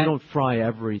fat. We don't fry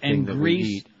everything and that grease,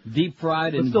 we eat. Deep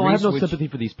fried and still, grease. I have no sympathy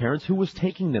for these parents. Who was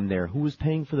taking them there? Who was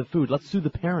paying for the food? Let's sue the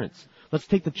parents. Let's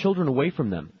take the children away from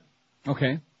them.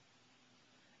 Okay.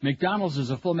 McDonald's is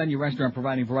a full menu restaurant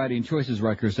providing variety and choices,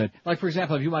 Riker said. Like, for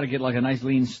example, if you want to get a nice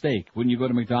lean steak, wouldn't you go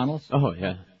to McDonald's? Oh,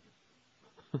 yeah.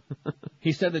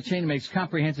 He said the chain makes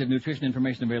comprehensive nutrition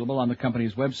information available on the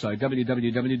company's website,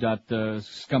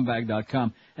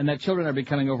 www.scumbag.com, and that children are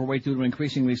becoming overweight due to an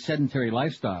increasingly sedentary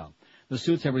lifestyle. The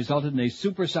suits have resulted in a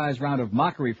supersized round of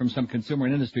mockery from some consumer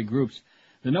and industry groups.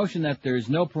 The notion that there's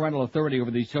no parental authority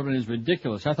over these children is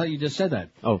ridiculous. I thought you just said that.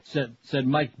 Oh. Said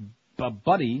Mike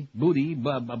Booty,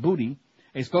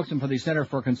 a spokesman for the Center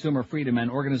for Consumer Freedom, an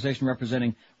organization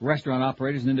representing restaurant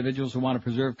operators and individuals who want to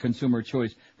preserve consumer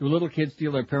choice. Do little kids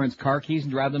steal their parents' car keys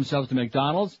and drive themselves to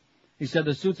McDonald's? He said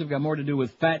the suits have got more to do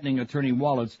with fattening attorney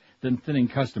wallets than thinning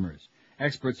customers.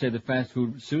 Experts say the fast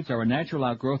food suits are a natural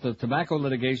outgrowth of tobacco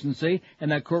litigation,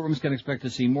 and that courtrooms can expect to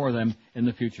see more of them in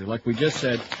the future, like we just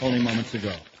said only moments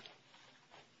ago.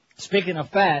 Speaking of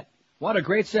fat, what a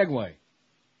great segue.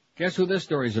 Guess who this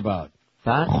story's about?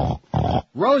 Fat?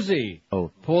 Rosie. Oh.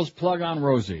 Pulls plug on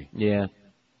Rosie. Yeah.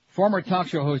 Former talk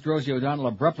show host Rosie O'Donnell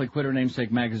abruptly quit her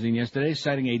namesake magazine yesterday,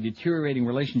 citing a deteriorating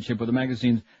relationship with the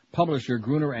magazine's publisher,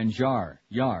 Gruner and Jahr.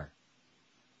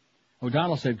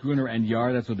 O'Donnell said Gruner and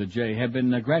Jahr, that's with a J, had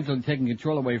been gradually taking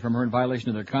control away from her in violation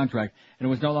of their contract, and it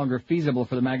was no longer feasible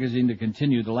for the magazine to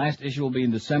continue. The last issue will be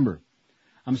in December.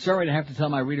 I'm sorry to have to tell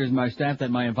my readers and my staff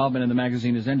that my involvement in the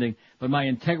magazine is ending, but my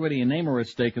integrity and name are at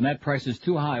stake, and that price is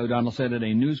too high, O'Donnell said at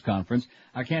a news conference.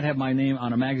 I can't have my name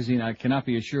on a magazine. I cannot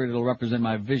be assured it'll represent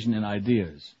my vision and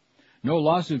ideas. No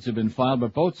lawsuits have been filed,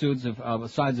 but both sides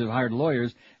have hired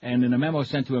lawyers, and in a memo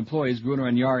sent to employees, Gruner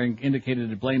and Jahr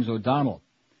indicated it blames O'Donnell.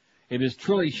 It is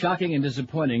truly shocking and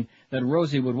disappointing that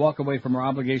Rosie would walk away from her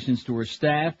obligations to her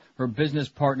staff, her business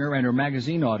partner, and her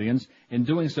magazine audience. In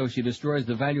doing so, she destroys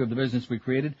the value of the business we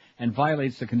created and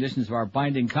violates the conditions of our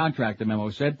binding contract, the memo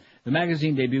said. The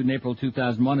magazine debuted in April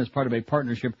 2001 as part of a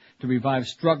partnership to revive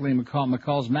struggling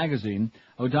McCall's magazine.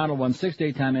 O'Donnell won 6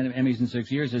 daytime Emmys in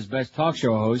 6 years as best talk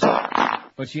show host.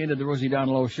 But she ended the Rosie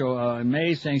O'Donnell show in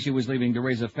May, saying she was leaving to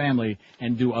raise a family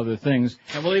and do other things.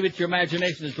 And we'll leave it to your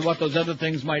imagination as to what those other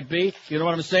things might be. You know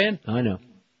what I'm saying? I know.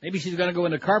 Maybe she's going to go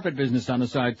into carpet business on the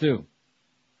side, too.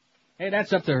 Hey,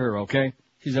 that's up to her, okay?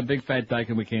 She's a big fat dyke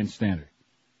and we can't stand her.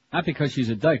 Not because she's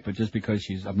a dyke, but just because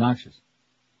she's obnoxious.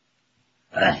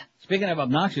 Speaking of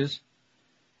obnoxious,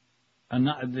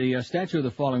 the statue of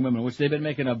the fallen women, which they've been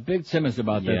making a big timus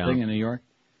about that thing in New York,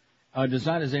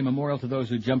 designed as a memorial to those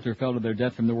who jumped or fell to their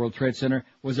death from the World Trade Center,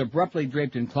 was abruptly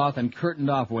draped in cloth and curtained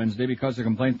off Wednesday because of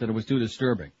complaints that it was too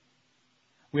disturbing.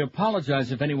 We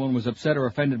apologize if anyone was upset or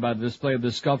offended by the display of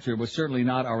this sculpture. It was certainly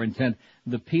not our intent.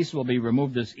 The piece will be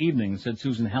removed this evening, said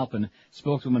Susan Halpin,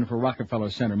 spokeswoman for Rockefeller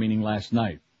Center, meaning last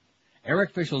night.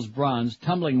 Eric Fischel's bronze,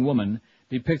 Tumbling Woman,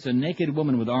 depicts a naked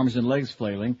woman with arms and legs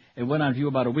flailing. It went on view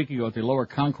about a week ago at the lower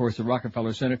concourse of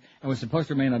Rockefeller Center and was supposed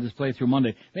to remain on display through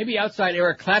Monday. Maybe outside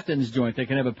Eric Clapton's joint they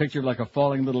can have a picture of like a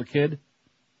falling little kid.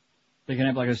 They can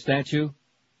have like a statue.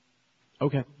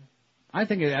 Okay. I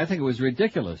think it was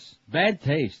ridiculous. Bad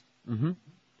taste. Mm-hmm.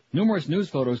 Numerous news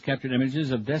photos captured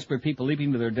images of desperate people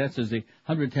leaping to their deaths as the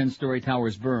 110-story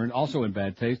towers burned, also in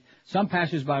bad taste. Some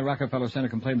passers-by Rockefeller Center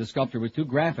complained the sculpture was too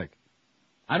graphic.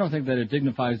 I don't think that it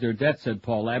dignifies their death, said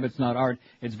Paul Labb. It's not art.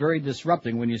 It's very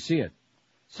disrupting when you see it.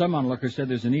 Some onlookers said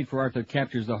there's a need for art that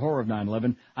captures the horror of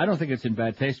 9/11. I don't think it's in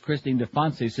bad taste. Christine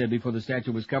DeFonse said before the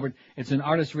statue was covered, it's an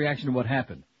artist's reaction to what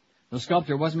happened. The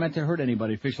sculpture wasn't meant to hurt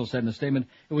anybody, officials said in a statement.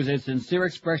 It was a sincere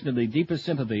expression of the deepest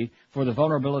sympathy for the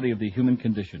vulnerability of the human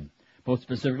condition, both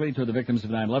specifically toward the victims of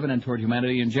 9/11 and toward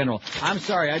humanity in general. I'm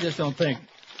sorry, I just don't think,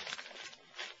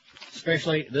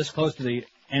 especially this close to the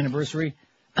anniversary,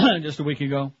 just a week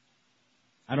ago,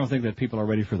 I don't think that people are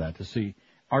ready for that, to see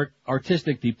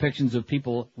artistic depictions of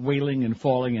people wailing and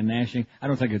falling and gnashing. I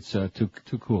don't think it's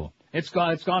too cool. It's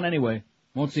gone anyway.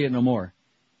 Won't see it no more.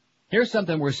 Here's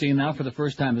something we're seeing now for the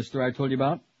first time, the story I told you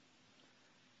about.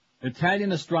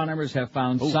 Italian astronomers have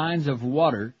found signs of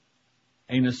water,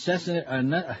 a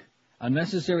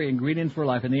necessary ingredient for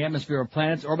life in the atmosphere of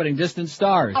planets orbiting distant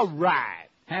stars. All right.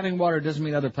 Having water doesn't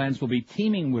mean other planets will be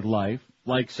teeming with life,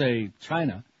 like, say,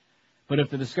 China. But if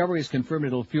the discovery is confirmed,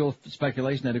 it'll fuel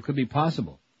speculation that it could be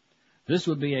possible. This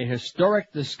would be a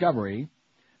historic discovery,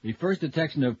 the first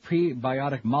detection of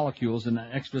prebiotic molecules in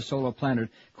an extrasolar planet.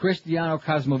 Cristiano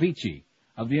Cosmovici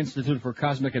of the Institute for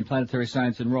Cosmic and Planetary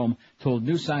Science in Rome told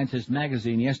New Scientist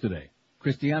magazine yesterday.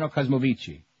 Cristiano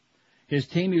Cosmovici. His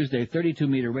team used a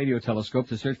 32-meter radio telescope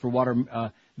to search for water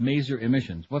maser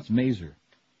emissions. What's maser?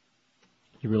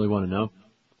 You really want to know?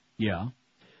 Yeah.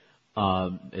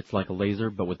 It's like a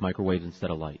laser, but with microwaves instead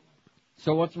of light.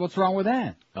 So what's wrong with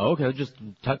that? Oh, okay, just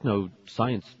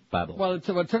techno-science babble. Well, it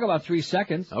took about 3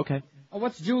 seconds. Okay. Oh,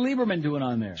 what's Drew Lieberman doing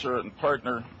on there? Sure, and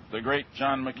partner, the great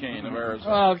John McCain of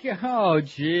Arizona. Oh,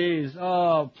 jeez.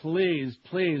 Oh,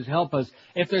 please help us.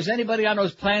 If there's anybody on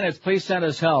those planets, please send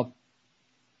us help.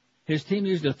 His team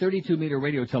used a 32-meter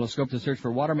radio telescope to search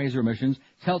for water maser emissions,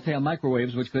 telltale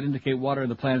microwaves which could indicate water in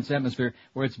the planet's atmosphere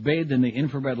where it's bathed in the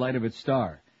infrared light of its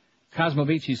star.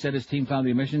 Cosmovici said his team found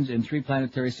the emissions in 3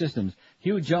 planetary systems.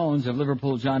 Hugh Jones of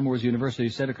Liverpool John Moores University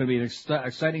said it could be an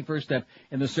exciting first step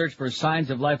in the search for signs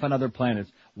of life on other planets.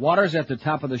 Water's at the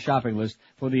top of the shopping list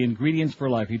for the ingredients for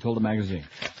life, he told the magazine.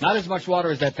 Not as much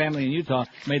water as that family in Utah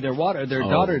made their daughter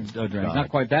drink. God. Not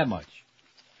quite that much.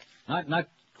 Not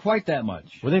quite that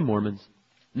much. Were they Mormons?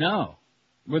 No.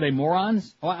 Were they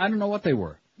morons? Oh, I don't know what they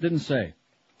were. Didn't say.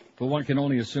 But one can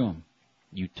only assume.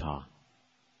 Utah.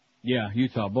 Yeah,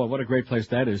 Utah. Boy, what a great place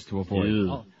that is to avoid.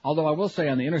 Ew. Although I will say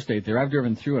on the interstate there, I've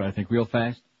driven through it, I think, real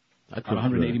fast. About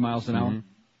 180 miles an hour. Mm-hmm.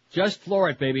 Just floor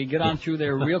it, baby. Get on through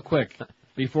there real quick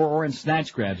before Orange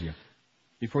Snatch grabs you.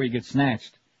 Before you get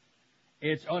snatched.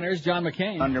 There's John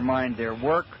McCain. Undermined their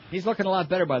work. He's looking a lot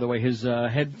better, by the way. His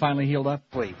head finally healed up.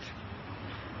 Please.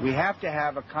 We have to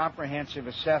have a comprehensive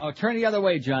assessment. Oh, turn the other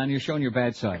way, John. You're showing your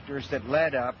bad side. That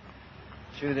led up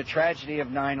to the tragedy of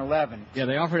 9/11. Yeah,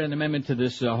 they offered an amendment to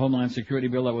this Homeland Security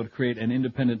bill that would create an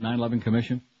independent 9/11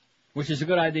 commission, which is a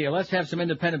good idea. Let's have some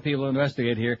independent people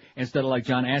investigate here instead of like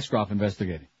John Ashcroft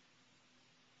investigating.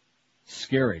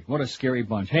 Scary. What a scary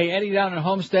bunch. Hey, Eddie down in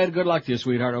Homestead, good luck to you,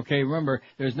 sweetheart. Okay, remember,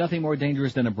 there's nothing more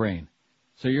dangerous than a brain.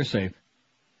 So you're safe.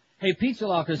 Hey, Pizza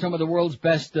Loft is some of the world's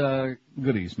best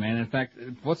goodies, man. In fact,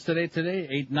 what's today?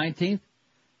 19th?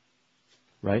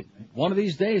 Right. One of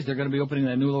these days, they're going to be opening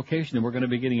that new location, and we're going to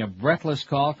be getting a breathless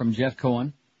call from Jeff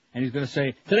Cohen, and he's going to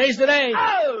say, "Today's the day!"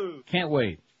 Oh! Can't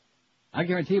wait. I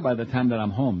guarantee you by the time that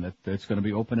I'm home that it's going to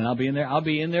be open, and I'll be in there. I'll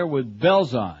be in there with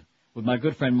bells on, with my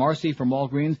good friend Marcy from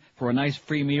Walgreens for a nice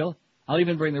free meal. I'll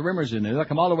even bring the Rimmers in there. They'll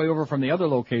come all the way over from the other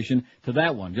location to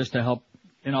that one just to help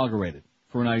inaugurate it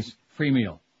for a nice free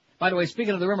meal. By the way,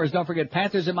 speaking of the Rimmers, don't forget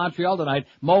Panthers in Montreal tonight.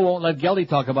 Mo won't let Geldy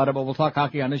talk about it, but we'll talk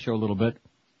hockey on this show a little bit.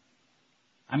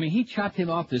 I mean, he chopped him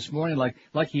off this morning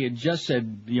like he had just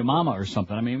said your mama or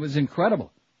something. I mean, it was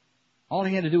incredible. All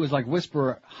he had to do was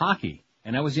whisper hockey,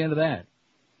 and that was the end of that.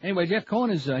 Anyway, Jeff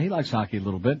Cohen he likes hockey a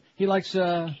little bit. He likes,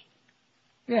 a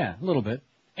little bit.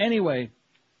 Anyway,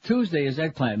 Tuesday is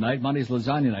eggplant night. Monday's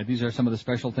lasagna night. These are some of the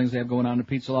special things they have going on at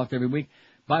Pizza Loft every week.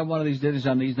 Buy one of these dinners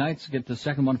on these nights, get the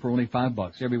second one for only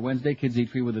 $5. Every Wednesday, kids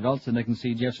eat free with adults, and they can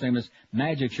see Jeff's famous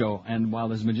magic show. And while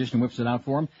his magician whips it out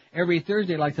for them, every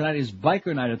Thursday, like tonight, is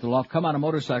biker night at the Loft. Come on a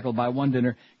motorcycle, buy one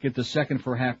dinner, get the second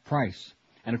for half price.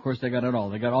 And, of course, they got it all.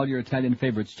 They got all your Italian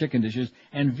favorites, chicken dishes,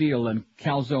 and veal, and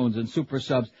calzones, and super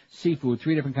subs, seafood,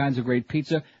 3 different kinds of great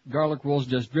pizza, garlic rolls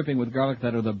just dripping with garlic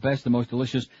that are the best, the most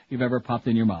delicious you've ever popped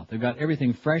in your mouth. They've got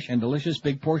everything fresh and delicious,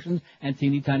 big portions, and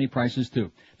teeny tiny prices,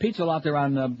 too. Pizza Lot, they're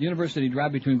on University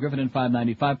Drive between Griffin and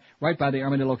 595, right by the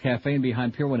Armadillo Cafe and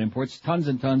behind Pier 1 Imports. Tons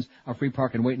and tons of free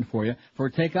parking waiting for you. For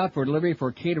takeout, for delivery,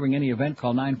 for catering, any event,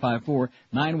 call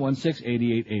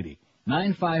 954-916-8880.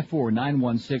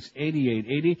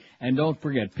 954-916-8880. And don't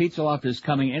forget, Pizza Loft is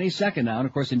coming any second now. And,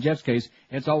 of course, in Jeff's case,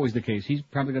 it's always the case. He's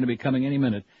probably going to be coming any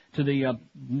minute to the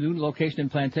new location in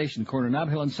Plantation, corner Nob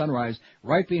Hill and Sunrise,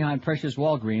 right behind Precious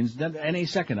Walgreens. Any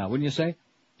second now, wouldn't you say?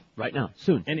 Right now.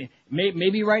 Soon.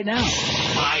 Maybe right now.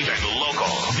 Live and local.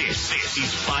 This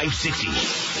is 560.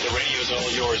 The radio's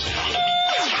all yours now.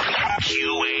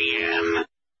 QAM.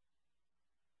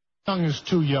 Young is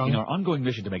too young. In our ongoing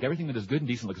mission to make everything that is good and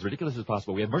decent look as ridiculous as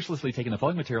possible, we have mercilessly taken the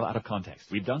following material out of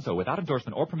context. We've done so without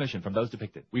endorsement or permission from those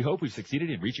depicted. We hope we've succeeded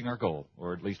in reaching our goal,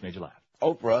 or at least made you laugh.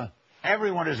 Oprah,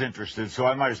 everyone is interested, so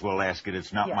I might as well ask it.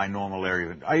 It's not my normal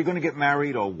area. Are you going to get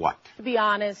married or what? To be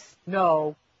honest,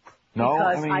 no.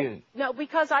 No?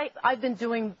 Because I've been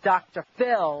doing Dr.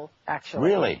 Phil, actually.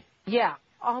 Really? Yeah,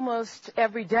 almost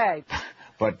every day.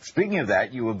 But speaking of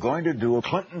that, you were going to do a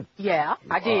Clinton. Yeah,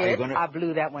 I did. I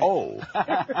blew that one. Oh.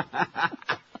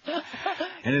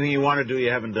 Anything you want to do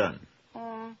you haven't done?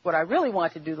 What I really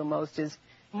want to do the most is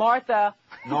Martha.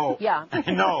 No. Yeah.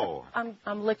 No.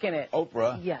 I'm licking it.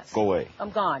 Oprah. Yes. Go away.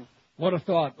 I'm gone. What a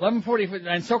thought. 11:40,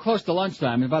 and so close to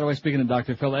lunchtime. And by the way, speaking of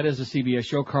Dr. Phil, that is a CBS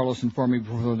show. Carlos informed me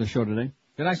before the show today.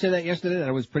 Did I say that yesterday, that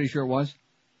I was pretty sure it was?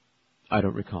 I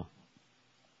don't recall.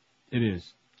 It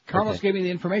is. Carlos gave me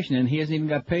the information, and he hasn't even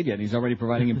got paid yet. He's already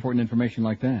providing important information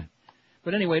like that.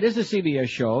 But anyway, it is a CBS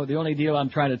show. The only deal I'm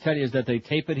trying to tell you is that they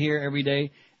tape it here every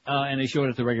day, and they show it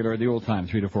at the old time,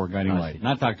 3 to 4 guiding light.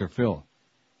 Not Dr. Phil.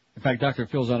 In fact, Dr.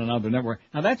 Phil's on another network.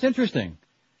 Now, that's interesting.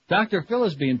 Dr. Phil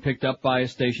is being picked up by a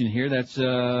station here that's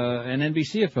an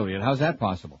NBC affiliate. How's that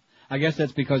possible? I guess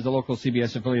that's because the local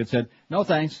CBS affiliate said, no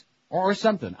thanks, or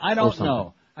something. I don't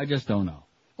know. I just don't know.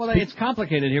 Well, it's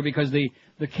complicated here because the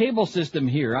cable system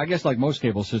here, I guess like most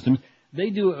cable systems, they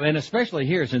do, and especially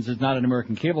here since it's not an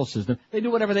American cable system, they do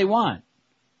whatever they want.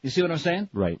 You see what I'm saying?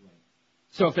 Right.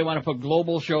 So if they want to put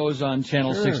global shows on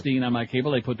Channel 16 on my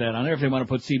cable, they put that on there. If they want to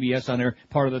put CBS on there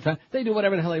part of the time, they do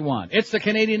whatever the hell they want. It's the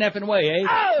Canadian effing way, eh?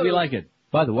 Oh! We like it.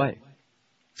 By the way,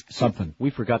 something we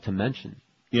forgot to mention.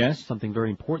 Yes? Something very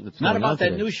important that's not going about on that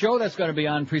today. new show that's going to be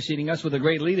on preceding us with a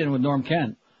great lead-in with Norm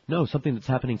Kent. No, something that's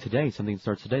happening today, something that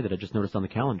starts today that I just noticed on the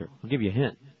calendar. I'll give you a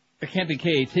hint. It can't be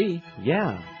KAT.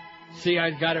 Yeah. See,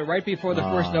 I got it right before the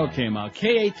first note came out.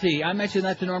 KAT. I mentioned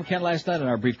that to Norm Kent last night in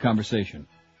our brief conversation.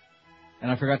 And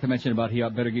I forgot to mention about he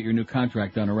better get your new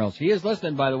contract done or else. He is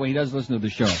listening, by the way. He does listen to the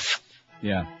show.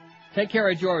 Yeah. Take care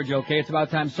of George, okay? It's about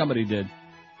time somebody did.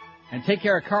 And take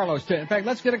care of Carlos, too. In fact,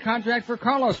 let's get a contract for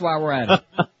Carlos while we're at it.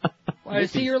 I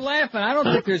see you're laughing. I don't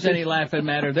think there's any laughing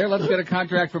matter there. Let's get a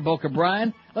contract for Boca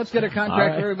Brian. Let's get a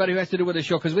contract for everybody who has to do with the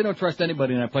show, because we don't trust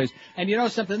anybody in that place. And you know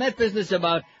something? That business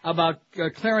about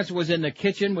Clarence was in the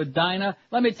kitchen with Dinah,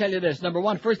 let me tell you this. Number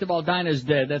one, first of all, Dinah's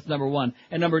dead. That's number one.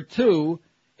 And number two,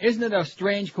 isn't it a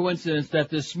strange coincidence that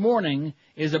this morning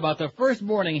is about the first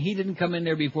morning he didn't come in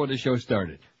there before the show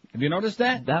started? Have you noticed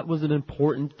that? That was an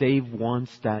important Dave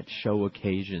Wannstedt show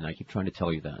occasion. I keep trying to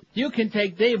tell you that. You can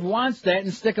take Dave Wannstedt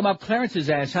and stick him up Clarence's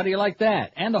ass. How do you like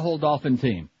that? And the whole Dolphin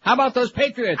team. How about those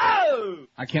Patriots? Oh!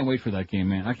 I can't wait for that game,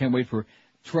 man. I can't wait for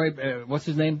Troy, what's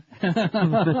his name?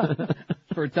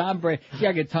 For Tom Brady. See,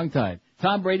 I get tongue-tied.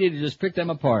 Tom Brady to just pick them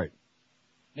apart.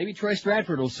 Maybe Troy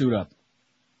Stratford will suit up.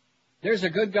 There's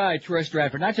a good guy, Troy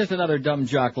Stratford, not just another dumb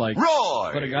jock like Roy,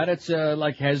 but a guy that's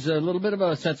has a little bit of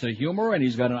a sense of humor, and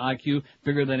he's got an IQ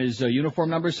bigger than his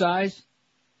uniform number size.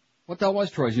 What the hell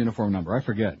was Troy's uniform number? I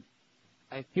forget.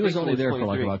 He was only there for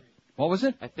like about, what was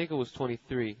it? I think it was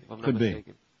 23, if I'm not Could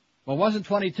mistaken. be. Well, it wasn't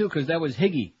 22 because that was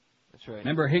Higgy. That's right.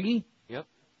 Remember Higgy? Yep.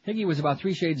 Higgy was about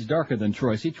 3 shades darker than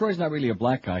Troy. See, Troy's not really a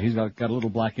black guy. He's got a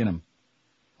little black in him.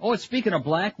 Oh, it's speaking of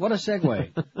black, what a segue.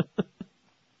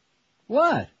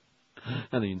 What?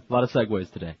 I mean, a lot of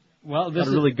segues today. Well, this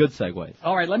is really good segues.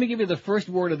 All right, let me give you the first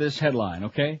word of this headline,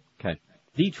 okay? Okay.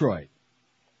 Detroit.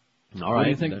 All right. What do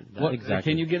you think?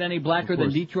 Exactly. Can you get any blacker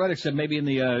than Detroit, except maybe in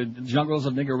the jungles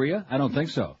of Nigeria? I don't think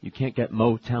so. You can't get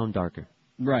Motown darker.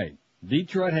 Right.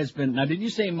 Detroit has been... Now, did you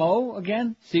say Mo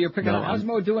again? See, you're picking up... How's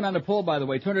Mo doing on the poll, by the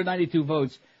way? 292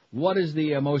 votes. What is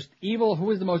the most evil... Who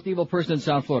is the most evil person in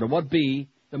South Florida? What be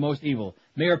the most evil?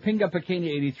 Mayor Pinga Pequena,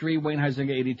 83. Wayne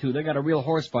Huizenga, 82. They got a real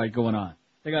horse fight going on.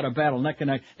 They got a battle neck and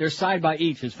neck. They're side by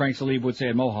each, as Frank Salib would say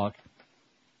at Mohawk.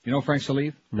 You know Frank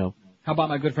Salive? No. How about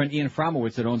my good friend Ian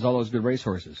Fromowitz that owns all those good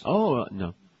racehorses? Oh,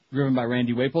 no. Driven by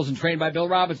Randy Waples and trained by Bill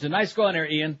Robinson. Nice going there,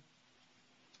 Ian.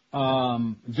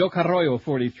 Joe Carroyo,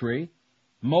 43.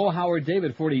 Mo Howard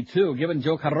David, 42. Giving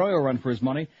Joe Carroyo a run for his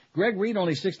money. Greg Reed,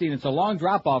 only 16. It's a long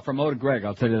drop-off from Mo to Greg,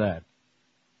 I'll tell you that.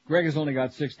 Greg has only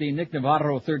got 16. Nick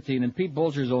Navarro, 13. And Pete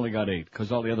Bolger's only got 8,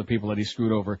 because all the other people that he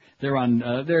screwed over, they're on,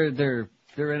 they're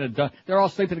all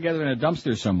sleeping together in a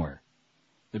dumpster somewhere.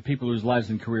 The people whose lives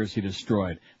and careers he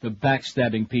destroyed. The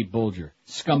backstabbing Pete Bolger.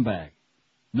 Scumbag.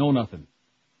 Know nothing.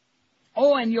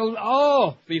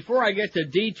 Before I get to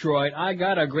Detroit, I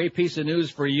got a great piece of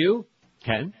news for you.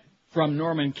 Ken? From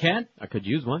Norman Kent. I could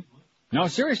use one. No,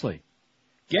 seriously.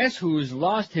 Guess who's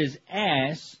lost his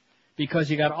ass because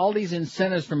he got all these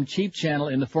incentives from Cheap Channel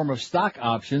in the form of stock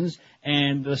options,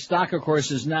 and the stock, of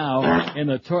course, is now in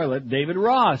the toilet. David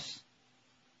Ross.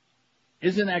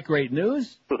 Isn't that great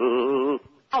news?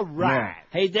 All right. Yeah.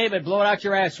 Hey, David, blow it out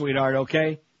your ass, sweetheart,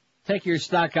 okay? Take your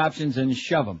stock options and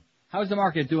shove them. How's the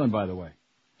market doing, by the way?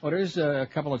 Oh, there's a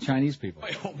couple of Chinese people.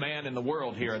 Old man in the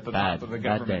world here at the top of the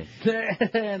government.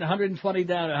 And 120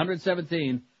 down,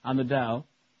 117 on the Dow,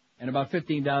 and about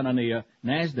 15 down on the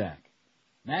NASDAQ.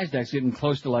 NASDAQ's getting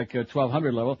close to like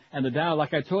 1,200 level, and the Dow,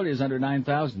 like I told you, is under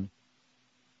 9,000.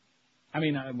 I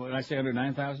mean, when I say under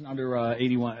 9,000, under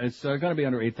 81, it's going to be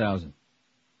under 8,000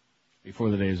 before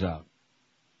the day is out.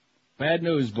 Bad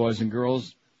news, boys and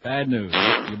girls. Bad news.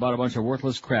 You bought a bunch of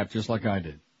worthless crap just like I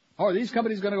did. Oh, are these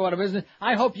companies going to go out of business?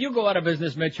 I hope you go out of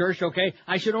business, Mitch Hirsch, okay?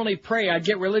 I should only pray. I'd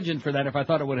get religion for that if I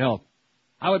thought it would help.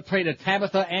 I would pray to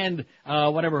Tabitha and,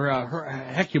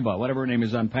 Hecuba, whatever her name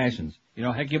is on Passions. You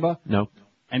know Hecuba? No.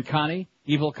 And Connie,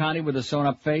 evil Connie with a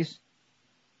sewn-up face.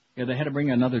 Yeah, they had to bring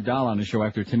another doll on the show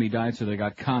after Timmy died, so they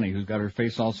got Connie, who's got her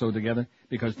face all sewed together,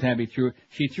 because Tabby threw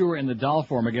her in the doll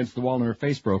form against the wall and her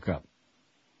face broke up.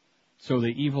 So the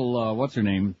evil,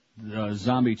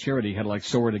 zombie Charity had to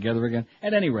sew her together again.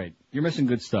 At any rate, you're missing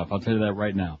good stuff. I'll tell you that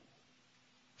right now.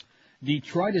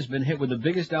 Detroit has been hit with the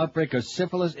biggest outbreak of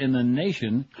syphilis in the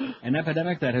nation, an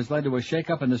epidemic that has led to a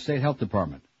shakeup in the state health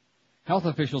department. Health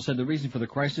officials said the reason for the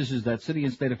crisis is that city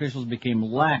and state officials became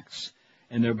lax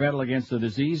in their battle against the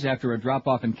disease after a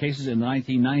drop-off in cases in the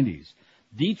 1990s.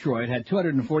 Detroit had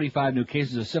 245 new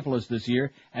cases of syphilis this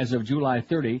year as of July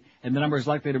 30, and the number is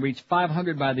likely to reach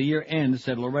 500 by the year end,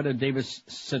 said Loretta Davis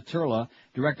Saturla,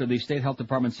 director of the State Health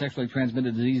Department's Sexually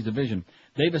Transmitted Disease Division.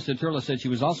 Davis Saturla said she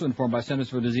was also informed by Centers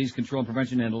for Disease Control and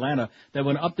Prevention in Atlanta that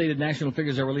when updated national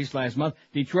figures are released last month,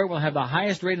 Detroit will have the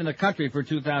highest rate in the country for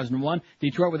 2001,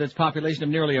 Detroit with its population of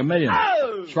nearly 1 million.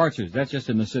 Oh! Schwarzers, that's just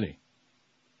in the city.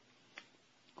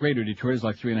 Greater Detroit is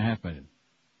like 3.5 million.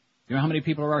 You know how many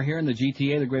people are here in the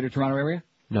GTA, the Greater Toronto Area?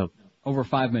 No. Over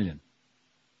 5 million.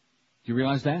 Do you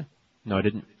realize that? No, I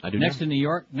didn't. I do Next to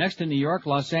New York,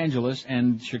 Los Angeles,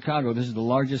 and Chicago, this is the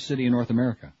largest city in North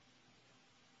America.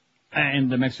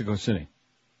 And Mexico City.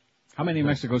 How many in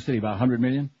Mexico City? About 100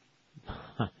 million?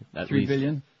 3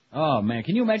 billion? Oh, man.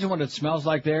 Can you imagine what it smells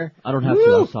like there? I don't have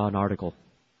to. I saw an article.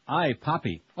 Aye,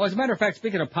 poppy. Oh, as a matter of fact,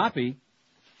 speaking of poppy,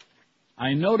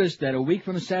 I noticed that a week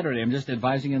from Saturday, I'm just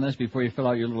advising you this before you fill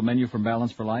out your little menu from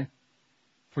Balance for Life.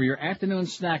 For your afternoon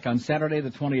snack on Saturday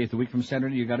the 28th, a week from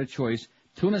Saturday, you got a choice.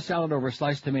 Tuna salad over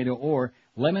sliced tomato or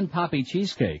lemon poppy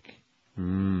cheesecake.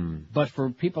 But for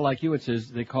people like you, it says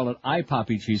they call it eye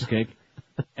poppy cheesecake.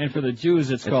 And for the Jews,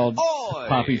 it's called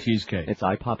poppy cheesecake. It's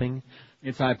eye popping?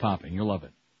 It's eye popping. You'll love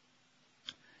it.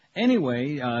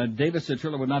 Anyway, Davis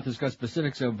Saturla would not discuss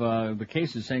specifics of the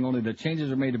cases, saying only that changes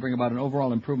are made to bring about an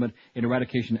overall improvement in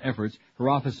eradication efforts. Her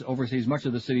office oversees much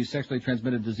of the city's sexually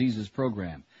transmitted diseases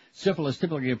program. Syphilis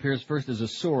typically appears first as a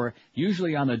sore,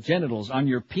 usually on the genitals, on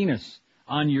your penis,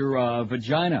 on your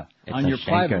vagina, on your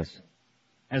privates,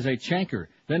 as a chancre,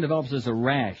 then develops as a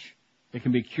rash. It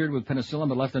can be cured with penicillin,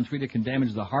 but left untreated can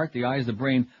damage the heart, the eyes, the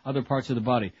brain, other parts of the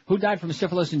body. Who died from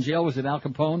syphilis in jail? Was it Al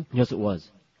Capone? Yes, it was.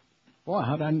 Boy,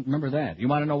 how did I remember that? You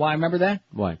want to know why I remember that?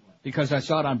 Why? Because I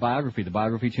saw it on Biography, the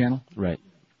Biography channel. Right.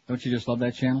 Don't you just love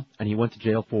that channel? And he went to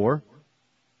jail for?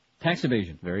 Tax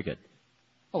evasion. Very good.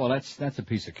 Oh, well, that's a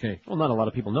piece of cake. Well, not a lot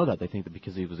of people know that. They think that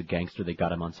because he was a gangster, they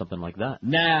got him on something like that.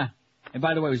 Nah. And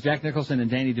by the way, it was Jack Nicholson and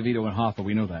Danny DeVito and Hoffa.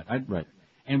 We know that. Right.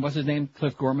 And what's his name?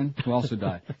 Cliff Gorman, who also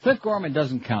died. Cliff Gorman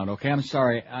doesn't count, okay? I'm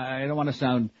sorry. I don't want to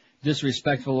sound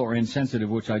disrespectful or insensitive,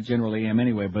 which I generally am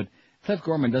anyway, but Cliff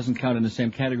Gorman doesn't count in the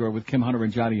same category with Kim Hunter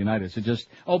and Johnny Unitas. It just,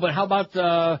 but how about,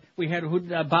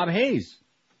 Bob Hayes?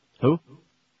 Who?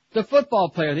 The football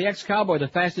player, the ex-cowboy, the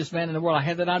fastest man in the world. I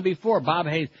had that on before, Bob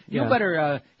Hayes. You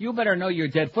better know your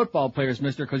dead football players,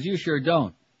 mister, because you sure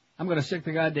don't. I'm going to stick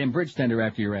the goddamn bridge tender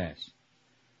after your ass.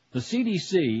 The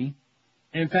CDC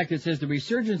In fact, it says the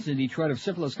resurgence in Detroit of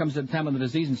syphilis comes at a time when the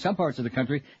disease in some parts of the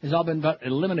country has all been about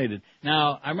eliminated.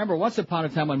 Now, I remember once upon a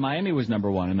time when Miami was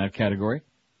number one in that category.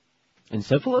 In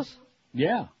syphilis?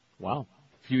 Yeah. Wow.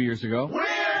 A few years ago. We're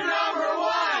number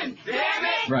one, damn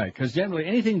it! Right, because generally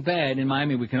anything bad in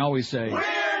Miami we can always say. We're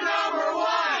number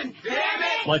one, damn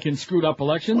it! Like in screwed up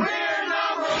elections. We're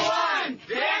number one,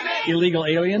 damn it! Illegal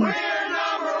alien. We're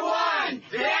number one,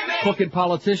 damn it! Crooked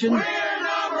politician. We're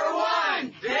number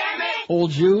one, damn it!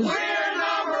 Old Jews. We're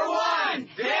number one,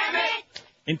 damn it!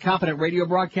 Incompetent radio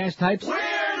broadcast types. We're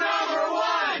number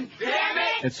one, damn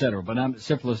it! Etc. But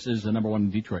syphilis is the number one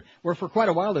in Detroit. Where for quite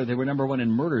a while there, they were number one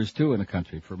in murders, too, in the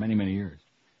country for many, many years.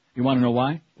 You want to know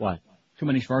why? Why? Too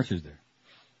many Schwarzers there.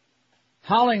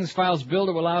 Hollings files bill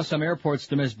to allow some airports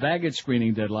to miss baggage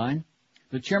screening deadline.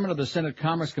 The chairman of the Senate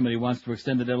Commerce Committee wants to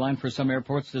extend the deadline for some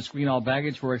airports to screen all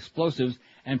baggage for explosives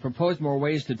and propose more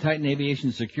ways to tighten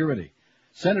aviation security.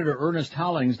 Senator Ernest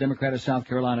Hollings, Democrat of South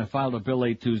Carolina, filed a bill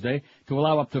late Tuesday to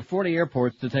allow up to 40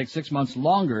 airports to take 6 months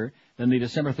longer than the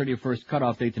December 31st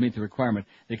cutoff date to meet the requirement.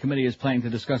 The committee is planning to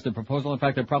discuss the proposal. In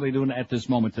fact, they're probably doing it at this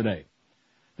moment today.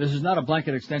 This is not a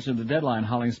blanket extension of the deadline,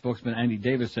 Hollings spokesman Andy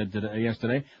Davis said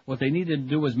yesterday. What they needed to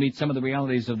do was meet some of the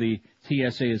realities of the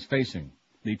TSA is facing,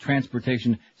 the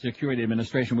Transportation Security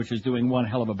Administration, which is doing one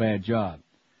hell of a bad job.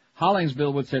 Hollings'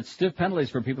 bill would set stiff penalties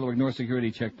for people who ignore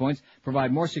security checkpoints,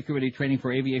 provide more security training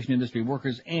for aviation industry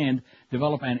workers, and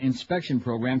develop an inspection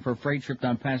program for freight shipped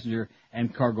on passenger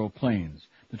and cargo planes.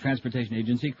 The Transportation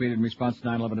Agency, created in response to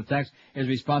 9/11 attacks, is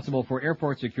responsible for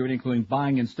airport security, including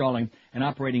buying, installing, and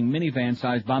operating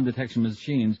minivan-sized bomb detection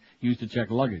machines used to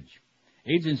check luggage.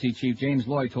 Agency Chief James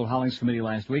Lloyd told Hollings Committee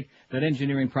last week that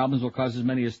engineering problems will cause as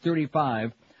many as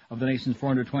 35 of the nation's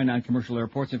 429 commercial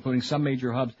airports, including some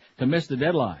major hubs, to miss the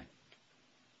deadline.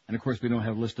 And, of course, we don't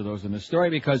have a list of those in this story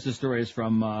because the story is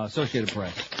from Associated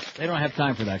Press. They don't have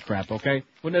time for that crap, okay?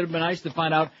 Wouldn't it have been nice to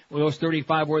find out those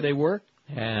 35 where they were?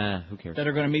 Yeah, who cares? That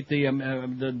are going to meet the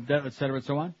et cetera, and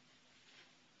so on?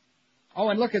 Oh,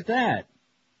 and look at that.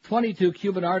 22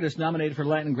 Cuban artists nominated for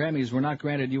Latin Grammys were not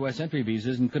granted U.S. entry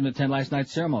visas and couldn't attend last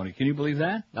night's ceremony. Can you believe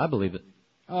that? I believe it.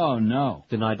 Oh, no.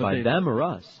 Denied But by them or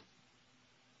us?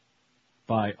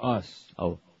 By us.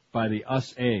 Oh. By the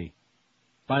us-a.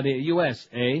 By the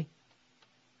USA.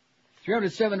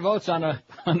 307 votes on a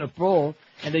poll,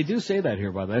 and they do say that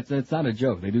here, by the way. That's not a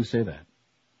joke. They do say that.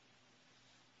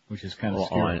 Which is kind of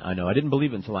scary. I know. I didn't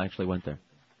believe it until I actually went there.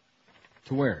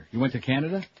 To where? You went to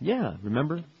Canada? Yeah,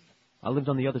 remember? I lived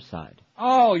on the other side.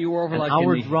 Oh, you were over An like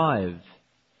hour in the... drive.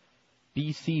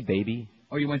 BC, baby.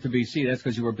 Oh, you went to BC. That's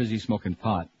because you were busy smoking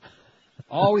pot.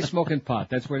 Always smoking pot.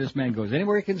 That's where this man goes.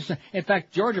 Anywhere he can... In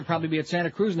fact, George will probably be at Santa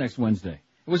Cruz next Wednesday.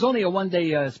 It was only a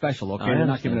one-day special, okay? They're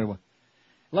not giving it away.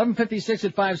 11:56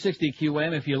 at 560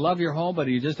 QM. If you love your home, but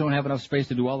you just don't have enough space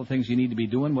to do all the things you need to be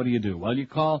doing, what do? Well, you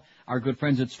call our good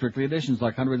friends at Strictly Editions,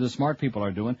 like hundreds of smart people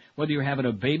are doing. Whether you're having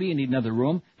a baby and need another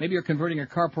room, maybe you're converting a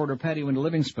carport or patio into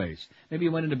living space. Maybe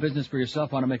you went into business for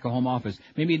yourself, want to make a home office.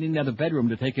 Maybe you need another bedroom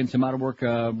to take in some out-of-work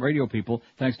radio people,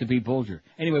 thanks to Pete Bolger.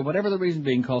 Anyway, whatever the reason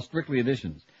being, call Strictly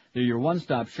Editions. They're your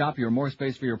one-stop shop, your more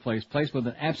space for your place with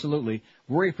an absolutely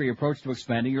worry-free approach to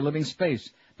expanding your living space.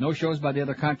 No shows by the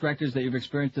other contractors that you've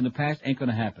experienced in the past ain't going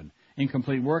to happen.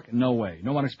 Incomplete work? No way.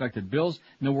 No unexpected bills?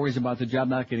 No worries about the job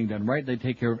not getting done right. They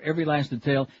take care of every last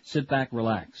detail. Sit back,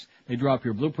 relax. They draw up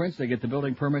your blueprints. They get the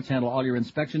building permits, handle all your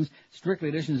inspections. Strictly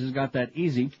Editions has got that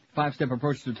easy 5-step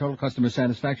approach to total customer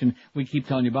satisfaction we keep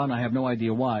telling you about, and I have no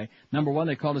idea why. Number one,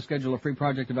 they call to schedule a free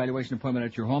project evaluation appointment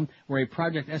at your home, where a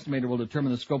project estimator will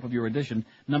determine the scope of your addition.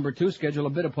 Number two, schedule a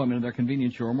bid appointment in their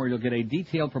convenience showroom, where you'll get a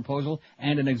detailed proposal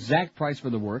and an exact price for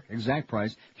the work. Exact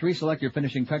price. 3, select your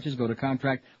finishing touches, go to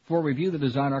contract. 4, review the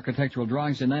design architectural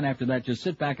drawings, and then after that, just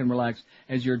sit back and relax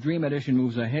as your dream addition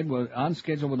moves ahead on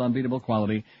schedule with unbeatable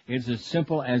quality. It's as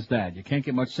simple as that. You can't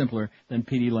get much simpler than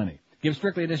P.D. Lenny. Give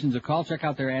Strictly Editions a call. Check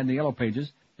out their ad in the Yellow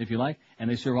Pages, if you like. And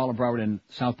they serve all of Broward and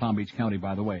South Palm Beach County,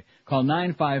 by the way. Call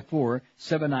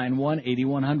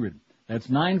 954-791-8100. That's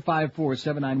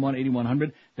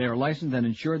 954-791-8100. They are licensed and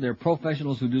insured. They're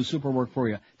professionals who do super work for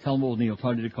you. Tell them Old Neil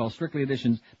told you to call Strictly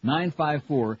Editions,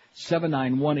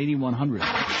 954-791-8100.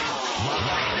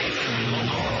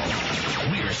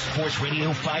 We're Sports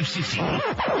Radio 560.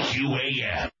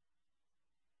 QAM.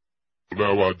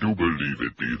 now I do believe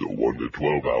it be the 1 to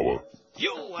 12 hour.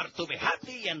 You are to be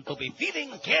happy and to be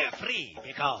feeling carefree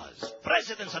because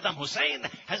President Saddam Hussein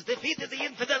has defeated the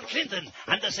infidel Clinton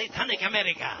and the satanic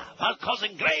America while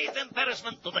causing great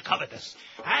embarrassment to the covetous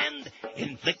and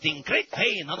inflicting great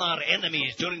pain on our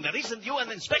enemies during the recent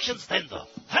UN inspection standoff.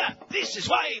 This is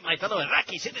why, my fellow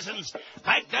Iraqi citizens,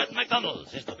 Baghdad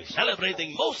McDonald's is to be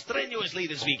celebrating most strenuously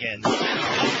this weekend.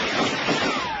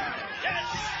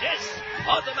 Yes,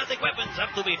 automatic weapons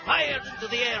are to be fired into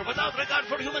the air without regard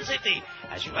for human safety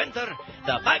as you enter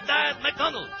the Baghdad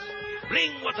McDonald's.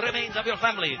 Bring what remains of your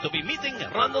family to be meeting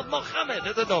Ronald Mohammed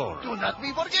at the door. Do not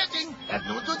be forgetting, at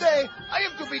noon today, I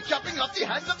am to be chopping off the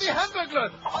hands of the hamburglar.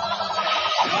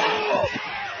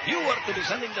 You are to be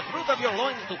sending the fruit of your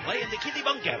loins to play in the kitty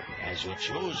bunker as you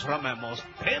choose from a most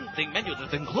tempting menu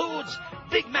that includes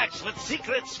Big Macs with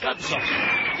secret scud sauce,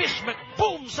 Fish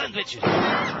McBoom sandwiches,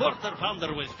 Quarter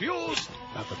Pounder with fuse,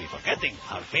 not to be forgetting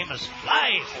our famous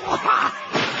flies.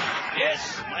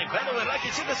 Yes, my fellow Iraqi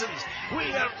citizens,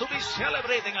 we are to be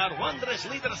celebrating our wondrous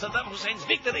leader Saddam Hussein's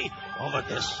victory over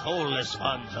the soulless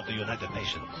ones of the United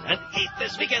Nations and eat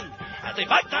this weekend at the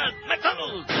Baghdad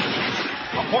McDonald's.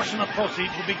 A portion of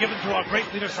proceeds will be given to our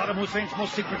great leader Saddam Hussein's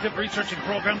most secretive researching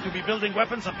program to be building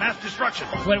weapons of mass destruction.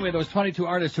 So anyway, those 22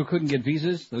 artists who couldn't get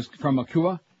visas, those from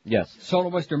Cuba? Yes.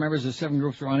 Soloists or members of 7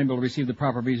 groups were unable to receive the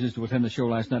proper visas to attend the show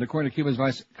last night, according to Cuba's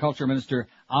Vice Culture Minister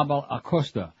Abel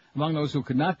Acosta. Among those who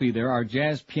could not be there are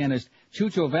jazz pianist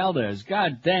Chucho Valdez,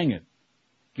 God dang it,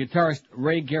 guitarist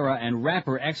Ray Guerra, and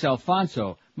rapper X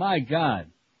Alfonso. My God.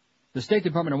 The State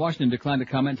Department of Washington declined to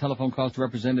comment. Telephone calls to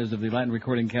representatives of the Latin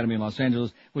Recording Academy in Los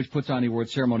Angeles, which puts on the award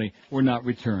ceremony, were not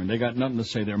returned. They got nothing to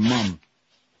say. They're mum. Isn't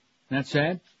that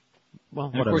sad?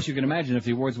 Well, and of course, you can imagine if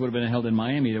the awards would have been held in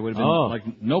Miami, there would have been,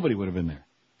 like, nobody would have been there.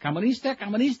 Comunista,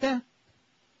 comunista.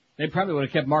 They probably would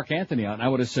have kept Mark Anthony out, and I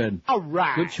would have said, all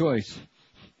right, good choice.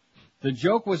 The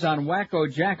joke was on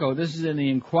Wacko Jacko. This is in the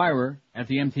Inquirer at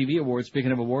the MTV Awards,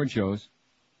 speaking of award shows.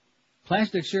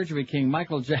 Plastic surgery king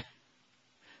Michael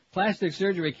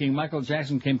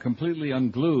Jackson came completely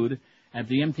unglued at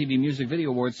the MTV Music Video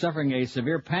Awards, suffering a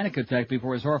severe panic attack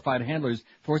before his horrified handlers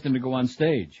forced him to go on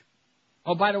stage.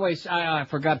 Oh, by the way, I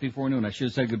forgot before noon. I should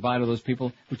have said goodbye to those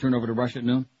people who turned over to Russia at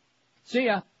noon. See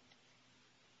ya.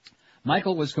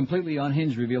 Michael was completely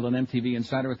unhinged, revealed on MTV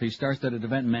Insider at the star-studded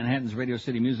event in Manhattan's Radio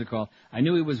City Music Hall. I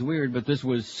knew he was weird, but this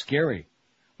was scary.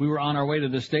 We were on our way to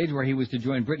the stage where he was to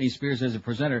join Britney Spears as a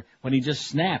presenter when he just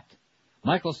snapped.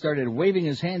 Michael started waving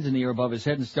his hands in the air above his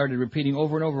head and started repeating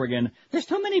over and over again, "There's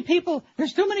too many people!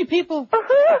 There's too many people!"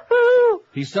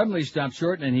 He suddenly stopped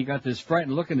short and he got this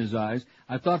frightened look in his eyes.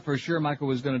 I thought for sure Michael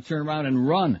was going to turn around and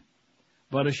run.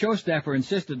 But a show staffer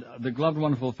insisted the gloved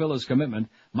one fulfill his commitment.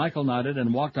 Michael nodded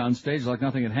and walked on stage like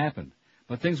nothing had happened.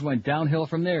 But things went downhill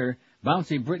from there.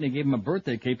 Bouncy Britney gave him a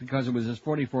birthday cake because it was his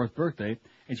 44th birthday,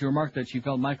 and she remarked that she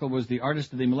felt Michael was the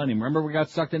artist of the millennium. Remember we got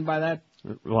sucked in by that?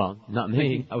 Well, not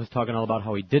me. I was talking all about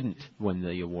how he didn't win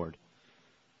the award.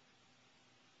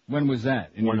 When was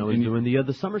that? When I was doing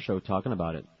the summer show talking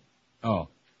about it. Oh.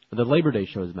 The Labor Day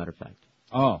show, as a matter of fact.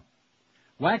 Oh.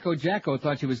 Wacko Jacko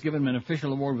thought she was giving him an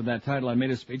official award with that title. I made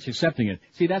a speech accepting it.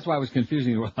 See, that's why I was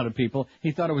confusing a lot of people.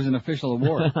 He thought it was an official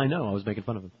award. I know. I was making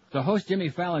fun of him. The host, Jimmy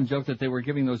Fallon, joked that they were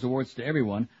giving those awards to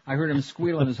everyone. I heard him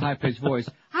squeal in his high-pitched voice.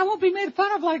 "I won't be made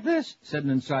fun of like this," said an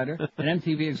insider. An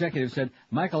MTV executive said,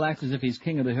 "Michael acts as if he's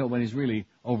king of the hill when he's really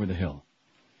over the hill."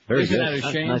 Very Isn't good. that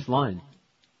a shame? Nice line.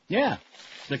 Yeah.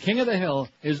 The king of the hill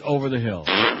is over the hill.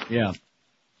 Yeah.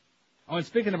 Oh, and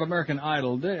speaking of American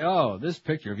Idol, this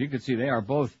picture, if you could see, they are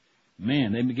both,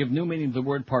 man, they give new meaning to the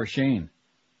word parshane.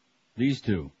 These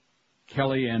two.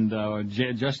 Kelly and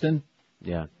Justin.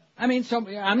 Yeah. I mean,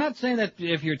 I'm not saying that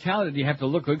if you're talented you have to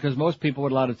look good, because most people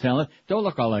with a lot of talent don't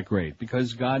look all that great,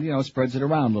 because God, spreads it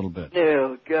around a little bit.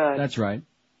 Oh, God. That's right.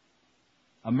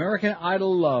 American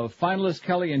Idol love. Finalists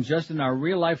Kelly and Justin are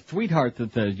real-life sweethearts,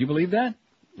 it says. Do you believe that?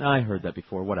 I heard that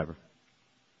before. Whatever.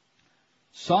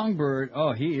 Songbird,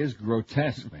 he is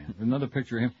grotesque, man. Another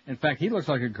picture of him. In fact, he looks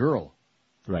like a girl.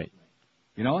 Right.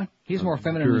 You know what? He's more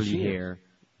feminine than she hair. is.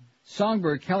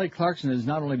 Songbird Kelly Clarkson has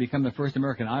not only become the first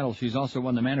American Idol, she's also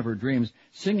won the man of her dreams,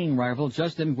 singing rival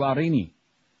Justin Guarini.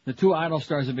 The two Idol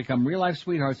stars have become real-life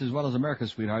sweethearts as well as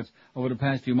America's sweethearts over the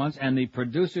past few months, and the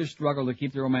producers struggle to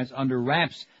keep the romance under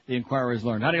wraps, the Inquirer has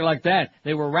learned. How do you like that?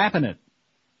 They were wrapping it.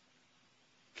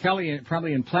 Kelly,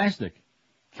 probably in plastic.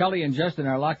 Kelly and Justin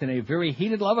are locked in a very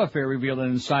heated love affair, revealed an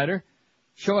insider.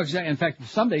 In fact,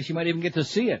 someday she might even get to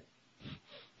see it.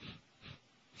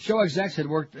 Show execs had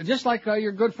worked, just like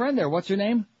your good friend there. What's her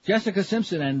name? Jessica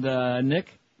Simpson and Nick.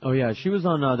 Oh, yeah. She was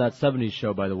on that 70s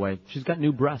show, by the way. She's got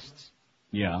new breasts.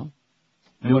 Yeah.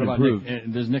 And what about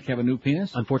Nick? Does Nick have a new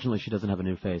penis? Unfortunately, she doesn't have a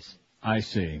new face. I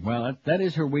see. Well, that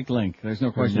is her weak link. There's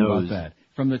no question about that.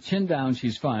 From the chin down,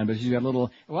 she's fine, but she's got a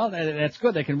little... Well, that's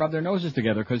good. They can rub their noses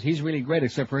together because he's really great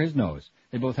except for his nose.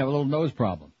 They both have a little nose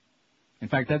problem. In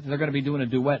fact, they're going to be doing a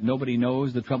duet, Nobody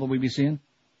Knows the Trouble We Be Seeing.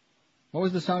 What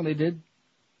was the song they did?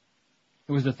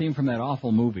 It was the theme from that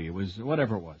awful movie. It was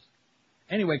whatever it was.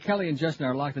 Anyway, Kelly and Justin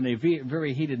are locked in a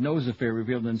very heated nose affair,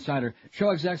 revealed in Insider.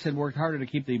 Show execs had worked harder to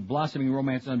keep the blossoming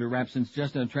romance under wraps since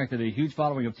Justin attracted a huge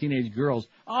following of teenage girls.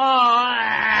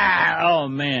 Oh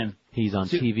man. He's on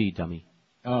TV, dummy.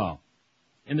 Oh.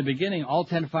 In the beginning, all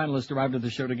 10 finalists arrived at the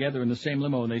show together in the same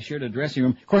limo, and they shared a dressing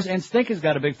room. Of course, NSYNC has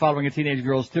got a big following of teenage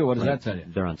girls, too. What does that tell you?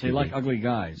 They're on TV. They like ugly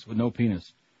guys with no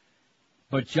penis.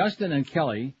 But Justin and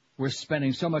Kelly were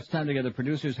spending so much time together,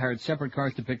 producers hired separate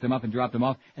cars to pick them up and drop them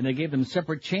off, and they gave them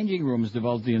separate changing rooms,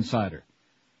 divulged the Insider.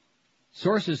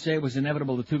 Sources say it was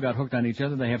inevitable the two got hooked on each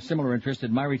other. They have similar interests,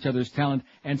 admire each other's talent,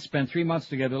 and spent 3 months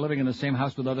together living in the same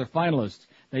house with other finalists.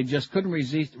 They just couldn't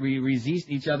resist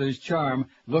each other's charm,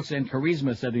 looks, and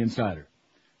charisma, said the Insider.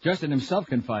 Justin himself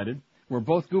confided, "We're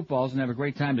both goofballs and have a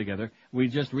great time together. We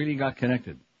just really got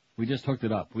connected. We just hooked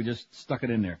it up. We just stuck it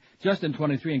in there." Justin,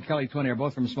 23, and Kelly, 20, are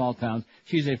both from small towns.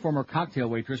 She's a former cocktail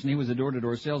waitress, and he was a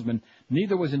door-to-door salesman.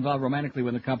 Neither was involved romantically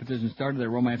when the competition started. Their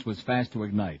romance was fast to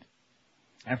ignite.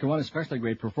 After one especially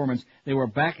great performance, they were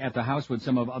back at the house with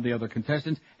some of the other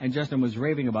contestants, and Justin was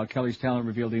raving about Kelly's talent,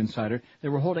 revealed the Insider. They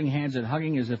were holding hands and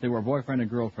hugging as if they were boyfriend and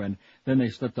girlfriend. Then they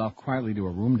slipped off quietly to a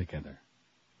room together.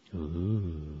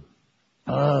 Ooh.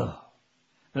 Oh.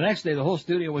 The next day, the whole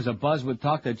studio was abuzz with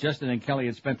talk that Justin and Kelly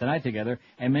had spent the night together,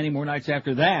 and many more nights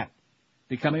after that.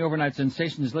 Becoming overnight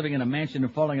sensations, living in a mansion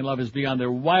and falling in love is beyond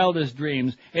their wildest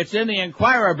dreams. It's in the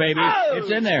Inquirer, baby. Oh! It's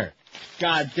in there.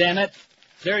 God damn it.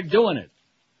 They're doing it.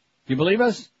 Do you believe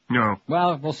us? No.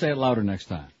 Well, we'll say it louder next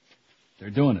time.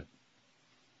 They're doing it.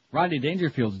 Rodney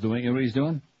Dangerfield's doing it. You know what he's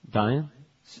doing? Dying?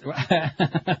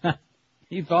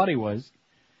 He thought he was.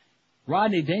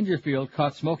 Rodney Dangerfield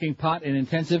caught smoking pot in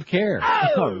intensive care.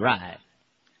 Oh! All right.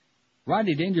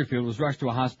 Rodney Dangerfield was rushed to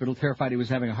a hospital, terrified he was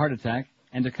having a heart attack,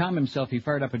 and to calm himself, he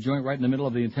fired up a joint right in the middle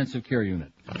of the intensive care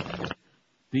unit.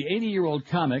 The 80-year-old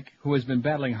comic, who has been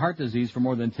battling heart disease for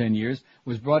more than 10 years,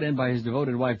 was brought in by his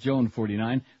devoted wife, Joan,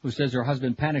 49, who says her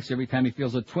husband panics every time he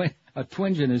feels a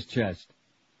twinge in his chest.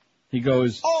 He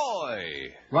goes,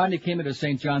 "Oi!" Rodney came into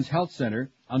St. John's Health Center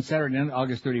on Saturday night,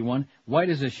 August 31, white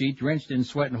as a sheet, drenched in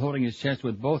sweat and holding his chest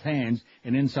with both hands,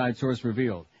 an inside source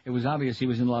revealed. It was obvious he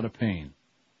was in a lot of pain.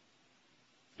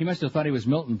 He must have thought he was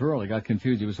Milton Berle. He got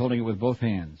confused. He was holding it with both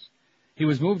hands. He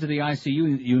was moved to the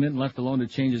ICU unit and left alone to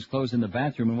change his clothes in the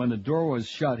bathroom, and when the door was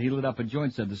shut, he lit up a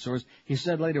joint, said the source. He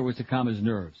said later it was to calm his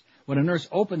nerves. When a nurse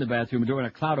opened the bathroom door and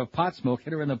a cloud of pot smoke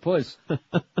hit her in the puss.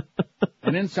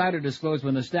 An insider disclosed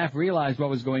when the staff realized what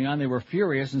was going on, they were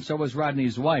furious, and so was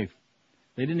Rodney's wife.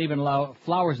 They didn't even allow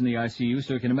flowers in the ICU,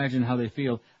 so you can imagine how they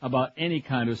feel about any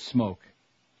kind of smoke.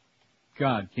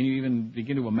 God, can you even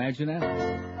begin to imagine that?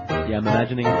 Yeah, I'm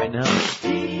imagining it right now.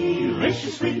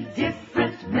 Deliciously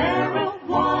different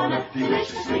marijuana.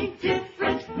 Deliciously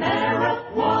different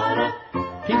marijuana.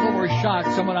 People were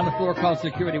shocked. Someone on the floor called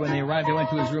security when they arrived. They went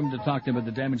to his room to talk to him, but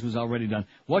the damage was already done.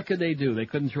 What could they do? They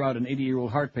couldn't throw out an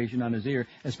 80-year-old heart patient on his ear,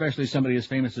 especially somebody as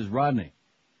famous as Rodney.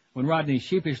 When Rodney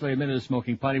sheepishly admitted to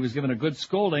smoking pot, he was given a good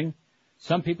scolding.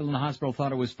 Some people in the hospital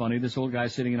thought it was funny, this old guy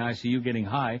sitting in ICU getting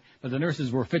high, but the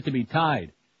nurses were fit to be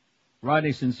tied.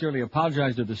 Rodney sincerely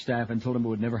apologized to the staff and told him it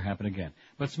would never happen again.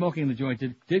 But smoking the joint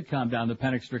did calm down the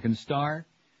panic-stricken star.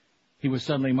 He was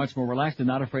suddenly much more relaxed and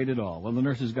not afraid at all. When the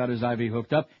nurses got his IV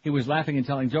hooked up, he was laughing and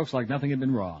telling jokes like nothing had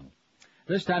been wrong.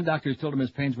 This time, doctors told him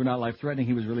his pains were not life-threatening.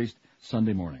 He was released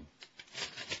Sunday morning.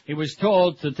 He was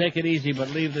told to take it easy, but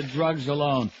leave the drugs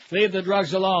alone. Leave the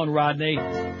drugs alone, Rodney.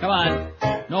 Come on.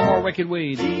 No more wicked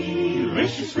weed.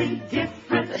 Deliciously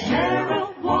different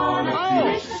marijuana. Oh.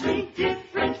 Deliciously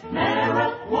different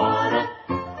marijuana.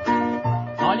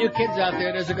 All you kids out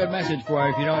there, there's a good message for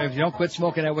you. If you don't quit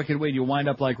smoking that wicked weed, you'll wind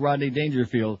up like Rodney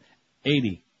Dangerfield,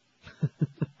 80.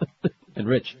 And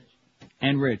rich.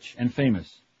 And rich. And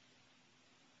famous.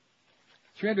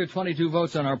 322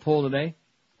 votes on our poll today.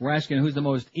 We're asking who's the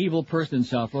most evil person in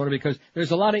South Florida, because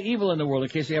there's a lot of evil in the world. In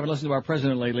case you haven't listened to our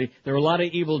president lately, there are a lot of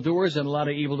evil doers and a lot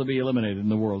of evil to be eliminated in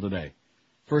the world today.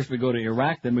 First we go to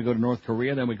Iraq, then we go to North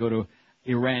Korea, then we go to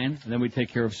Iran, and then we take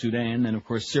care of Sudan, and of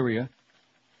course Syria,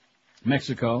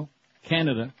 Mexico,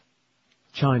 Canada,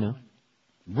 China,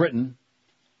 Britain,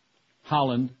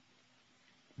 Holland,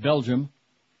 Belgium,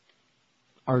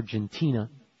 Argentina,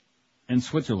 and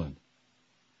Switzerland.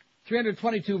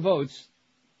 322 votes.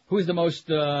 Who's the most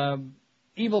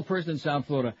Evil person in South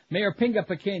Florida. Mayor Pinga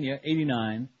Pequeña,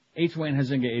 89. H. Wayne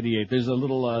Huizenga, 88. There's a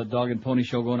little dog and pony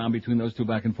show going on between those two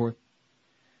back and forth.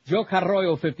 Joe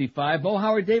Carroyo, 55. Mo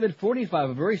Howard David, 45.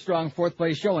 A very strong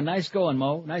fourth-place show. And nice going,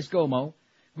 Mo. Nice go, Mo.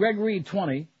 Greg Reed,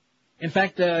 20. In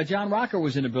fact, John Rocker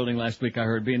was in the building last week, I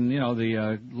heard, being,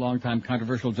 the long-time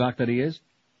controversial jock that he is.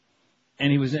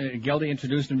 And he was Geldy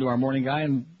introduced him to our morning guy,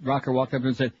 and Rocker walked up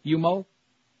and said, "You, Mo?"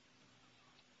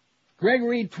 Greg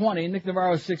Reed, 20. Nick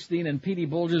Navarro, 16. And Petey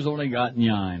Bulger's only got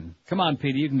 9. Come on,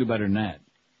 Petey, you can do better than that.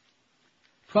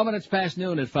 12 minutes past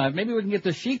noon at 5. Maybe we can get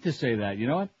the Sheik to say that, you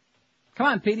know what? Come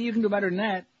on, Petey, you can do better than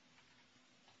that.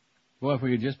 Well, if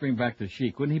we could just bring back the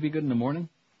Sheik, wouldn't he be good in the morning?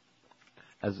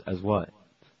 As what?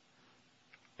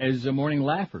 As a morning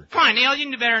laugher. Come on, Neil, you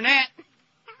can do better than that.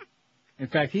 In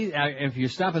fact, if you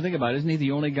stop and think about it, isn't he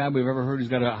the only guy we've ever heard who's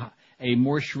got a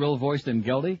more shrill voice than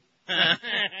Geldy?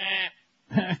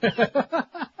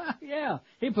 Yeah,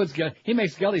 he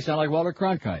makes Geldy sound like Walter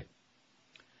Cronkite.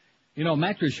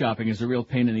 Mattress shopping is a real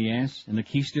pain in the ass, in the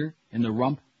keister, in the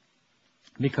rump,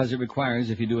 because it requires,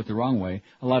 if you do it the wrong way,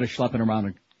 a lot of schlepping around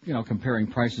and, comparing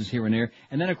prices here and there.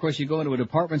 And then, of course, you go into a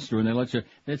department store and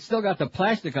it's still got the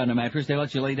plastic on the mattress. They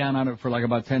let you lay down on it for like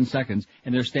about 10 seconds,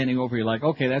 and they're standing over you like,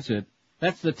 okay, that's it.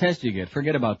 That's the test you get.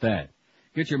 Forget about that.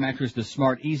 Get your mattress the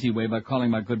smart, easy way by calling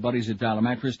my good buddies at Dial a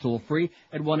Mattress toll-free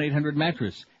at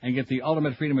 1-800-MATTRESS and get the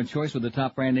ultimate freedom of choice with the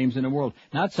top brand names in the world.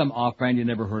 Not some off-brand you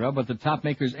never heard of, but the top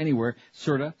makers anywhere.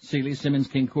 Serta, Sealy, Simmons,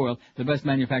 King Coil, the best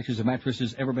manufacturers of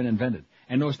mattresses ever been invented.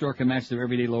 And no store can match their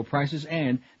everyday low prices,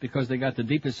 and because they got the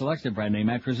deepest selection of brand name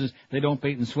mattresses, they don't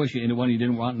bait and switch you into one you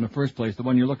didn't want in the first place. The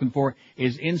one you're looking for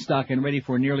is in stock and ready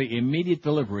for nearly immediate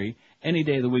delivery any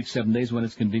day of the week, 7 days when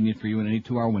it's convenient for you in any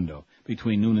 2-hour window.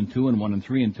 Between noon and 2 and 1 and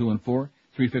 3 and 2 and 4,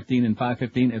 3:15 and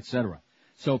 5:15, etc.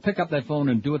 So pick up that phone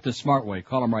and do it the smart way.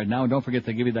 Call them right now, and don't forget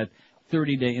to give you that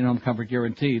 30-day in-home comfort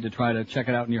guarantee to try to check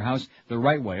it out in your house the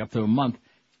right way, up to a month.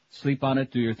 Sleep on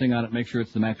it, do your thing on it, make sure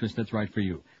it's the mattress that's right for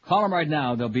you. Call them right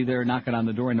now. They'll be there knocking on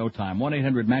the door in no time.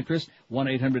 1-800-MATTRESS,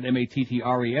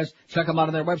 1-800-MATTRESS. Check them out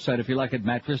on their website if you like it,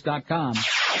 mattress.com.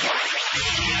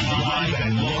 Live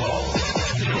and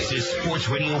local. This is Sports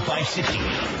Radio 560,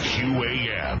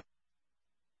 QAM.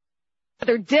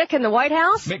 Their dick in the White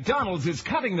House? McDonald's is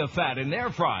cutting the fat in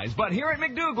their fries, but here at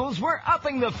McDougal's, we're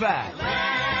upping the fat.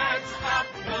 Let's up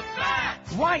the fat.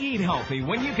 Why eat healthy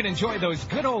when you can enjoy those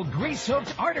good old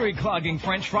grease-soaked, artery-clogging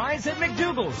French fries at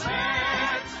McDougal's?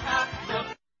 Let's up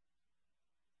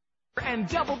the And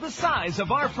double the size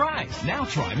of our fries. Now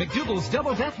try McDougal's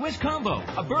Double Death Wish Combo,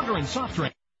 a burger and soft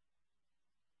drink.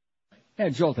 Yeah,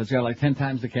 Jolt, that's got like 10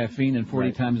 times the caffeine and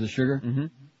 40 times the sugar. Mm-hmm.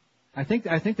 I think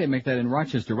they make that in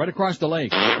Rochester, right across the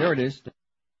lake. There it is.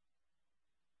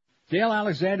 Dale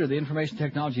Alexander, the Information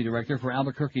Technology Director for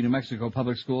Albuquerque, New Mexico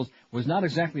Public Schools, was not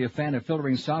exactly a fan of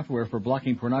filtering software for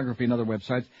blocking pornography and other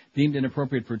websites deemed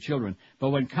inappropriate for children. But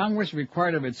when Congress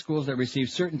required of its schools that received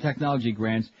certain technology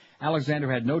grants,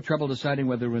 Alexander had no trouble deciding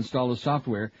whether to install the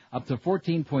software. Up to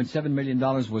 $14.7 million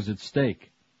was at stake.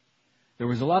 There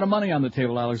was a lot of money on the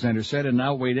table, Alexander said, and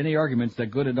outweighed any arguments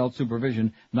that good adult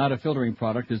supervision, not a filtering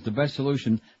product, is the best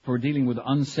solution for dealing with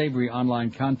unsavory online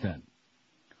content.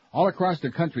 All across the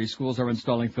country, schools are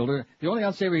installing filters. The only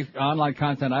unsavory online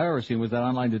content I've ever seen was that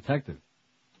Online Detective.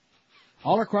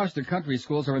 All across the country,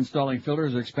 schools are installing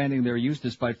filters or expanding their use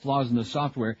despite flaws in the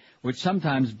software, which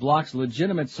sometimes blocks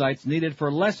legitimate sites needed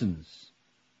for lessons.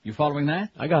 You following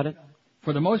that? I got it.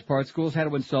 For the most part, schools had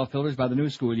to install filters by the new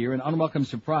school year, an unwelcome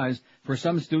surprise for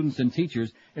some students and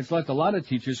teachers. It's left a lot of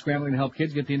teachers scrambling to help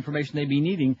kids get the information they be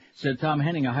needing, said Tom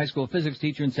Henning, a high school physics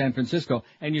teacher in San Francisco.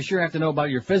 And you sure have to know about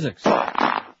your physics.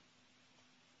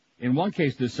 In one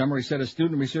case this summer, he said a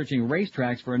student researching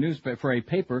racetracks for a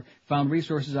paper found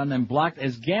resources on them blocked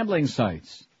as gambling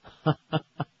sites.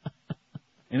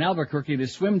 In Albuquerque, the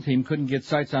swim team couldn't get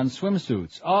sites on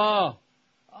swimsuits. Oh,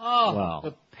 wow.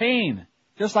 The pain.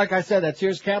 Just like I said, that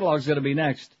Sears catalog's going to be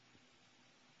next.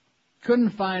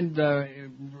 Couldn't find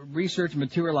research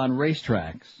material on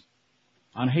racetracks,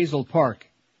 on Hazel Park,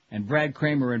 and Brad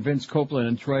Kramer and Vince Copeland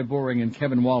and Troy Boring and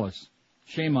Kevin Wallace.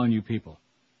 Shame on you people.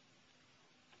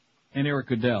 And Eric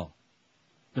Goodell.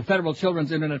 The Federal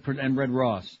Children's Internet and Red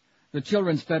Ross. The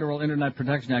Children's Federal Internet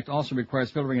Protection Act also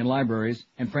requires filtering in libraries,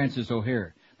 and Francis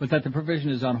O'Hare. But that the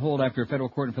provision is on hold after a federal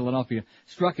court in Philadelphia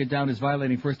struck it down as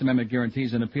violating First Amendment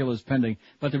guarantees. An appeal is pending.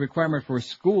 But the requirement for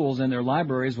schools and their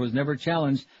libraries was never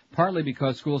challenged, partly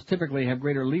because schools typically have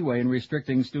greater leeway in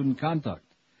restricting student conduct.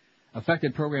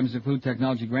 Affected programs include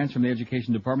technology grants from the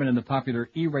Education Department and the popular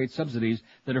E-rate subsidies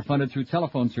that are funded through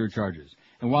telephone surcharges.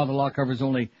 And while the law covers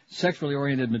only sexually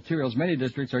oriented materials, many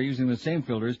districts are using the same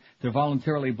filters to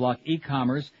voluntarily block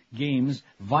e-commerce, games,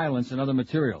 violence, and other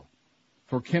material.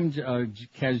 For Kim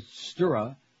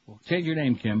Kajstura, well, change your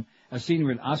name, Kim, a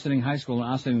senior at Ossining High School in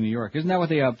Ossining, New York. Isn't that what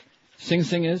the Sing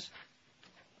Sing is?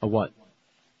 A what?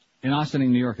 In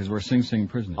Ossining, New York is where Sing Sing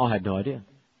prison is. Oh, I had no idea.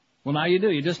 Well, now you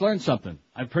do. You just learned something.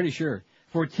 I'm pretty sure.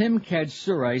 For Tim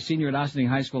Kajstura, a senior at Ossining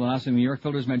High School in Ossining, New York,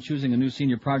 filters meant choosing a new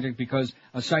senior project because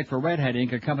a site for Red Hat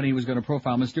Inc., a company he was going to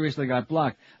profile, mysteriously got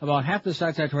blocked. About half the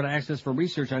sites I try to access for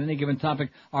research on any given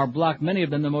topic are blocked. Many of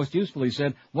them the most useful, he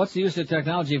said. What's the use of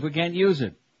technology if we can't use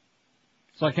it?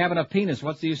 It's like having a penis.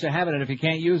 What's the use of having it if you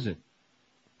can't use it?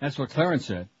 That's what Clarence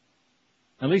said.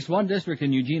 At least one district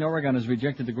in Eugene, Oregon has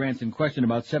rejected the grants in question,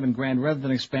 about $7,000, rather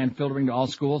than expand filtering to all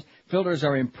schools. Filters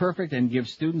are imperfect and give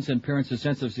students and parents a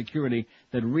sense of security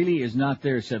that really is not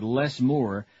there, said Les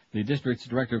Moore, the district's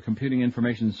director of computing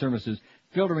information services.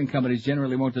 Filtering companies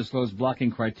generally won't disclose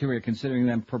blocking criteria, considering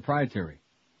them proprietary.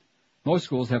 Most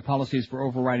schools have policies for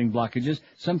overriding blockages.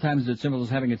 Sometimes it's as simple as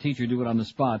having a teacher do it on the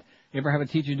spot. You ever have a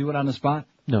teacher do it on the spot?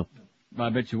 No. Well, I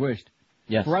bet you wished.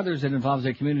 Yes. For others, it involves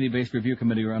a community-based review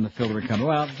committee around the filtering company.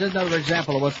 Well, just another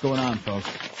example of what's going on, folks.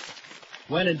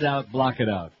 When in doubt, block it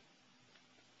out.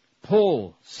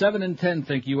 Poll. 7 in 10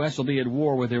 think U.S. will be at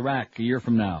war with Iraq a year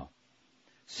from now.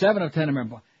 7 of 10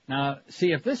 Americans. Now,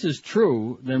 see, if this is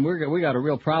true, then we got a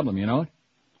real problem, you know?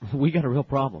 We got a real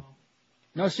problem.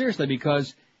 No, seriously,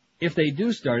 because if they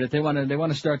do start it, they want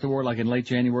to start the war like in late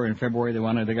January and February.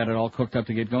 They got it all cooked up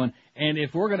to get going. And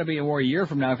if we're going to be at war a year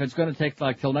from now, if it's going to take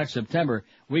like till next September,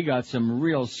 we got some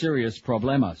real serious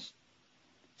problemas.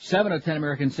 7 of 10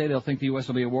 Americans say they'll think the U.S.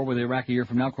 will be at war with Iraq a year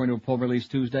from now, according to a poll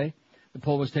released Tuesday. The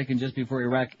poll was taken just before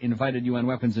Iraq invited UN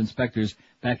weapons inspectors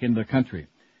back into the country.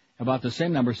 About the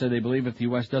same number said they believe if the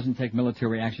U.S. doesn't take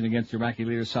military action against Iraqi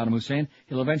leader Saddam Hussein,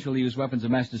 he'll eventually use weapons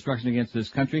of mass destruction against this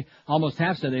country. Almost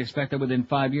half said they expect that within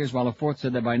 5 years, while a fourth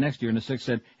said that by next year, and a sixth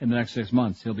said in the next 6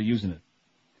 months he'll be using it.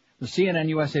 The CNN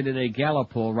USA Today Gallup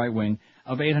poll, right wing,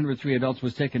 of 803 adults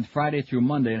was taken Friday through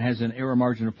Monday and has an error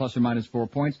margin of plus or minus 4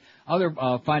 points. Other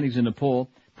findings in the poll: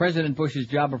 President Bush's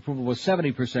job approval was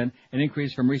 70%, an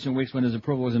increase from recent weeks when his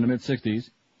approval was in the mid-60s.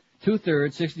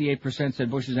 2/3, 68%,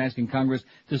 said Bush is asking Congress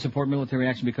to support military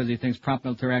action because he thinks prompt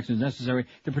military action is necessary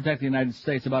to protect the United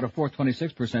States. About a fourth,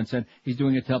 26%, said he's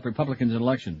doing it to help Republicans in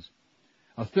elections.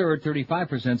 A third,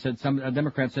 35%, said some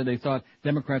Democrats said they thought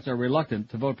Democrats are reluctant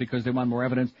to vote because they want more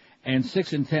evidence. And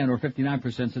 6 in 10, or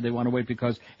 59%, said they want to wait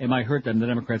because it might hurt them, the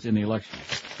Democrats, in the election,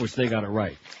 which they got it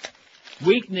right.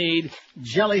 Weak-kneed,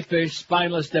 jellyfish,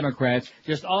 spineless Democrats,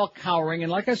 just all cowering.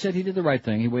 And like I said, he did the right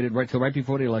thing. He waited till right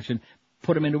before the election,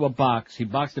 put him into a box. He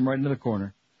boxed him right into the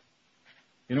corner.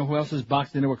 You know who else is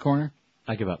boxed into a corner?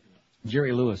 I give up.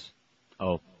 Jerry Lewis.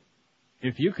 Oh.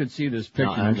 If you could see this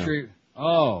picture, No, I'm sure you,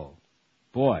 oh,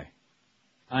 boy.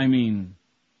 I mean,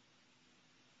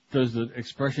 does the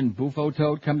expression buffo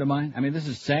toad come to mind? I mean, this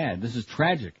is sad. This is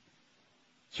tragic.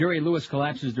 Jerry Lewis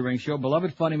collapses during show.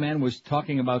 Beloved funny man was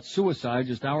talking about suicide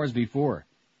just hours before.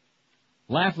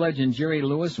 Laugh legend Jerry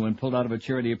Lewis, when pulled out of a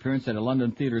charity appearance at a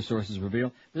London theater, sources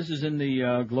reveal. This is in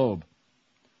the Globe.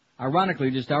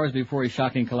 Ironically, just hours before his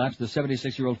shocking collapse, the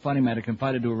 76-year-old funny man had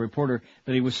confided to a reporter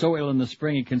that he was so ill in the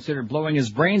spring he considered blowing his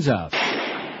brains out.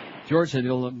 George said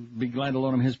he'll be glad to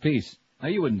loan him his piece. Now,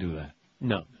 you wouldn't do that.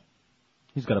 No.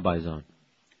 He's got to buy his own.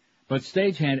 But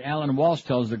stagehand Alan Walsh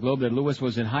tells the Globe that Lewis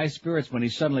was in high spirits when he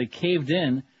suddenly caved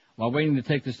in while waiting to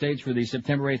take the stage for the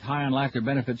September 8th High on Laughter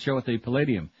benefit show at the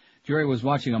Palladium. Jerry was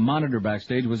watching a monitor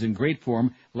backstage, was in great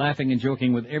form, laughing and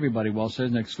joking with everybody, Walsh says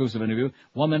in an exclusive interview.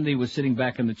 One minute he was sitting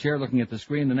back in the chair looking at the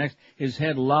screen, the next his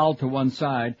head lolled to one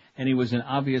side and he was in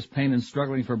obvious pain and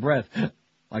struggling for breath.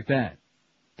 Like that.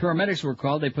 Paramedics were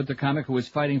called. They put the comic, who was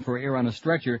fighting for air, on a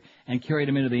stretcher and carried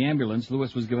him into the ambulance.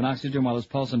 Lewis was given oxygen while his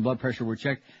pulse and blood pressure were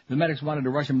checked. The medics wanted to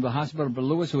rush him to the hospital, but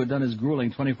Lewis, who had done his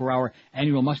grueling 24-hour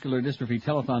annual muscular dystrophy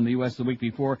telethon in the U.S. the week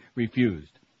before,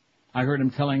 refused. I heard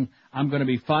him telling, I'm going to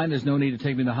be fine. There's no need to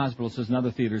take me to the hospital, says another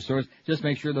theater source. Just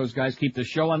make sure those guys keep the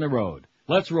show on the road.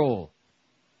 Let's roll.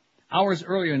 Hours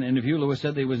earlier in the interview, Lewis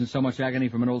said that he was in so much agony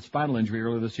from an old spinal injury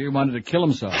earlier this year, he wanted to kill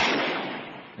himself.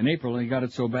 In April, he got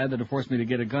it so bad that it forced me to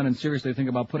get a gun and seriously think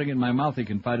about putting it in my mouth, he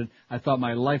confided. I thought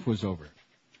my life was over.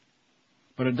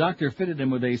 But a doctor fitted him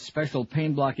with a special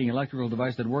pain-blocking electrical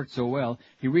device that worked so well,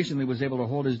 he recently was able to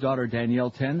hold his daughter,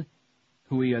 Danielle, 10,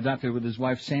 who he adopted with his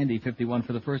wife, Sandy, 51,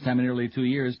 for the first time in nearly 2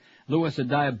 years. Lewis, a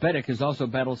diabetic, has also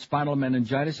battled spinal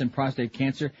meningitis and prostate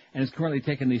cancer and is currently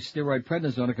taking the steroid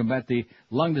prednisone to combat the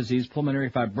lung disease,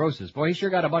 pulmonary fibrosis. Boy, he sure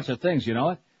got a bunch of things, you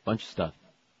know it? Bunch of stuff.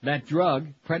 That drug,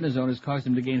 prednisone, has caused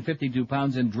him to gain 52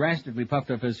 pounds and drastically puffed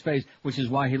up his face, which is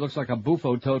why he looks like a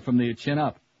bufo toad from the chin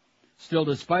up. Still,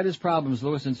 despite his problems,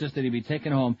 Lewis insisted he be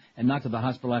taken home and not to the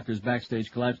hospital after his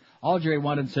backstage collapse. All Jerry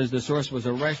wanted, says the source, was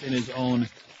a rest in his own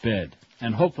bed.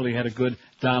 And hopefully had a good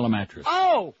dial-a-mattress.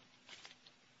 Oh!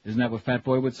 Isn't that what Fat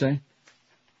Boy would say?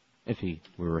 If he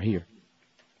were here.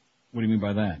 What do you mean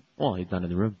by that? Well, he's not in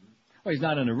the room. Well, he's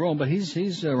not in the room, but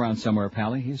he's around somewhere,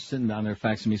 Pally. He's sitting down there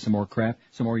faxing me some more crap,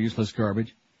 some more useless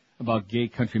garbage about gay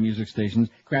country music stations,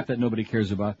 crap that nobody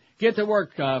cares about. Get to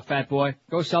work, Fat Boy.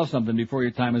 Go sell something before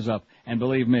your time is up. And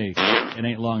believe me, it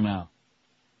ain't long now.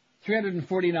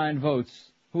 349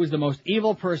 votes. Who is the most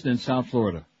evil person in South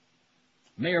Florida?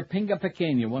 Mayor Pinga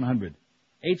Pequeña, 100.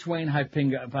 H. Wayne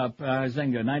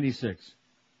Zenga, 96.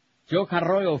 Joe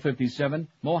Carroyo, 57.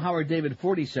 Mo Howard David,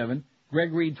 47.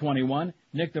 Greg Reed, 21.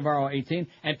 Nick Navarro, 18.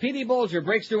 And Petey Bolger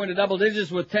breaks through into double digits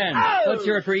with 10. Oh! Let's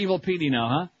hear it for Evil Petey now,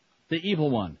 huh? The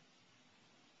evil one.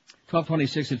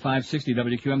 1226 at 560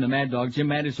 WQM, the Mad Dog. Jim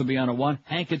Mattis will be on at 1.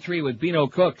 Hank at 3 with Beano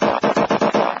Cook. In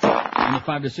the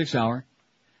 5 to 6 hour.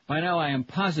 By now, I am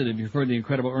positive you've heard the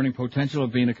incredible earning potential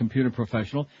of being a computer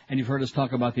professional, and you've heard us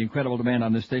talk about the incredible demand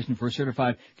on this station for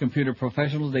certified computer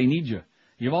professionals. They need you.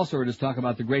 You've also heard us talk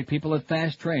about the great people at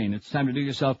Fast Train. It's time to do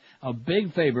yourself a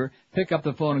big favor. Pick up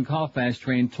the phone and call Fast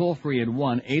Train toll-free at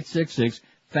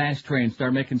 1-866-FAST-TRAIN.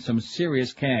 Start making some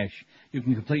serious cash. You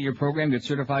can complete your program, get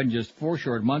certified in just 4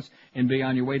 short months, and be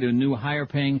on your way to a new,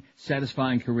 higher-paying,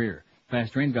 satisfying career.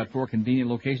 Fast Train's got 4 convenient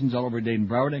locations all over Dayton,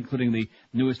 Broward, including the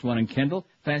newest one in Kendall.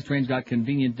 Fast Train's got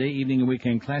convenient day, evening, and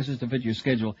weekend classes to fit your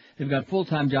schedule. They've got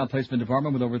full-time job placement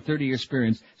department with over 30 years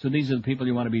experience, so these are the people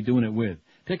you want to be doing it with.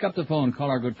 Pick up the phone, call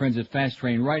our good friends at Fast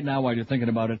Train right now while you're thinking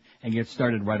about it, and get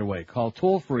started right away. Call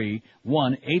toll-free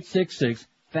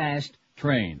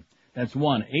 1-866-FAST-TRAIN. That's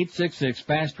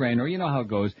 1-866-FAST-TRAIN, or you know how it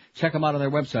goes. Check them out on their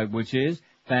website, which is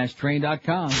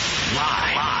fasttrain.com.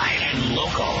 Live and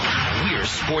local. We're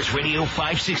Sports Radio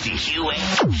 560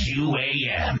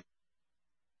 QAM.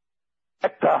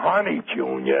 At the honey,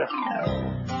 Junior.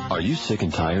 Are you sick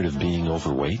and tired of being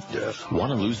overweight? Yes.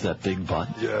 Want to lose that big butt?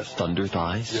 Yes. Thunder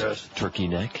thighs? Yes. Turkey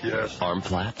neck? Yes. Arm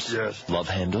flaps? Yes. Love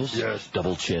handles? Yes.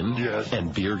 Double chin? Yes.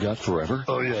 And beer gut forever?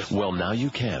 Oh, yes. Well, now you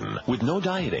can. With no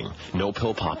dieting, no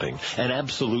pill popping, and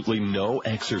absolutely no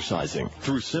exercising.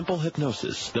 Through simple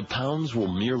hypnosis, the pounds will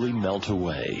merely melt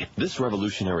away. This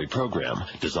revolutionary program,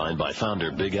 designed by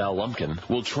founder Big Al Lumpkin,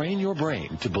 will train your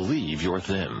brain to believe you're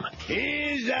thin.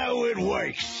 Here's how it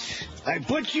works. I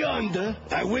put you under,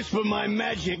 I whisper my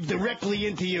magic directly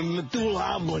into your medulla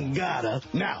oblongata.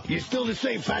 Now, you're still the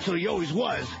same fatso you always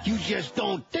was, you just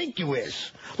don't think you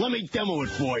is. Let me demo it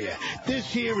for you.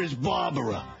 This here is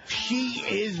Barbara. She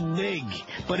is big,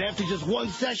 but after just one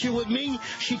session with me,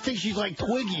 she thinks she's like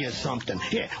Twiggy or something.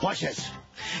 Here, watch this.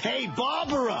 Hey,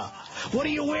 Barbara, what are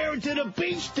you wearing to the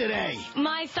beach today?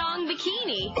 My thong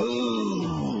bikini.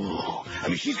 Ooh. I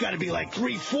mean, she's got to be like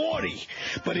 340,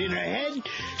 but in her head,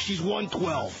 she's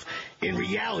 112. In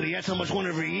reality, that's how much one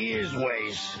of her ears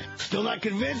weighs. Still not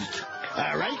convinced?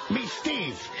 All right, meet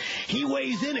Steve. He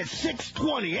weighs in at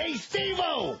 620. Hey,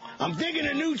 Steve-O, I'm digging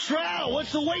a new trowel.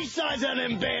 What's the waist size on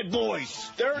them bad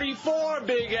boys? 34,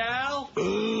 Big Al.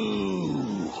 Ooh.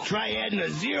 Try adding a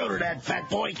 0 to that, fat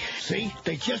boy. See,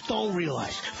 they just don't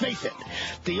realize. Face it,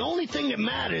 the only thing that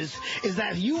matters is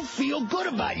that you feel good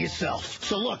about yourself.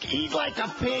 So look, eat like a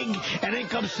pig and then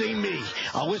come see me.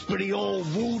 I'll whisper the old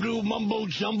voodoo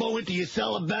mumbo-jumbo into your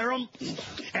cerebellum,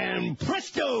 and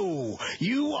presto,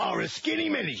 you are a skinny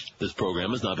mini. This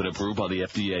program has not been approved by the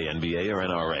FDA, NBA, or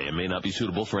NRA and may not be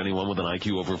suitable for anyone with an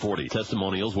IQ over 40.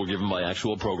 Testimonials were given by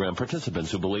actual program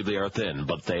participants who believe they are thin,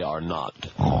 but they are not.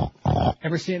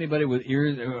 Ever see anybody with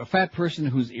ears, a fat person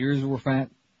whose ears were fat?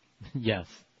 Yes.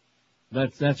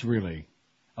 That's really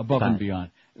above and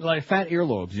beyond. Like fat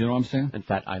earlobes, you know what I'm saying? And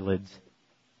fat eyelids.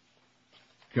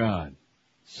 God.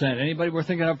 Sad. Anybody we're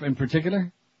thinking of in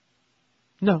particular?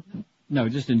 No. No,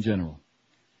 just in general.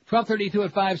 1232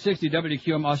 at 560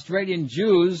 WQM. Australian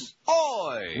Jews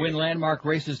win landmark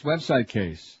racist website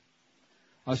case.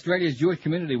 Australia's Jewish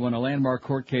community won a landmark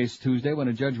court case Tuesday when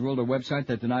a judge ruled a website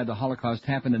that denied the Holocaust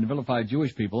happened and vilified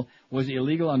Jewish people was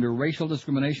illegal under racial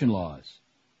discrimination laws.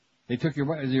 They took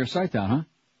your site down, huh?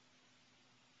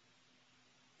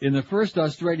 In the first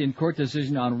Australian court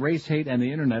decision on race hate and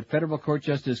the Internet, Federal Court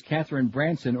Justice Catherine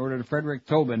Branson ordered Frederick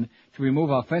Tobin to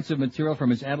remove offensive material from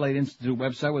his Adelaide Institute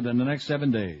website within the next 7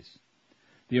 days.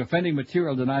 The offending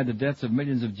material denied the deaths of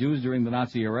millions of Jews during the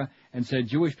Nazi era and said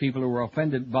Jewish people who were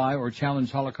offended by or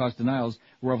challenged Holocaust denials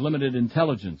were of limited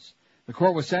intelligence. The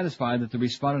court was satisfied that the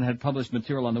respondent had published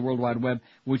material on the World Wide Web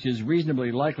which is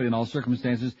reasonably likely in all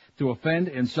circumstances to offend,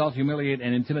 insult, humiliate,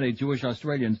 and intimidate Jewish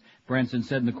Australians, Branson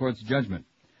said in the court's judgment.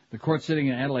 The court sitting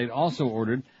in Adelaide also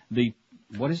ordered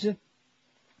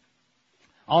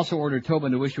also ordered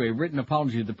Tobin to issue a written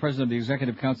apology to the president of the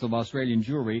Executive Council of Australian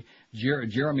Jewry,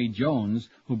 Jeremy Jones,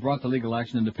 who brought the legal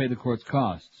action, and to pay the court's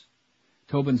costs.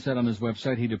 Tobin said on his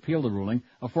website he'd appeal the ruling.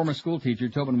 A former schoolteacher,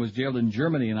 Tobin was jailed in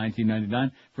Germany in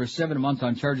 1999 for 7 months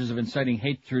on charges of inciting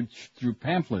hate through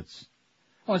pamphlets.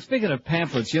 Oh, and speaking of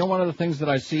pamphlets, you know one of the things that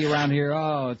I see around here?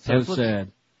 Oh, it's so pamphlets?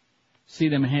 sad. See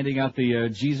them handing out the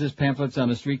Jesus pamphlets on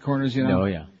the street corners, you know? Oh,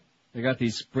 yeah. They got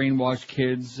these brainwashed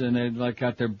kids, and they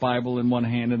got their Bible in one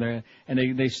hand,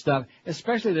 and they stuff,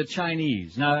 especially the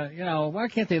Chinese. Now, why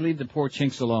can't they leave the poor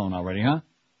chinks alone already, huh?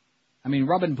 I mean,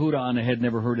 rubbing Buddha on the head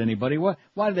never hurt anybody. Why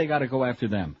do they got to go after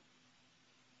them?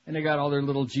 And they got all their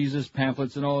little Jesus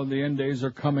pamphlets, and the end days are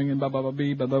coming, and blah blah blah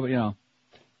blah blah. You know,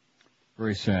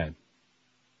 very sad.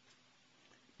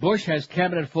 Bush has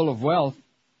cabinet full of wealth.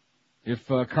 If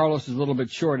Carlos is a little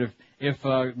bit short, if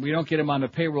we don't get him on the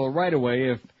payroll right away,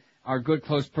 if our good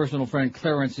close personal friend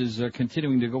Clarence is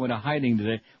continuing to go into hiding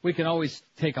today, we can always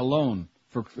take a loan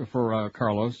for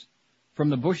Carlos from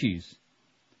the Bushies.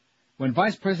 When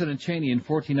Vice President Cheney and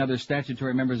 14 other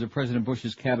statutory members of President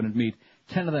Bush's cabinet meet,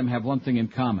 10 of them have one thing in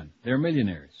common. They're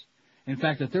millionaires. In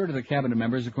fact, a third of the cabinet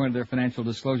members, according to their financial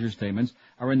disclosure statements,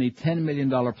 are in the $10 million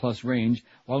plus range,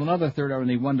 while another third are in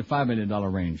the $1 to $5 million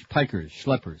range. Pikers,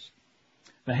 schleppers.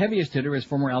 The heaviest hitter is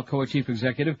former Alcoa chief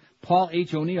executive Paul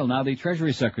H. O'Neill, now the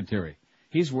Treasury Secretary.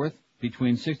 He's worth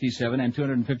between $67 and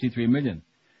 $253 million.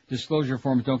 Disclosure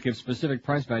forms don't give specific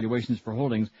price valuations for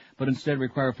holdings, but instead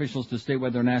require officials to state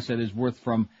whether an asset is worth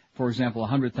from, for example,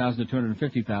 $100,000 to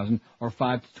 $250,000 or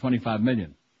 $5 to $25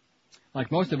 million. Like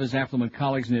most of his affluent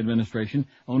colleagues in the administration,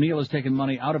 O'Neill has taken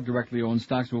money out of directly owned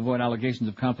stocks to avoid allegations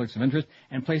of conflicts of interest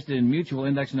and placed it in mutual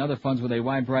index and other funds with a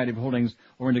wide variety of holdings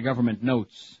or into government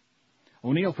notes.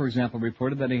 O'Neill, for example,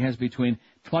 reported that he has between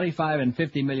 $25 and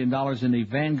 $50 million in the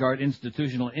Vanguard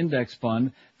Institutional Index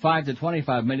Fund, $5 to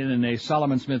 $25 million in a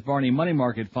Solomon Smith Barney Money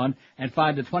Market Fund, and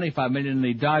 $5 to $25 million in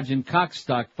the Dodge and Cox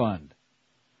Stock Fund.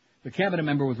 The cabinet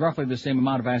member with roughly the same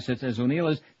amount of assets as O'Neill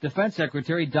is Defense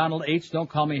Secretary Donald H. Don't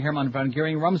call me Hermann von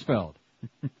Goering Rumsfeld.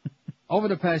 Over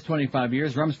the past 25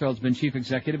 years, Rumsfeld's been chief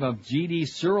executive of G.D.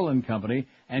 Searle & Company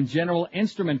and General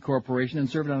Instrument Corporation and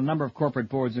served on a number of corporate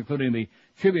boards, including the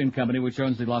Tribune Company, which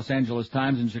owns the Los Angeles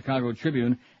Times and Chicago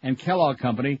Tribune, and Kellogg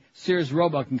Company, Sears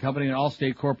Roebuck & Company, and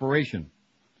Allstate Corporation.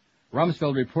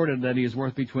 Rumsfeld reported that he is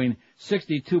worth between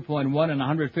 $62.1 and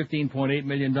 $115.8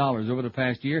 million. Over the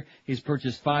past year, he's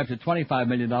purchased $5 to $25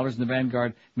 million in the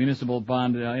Vanguard Municipal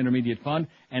Bond Intermediate Fund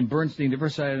and Bernstein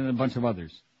Diversified and a bunch of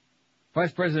others.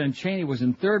 Vice President Cheney was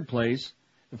in third place.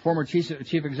 The former chief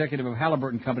executive of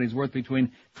Halliburton Company is worth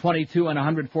between $22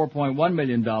 and $104.1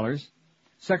 million.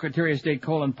 Secretary of State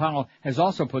Colin Powell has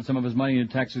also put some of his money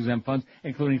into tax-exempt funds,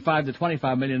 including $5 to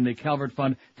 $25 million in the Calvert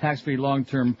Fund tax-free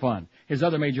long-term fund. His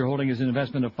other major holding is an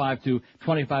investment of $5 to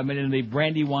 $25 million in the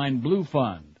Brandywine Blue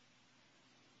Fund.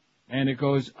 And it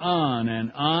goes on,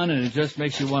 and it just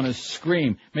makes you want to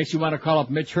scream. Makes you want to call up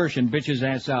Mitch Hirsch and bitch his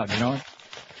ass out, you know it?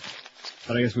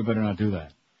 But I guess we better not do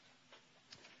that.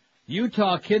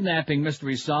 Utah kidnapping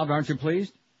mystery solved. Aren't you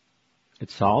pleased?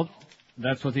 It's solved?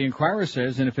 That's what the Inquirer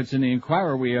says, and if it's in the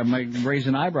Inquirer, we might raise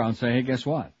an eyebrow and say, hey, guess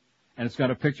what? And it's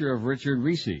got a picture of Richard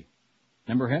Reese.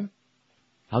 Remember him?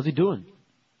 How's he doing?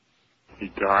 He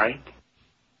died.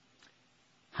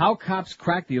 How cops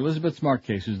crack the Elizabeth Smart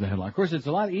case is the headline. Of course, it's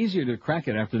a lot easier to crack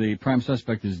it after the prime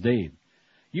suspect is dead.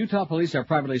 Utah police are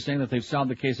privately saying that they've solved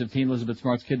the case of teen Elizabeth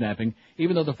Smart's kidnapping.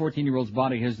 Even though the 14-year-old's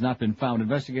body has not been found,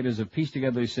 investigators have pieced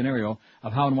together a scenario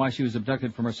of how and why she was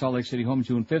abducted from her Salt Lake City home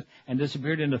June 5th and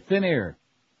disappeared into thin air.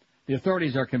 The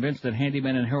authorities are convinced that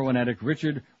handyman and heroin addict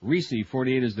Richard Reese,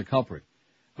 48, is the culprit.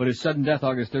 But his sudden death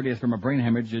August 30th from a brain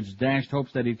hemorrhage has dashed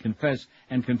hopes that he'd confess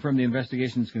and confirm the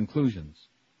investigation's conclusions.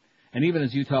 And even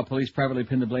as Utah police privately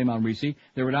pinned the blame on Reese,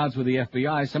 they're at odds with the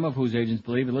FBI, some of whose agents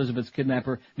believe Elizabeth's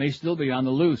kidnapper may still be on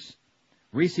the loose.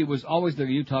 Reese was always the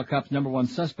Utah cops' number one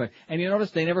suspect. And you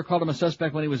notice they never called him a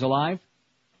suspect when he was alive?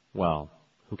 Well,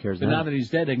 who cares But then? now that he's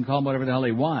dead, they can call him whatever the hell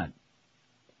they want.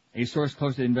 A source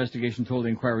close to the investigation told the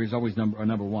Inquirer he's always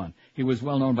number one. He was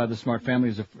well known by the Smart family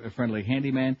as a friendly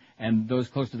handyman, and those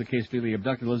close to the case feel he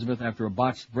abducted Elizabeth after a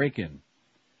botched break-in.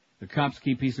 The cops'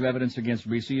 key piece of evidence against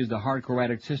Reese is the hardcore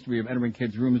addict's history of entering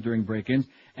kids' rooms during break-ins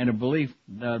and a belief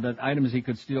that items he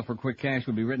could steal for quick cash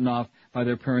would be written off by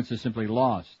their parents as simply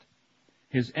lost.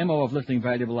 His MO of lifting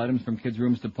valuable items from kids'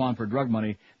 rooms to pawn for drug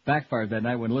money backfired that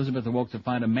night when Elizabeth awoke to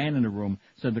find a man in the room,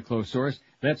 said the close source.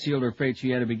 That sealed her fate. She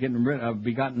had to be gotten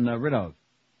rid of.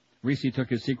 Reese took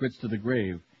his secrets to the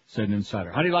grave, said an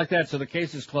insider. How do you like that? So the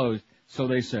case is closed, so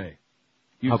they say.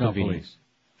 Utah police.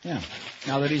 Yeah.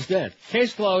 Now that he's dead.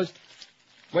 Case closed.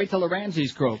 Wait till the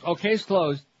Ramseys croak. Oh, case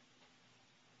closed.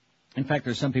 In fact,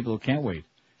 there's some people who can't wait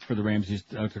for the Ramseys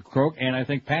to croak, and I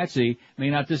think Patsy may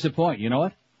not disappoint. You know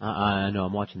what? No,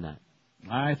 I'm watching that.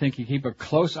 I think you keep a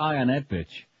close eye on that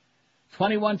bitch.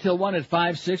 21 till 1 at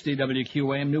 560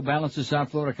 WQAM. New Balance of South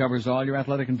Florida covers all your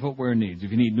athletic and footwear needs. If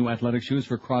you need new athletic shoes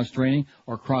for cross-training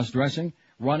or cross-dressing,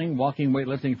 running, walking,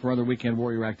 weightlifting, for other weekend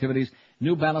warrior activities,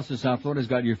 New Balance of South Florida's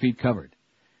got your feet covered.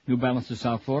 New Balance of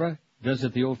South Florida does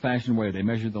it the old-fashioned way. They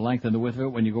measure the length and the width of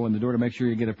it when you go in the door to make sure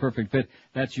you get a perfect fit.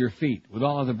 That's your feet. With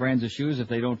all other brands of shoes, if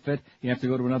they don't fit, you have to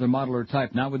go to another model or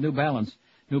type. Not with New Balance.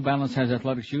 New Balance has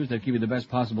athletic shoes that give you the best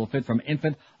possible fit from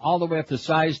infant all the way up to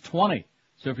size 20.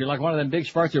 So if you're like one of them big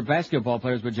Schwarzer basketball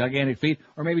players with gigantic feet,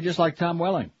 or maybe just like Tom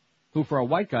Welling, who for a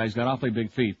white guy's got awfully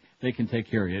big feet, they can take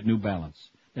care of you at New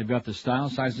Balance. They've got the style,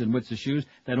 sizes, and widths of shoes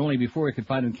that only before you could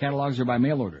find in catalogs or by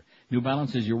mail order. New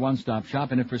Balance is your one-stop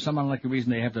shop, and if for some unlucky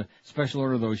reason they have to special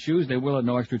order those shoes, they will at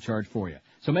no extra charge for you.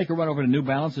 So make a run over to New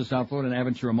Balance in South Florida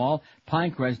and Aventura Mall,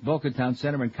 Pinecrest, Boca Town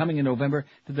Center, and coming in November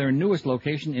to their newest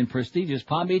location in prestigious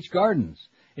Palm Beach Gardens.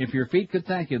 If your feet could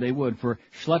thank you, they would for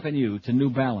schlepping you to New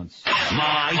Balance.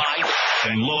 Live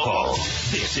and local.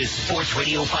 This is Sports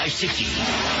Radio 560.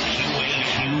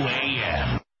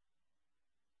 QAM.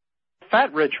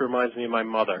 Fat Rich reminds me of my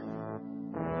mother.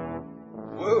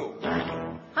 Whoa.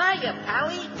 Hiya,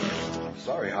 Pally.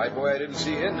 Sorry, high boy, I didn't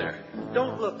see you in there.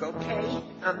 Don't look, okay?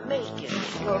 I'm making.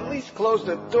 Well, at least close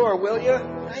the door, will you?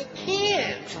 I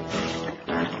can't.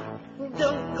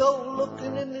 Don't go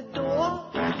looking in the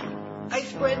door. I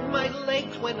spread my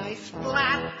legs when I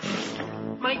splat.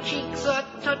 My cheeks are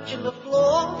touching the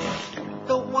floor.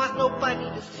 Don't want nobody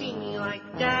to see me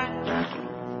like that.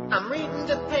 I'm reading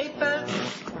the paper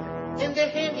in the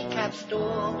handicap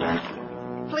store.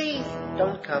 Please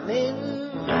don't come in.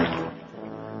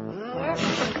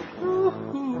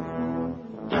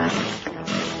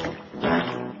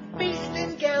 Beast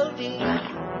and Geldy,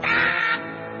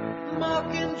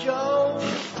 Mark and Joe,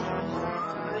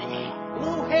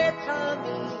 Blue Hair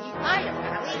Tommy, hiya,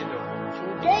 Pally,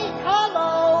 Gay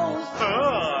Carlos,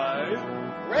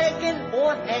 Hi. Greg and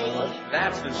Jorge,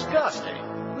 That's disgusting.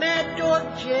 Mad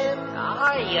Dog Jim,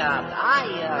 hiya.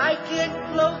 I can't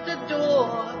close the door,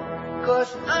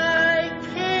 'cause I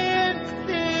can't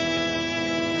think.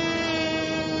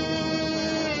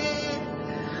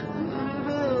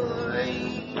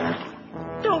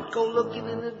 Don't go looking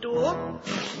in the door.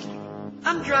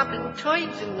 I'm dropping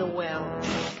toys in the well.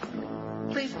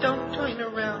 Please don't turn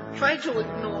around. Try to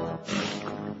ignore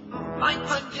my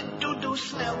pungent doo-doo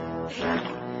smell.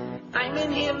 I'm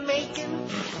in here making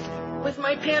with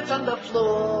my pants on the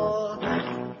floor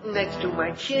next to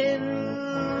my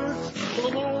chins.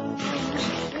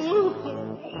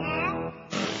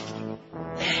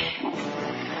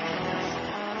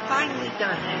 Finally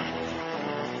done.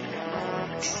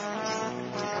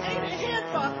 The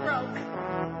handball broke.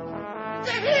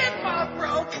 The handball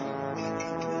broke.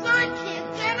 I can't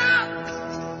get up.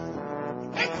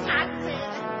 It's not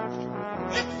there.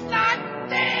 It's not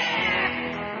there.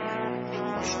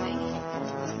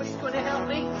 Somebody's going to help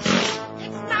me.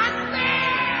 It's not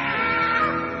there.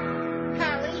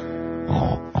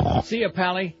 Pally. See ya,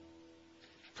 Pally.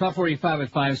 12:45 at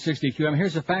 560 QM.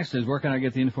 Here's the fax. Says, where can I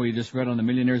get the info you just read on the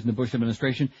millionaires in the Bush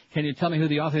administration? Can you tell me who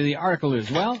the author of the article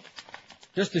is? Well,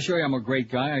 just to show you I'm a great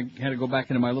guy, I had to go back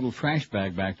into my little trash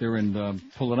bag back there and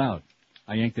pull it out.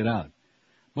 I yanked it out.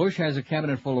 Bush has a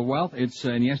cabinet full of wealth. It's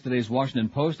in yesterday's Washington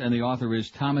Post, and the author is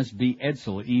Thomas B.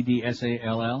 Edsall,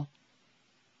 E-D-S-A-L-L.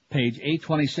 Page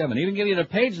 827. Even give you the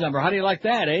page number. How do you like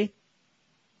that, eh?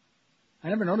 I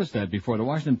never noticed that before. The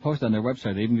Washington Post on their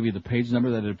website, they even give you the page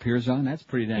number that it appears on. That's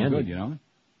pretty damn good, you know.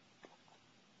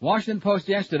 Washington Post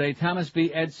yesterday, Thomas B.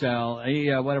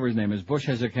 Edsall, whatever his name is, Bush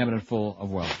has a cabinet full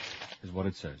of wealth, is what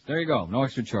it says. There you go. No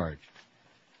extra charge.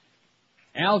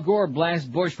 Al Gore blasts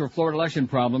Bush for Florida election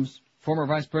problems. Former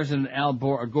Vice President Al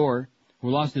Gore, who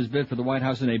lost his bid for the White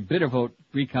House in a bitter vote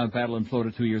recount battle in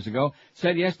Florida 2 years ago,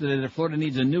 said yesterday that Florida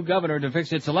needs a new governor to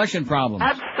fix its election problems.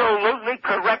 Absolutely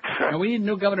correct, sir. Now, we need a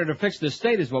new governor to fix the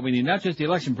state is what we need, not just the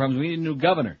election problems. We need a new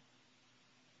governor.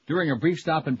 During a brief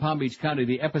stop in Palm Beach County,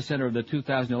 the epicenter of the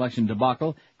 2000 election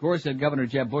debacle, Gore said Governor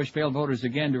Jeb Bush failed voters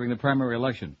again during the primary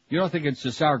election. You don't think it's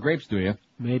the sour grapes, do you?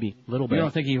 Maybe. A little bit. You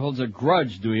don't think he holds a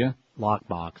grudge, do you?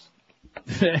 Lockbox.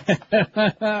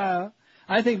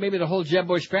 I think maybe the whole Jeb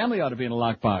Bush family ought to be in a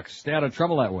lockbox. Stay out of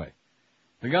trouble that way.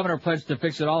 The governor pledged to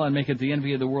fix it all and make it the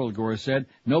envy of the world, Gore said.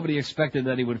 Nobody expected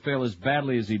that he would fail as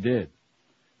badly as he did.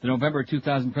 The November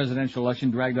 2000 presidential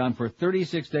election dragged on for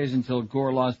 36 days until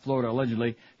Gore lost Florida,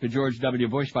 allegedly, to George W.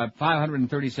 Bush by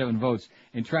 537 votes.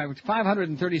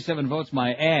 537 votes,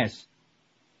 my ass.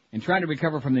 In trying to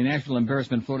recover from the national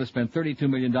embarrassment, Florida spent $32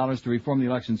 million to reform the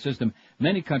election system.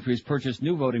 Many countries purchased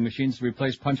new voting machines to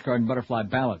replace punch card and butterfly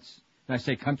ballots. Did I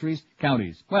say countries?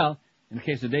 Counties. Well, in the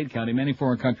case of Dade County, many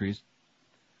foreign countries.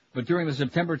 But during the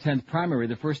September 10th primary,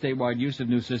 the first statewide use of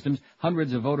new systems,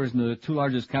 hundreds of voters in the two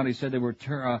largest counties said they were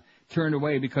turned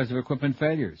away because of equipment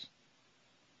failures.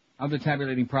 Of the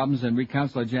tabulating problems and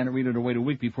recounts, let Janet Reed to wait a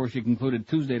week before she conceded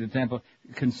Tuesday to Tampa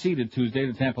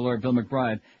lawyer Bill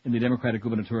McBride in the Democratic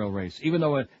gubernatorial race. Even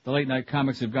though the late-night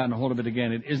comics have gotten a hold of it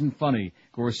again, it isn't funny,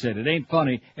 Gore said. It ain't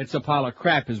funny, it's a pile of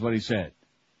crap is what he said.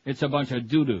 It's a bunch of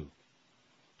doo-doo.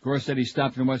 Gore said he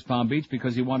stopped in West Palm Beach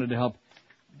because he wanted to help,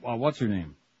 what's her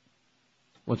name?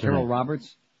 Carol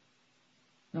Roberts?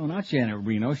 No, not Janet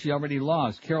Reno. She already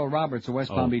lost. Carol Roberts, a West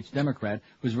Palm Beach Democrat,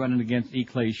 who's running against E.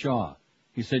 Clay Shaw.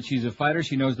 He said she's a fighter,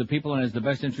 she knows the people, and has the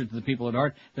best interest of the people at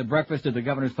heart. The breakfast at the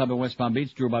Governor's Club in West Palm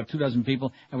Beach drew about 24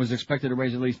 people and was expected to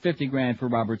raise at least $50,000 for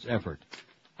Roberts' effort.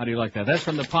 How do you like that? That's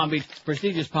from the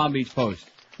prestigious Palm Beach Post,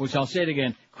 which I'll say it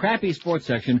again, crappy sports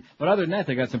section, but other than that,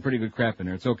 they got some pretty good crap in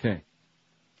there. It's okay.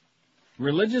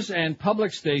 Religious and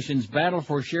public stations battle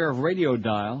for share of radio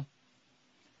dial.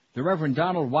 The Reverend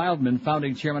Donald Wildman,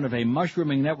 founding chairman of a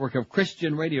mushrooming network of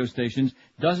Christian radio stations,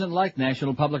 doesn't like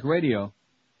National Public Radio.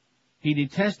 He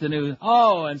detests the news.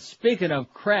 Oh, and speaking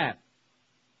of crap,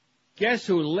 guess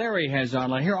who Larry has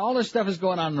on? Like, here, all this stuff is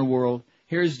going on in the world.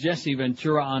 Here's Jesse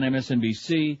Ventura on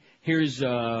MSNBC. Here's,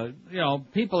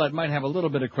 people that might have a little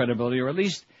bit of credibility, or at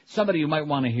least somebody you might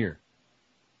want to hear.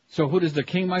 So who does the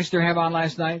Kingmeister have on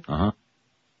last night?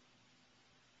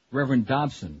 Reverend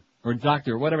Dobson. Or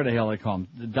Dr. whatever the hell they call him.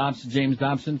 James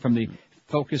Dobson from the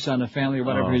Focus on the Family or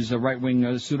whatever his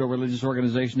right-wing pseudo-religious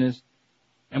organization is.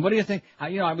 And what do you think?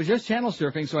 I was just channel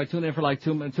surfing, so I tuned in for like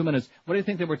two minutes. What do you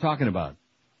think they were talking about?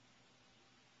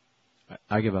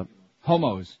 I give up.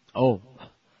 Homos. Oh.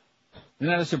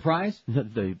 Isn't that a surprise?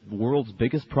 The world's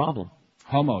biggest problem.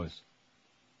 Homos.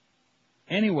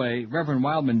 Anyway, Reverend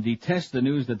Wildman detests the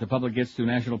news that the public gets through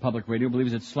National Public Radio,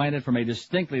 believes it's slanted from a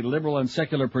distinctly liberal and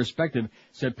secular perspective,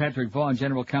 said Patrick Vaughn,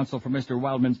 general counsel for Mr.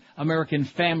 Wildman's American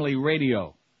Family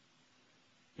Radio.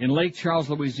 In Lake Charles,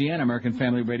 Louisiana, American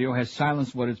Family Radio has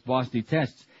silenced what its boss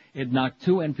detests. It knocked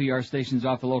 2 NPR stations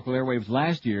off the local airwaves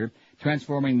last year,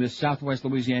 transforming this southwest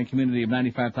Louisiana community of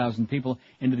 95,000 people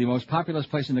into the most populous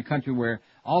place in the country where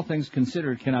all things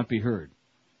considered cannot be heard.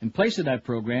 In place of that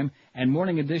program, and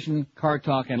Morning Edition, Car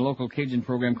Talk, and local Cajun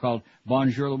program called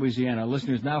Bonjour Louisiana,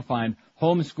 listeners now find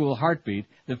Homeschool Heartbeat,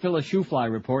 the Phyllis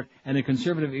Shoefly Report, and the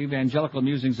conservative evangelical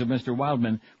musings of Mr.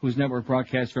 Wildman, whose network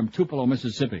broadcasts from Tupelo,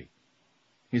 Mississippi.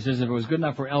 He says if it was good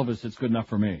enough for Elvis, it's good enough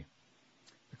for me.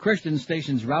 The Christian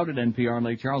stations routed NPR in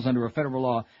Lake Charles under a federal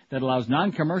law that allows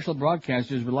non-commercial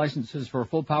broadcasters with licenses for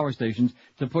full power stations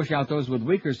to push out those with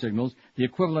weaker signals, the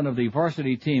equivalent of the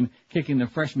varsity team kicking the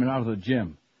freshmen out of the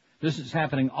gym. This is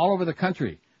happening all over the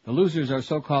country. The losers are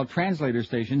so-called translator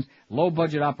stations,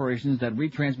 low-budget operations that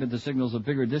retransmit the signals of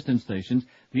bigger distance stations.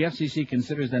 The FCC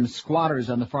considers them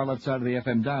squatters on the far left side of the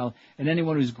FM dial, and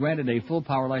anyone who's granted a full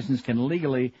power license can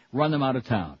legally run them out of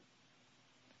town.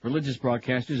 Religious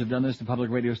broadcasters have done this to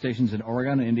public radio stations in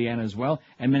Oregon and Indiana as well,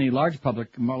 and many large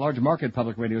market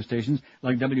public radio stations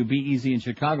like WBEZ in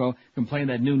Chicago complain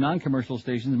that new non-commercial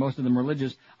stations, most of them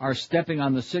religious, are stepping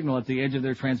on the signal at the edge of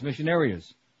their transmission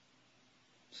areas.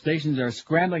 Stations are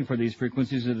scrambling for these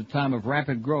frequencies at a time of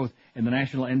rapid growth in the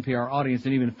national NPR audience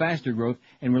and even faster growth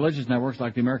in religious networks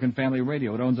like the American Family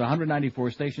Radio. It owns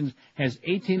 194 stations, has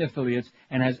 18 affiliates,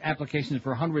 and has applications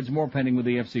for hundreds more pending with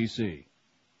the FCC.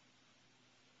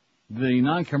 The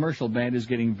non-commercial band is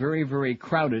getting very, very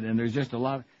crowded, and there's just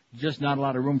not a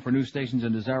lot of room for new stations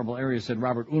in desirable areas, said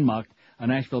Robert Unmacht, a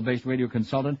Nashville-based radio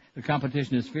consultant. The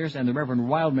competition is fierce, and the Reverend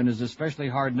Wildman is especially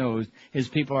hard-nosed. His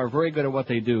people are very good at what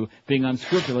they do, being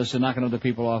unscrupulous and knocking other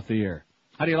people off the air.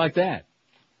 How do you like that?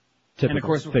 Typical. And, of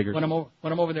course,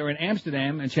 when I'm over there in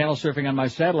Amsterdam and channel surfing on my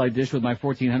satellite dish with my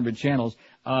 1,400 channels,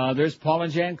 there's Paul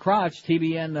and Jan Crotch,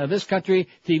 TBN this country,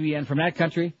 TBN from that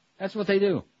country. That's what they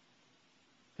do.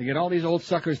 They get all these old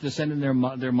suckers to send in their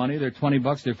money, their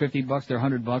 $20, their $50, their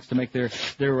 $100 to make their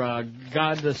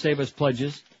God Save Us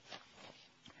pledges.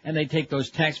 And they take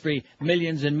those tax-free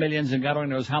millions and millions and God only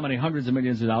knows how many hundreds of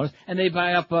millions of dollars, and they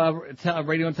buy up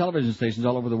radio and television stations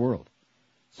all over the world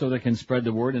so they can spread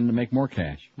the word and to make more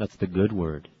cash. That's the good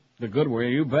word. The good way,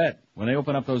 you bet. When they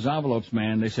open up those envelopes,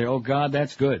 man, they say, oh, God,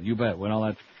 that's good. You bet. When all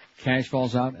that cash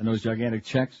falls out and those gigantic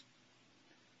checks.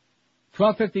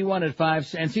 12:51 at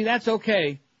 5. And see, that's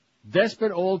okay.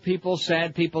 Desperate old people,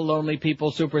 sad people, lonely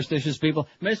people, superstitious people.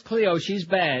 Miss Cleo, she's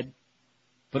bad.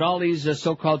 But all these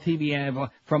so-called TV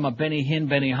from a Benny Hinn,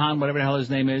 whatever the hell his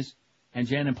name is, and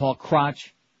Jan and Paul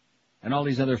Crotch, and all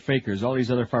these other fakers, all these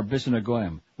other Farbissina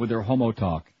Goyim with their homo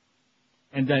talk.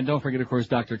 And then don't forget, of course,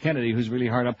 Dr. Kennedy, who's really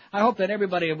hard up. I hope that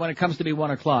everybody, when it comes to be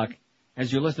 1 o'clock,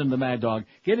 as you listen to the Mad Dog,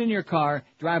 get in your car,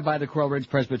 drive by the Coral Ridge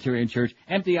Presbyterian Church,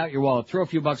 empty out your wallet, throw a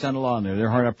few bucks on the lawn there. They're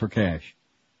hard up for cash.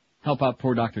 Help out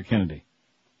poor Dr. Kennedy.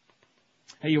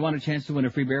 Hey, you want a chance to win a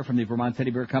free bear from the Vermont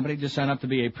Teddy Bear Company? Just sign up to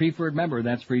be a preferred member.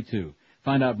 That's free, too.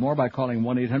 Find out more by calling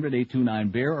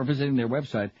 1-800-829-BEAR or visiting their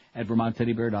website at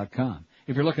vermontteddybear.com.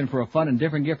 If you're looking for a fun and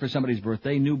different gift for somebody's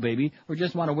birthday, new baby, or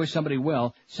just want to wish somebody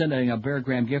well, sending a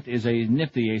Beargram gift is a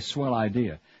nifty, a swell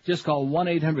idea. Just call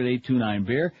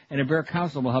 1-800-829-BEAR, and a bear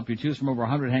counselor will help you choose from over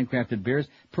 100 handcrafted bears,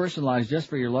 personalized just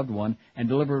for your loved one, and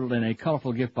delivered in a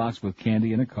colorful gift box with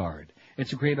candy and a card.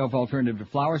 It's a creative alternative to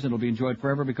flowers, and it'll be enjoyed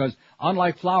forever because,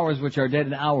 unlike flowers, which are dead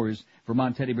in hours,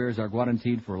 Vermont teddy bears are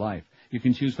guaranteed for life. You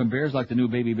can choose from bears like the new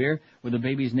baby bear with the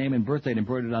baby's name and birthday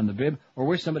embroidered on the bib, or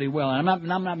wish somebody well. And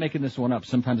I'm not making this one up.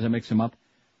 Sometimes I mix them up.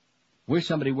 Wish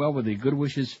somebody well with the Good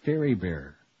Wishes Fairy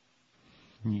Bear.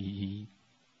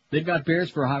 They've got bears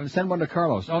for hobbies. Send one to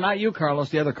Carlos. Oh, not you, Carlos,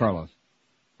 the other Carlos.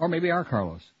 Or maybe our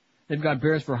Carlos. They've got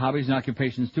bears for hobbies and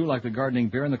occupations, too, like the gardening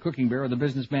bear and the cooking bear or the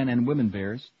businessman and women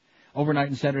bears. Overnight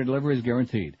and Saturday delivery is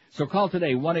guaranteed. So call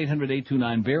today,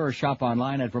 1-800-829-BEAR, or shop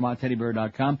online at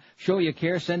vermontteddybear.com. Show you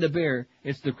care, send a bear.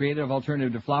 It's the creative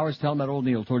alternative to flowers. Tell them that old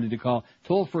Neil told you to call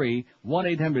toll-free,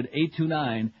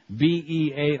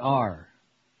 1-800-829-BEAR.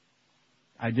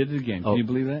 I did it again. Can you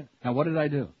believe that? Now, what did I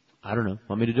do? I don't know.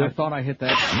 Want me to do it? I thought I hit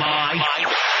that. Live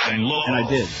and local. And I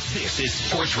did. This is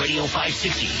Sports Radio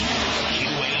 560.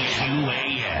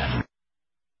 QAM.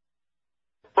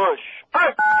 Push.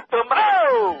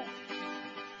 Tomorrow.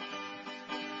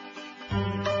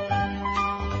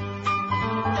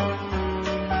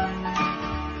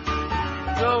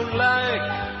 Don't like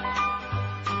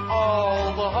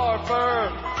all the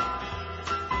heartburn.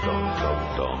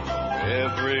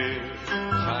 Every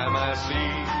time I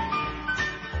see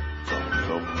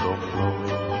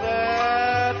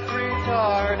that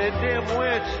retarded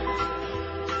dimwit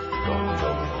on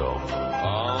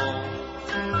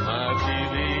my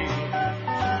TV.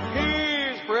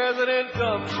 He's President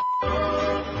Dumb,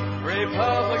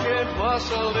 Republican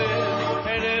muscled in,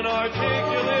 an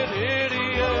inarticulate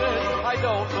idiot. I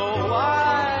don't know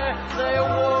why they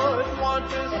would want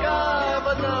this guy,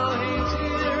 but now he's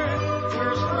here.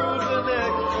 We're screwed the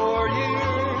next 4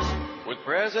 years with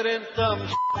President Dumb.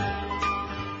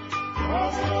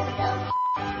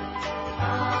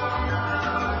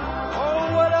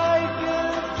 Oh, what I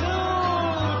give to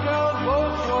count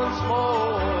votes once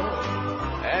more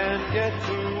and get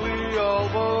who we all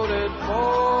voted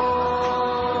for.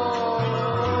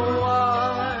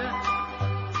 Why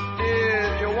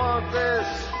did you want this?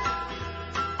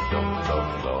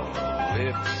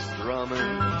 Lips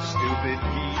drumming, stupid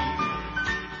geek.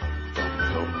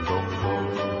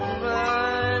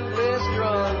 Mindless,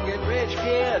 drunk, and rich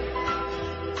kid.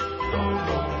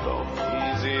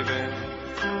 He's even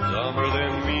dumber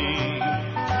than me.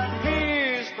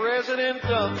 He's President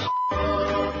Dumb.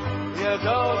 You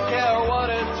don't care what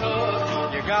it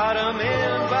took. You got him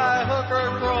in by hook or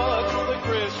crook. The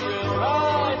Christian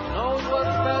right knows what's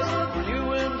best for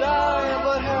you and I,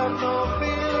 but have no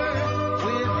fear.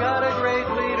 We've got a great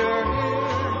leader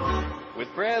here with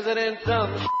President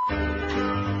Dumb.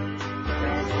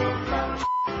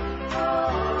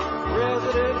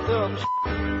 President Dumb.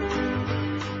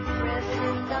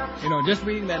 You know, just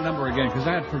reading that number again, because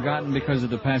I had forgotten because of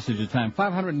the passage of time.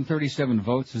 537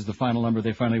 votes is the final number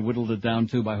they finally whittled it down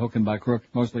to by hook and by crook,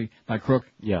 mostly by crook.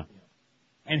 Yeah.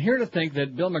 And here to think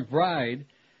that Bill McBride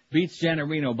beats Janet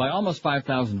Reno by almost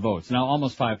 5,000 votes. Now,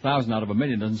 almost 5,000 out of a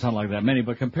million doesn't sound like that many,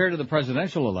 but compared to the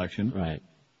presidential election, right?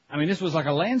 I mean, this was like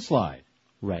a landslide.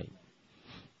 Right.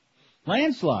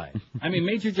 Landslide. I mean,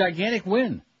 major gigantic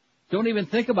win. Don't even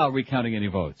think about recounting any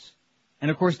votes. And,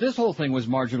 of course, this whole thing was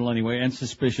marginal anyway, and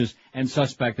suspicious, and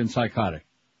suspect, and psychotic.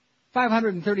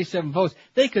 537 votes.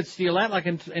 They could steal that like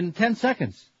in 10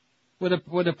 seconds with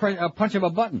a punch of a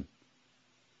button.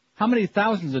 How many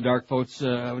thousands of dark folks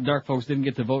didn't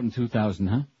get to vote in 2000,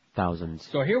 huh? Thousands.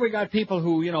 So here we got people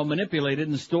who, manipulated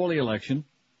and stole the election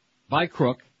by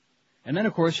crook. And then,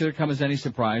 of course, should it come as any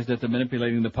surprise that they're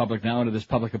manipulating the public now into this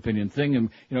public opinion thing, and,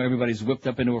 everybody's whipped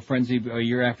up into a frenzy a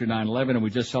year after 9/11, and we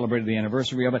just celebrated the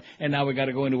anniversary of it, and now we got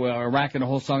to go into Iraq and a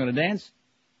whole song and a dance?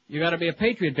 You got to be a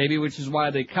patriot, baby, which is why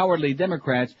the cowardly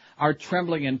Democrats are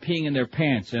trembling and peeing in their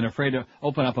pants and afraid to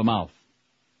open up a mouth.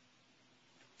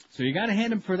 So you got to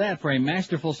hand him for that, for a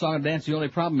masterful song and dance. The only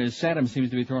problem is Saddam seems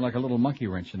to be throwing like a little monkey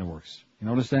wrench in the works. You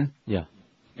notice that? Yeah.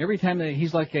 Every time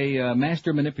he's like a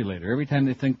master manipulator. Every time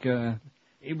they think,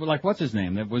 like what's his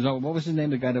name? What was his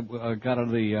name? The guy that got out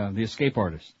of the escape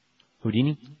artist.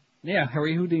 Houdini? Yeah,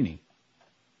 Harry Houdini.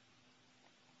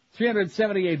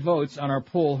 378 votes on our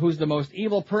poll. Who's the most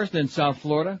evil person in South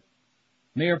Florida?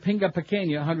 Mayor Pinga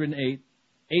Pequeña, 108.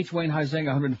 H. Wayne Huizenga,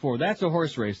 104. That's a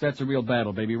horse race. That's a real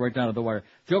battle, baby, right down to the wire.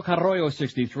 Joe Carroyo,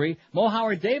 63. Mo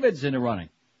Howard David's in the running.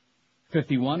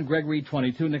 51. Greg Reed,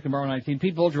 22. Nick Navarro, 19.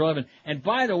 Pete Bolger, 11. And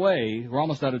by the way, we're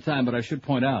almost out of time, but I should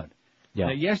point out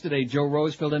that yesterday Joe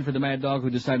Rose filled in for the Mad Dog, who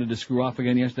decided to screw off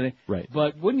again yesterday. Right.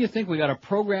 But wouldn't you think we got a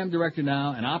program director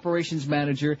now, an operations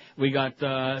manager, we got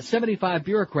 75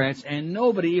 bureaucrats, and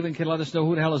nobody even can let us know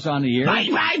who the hell is on the air? Bye.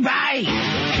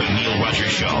 The Neil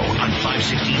Rogers Show on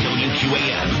 560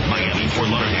 WQAM, Miami, Fort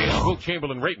Lauderdale. Will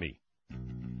Chamberlain rate me?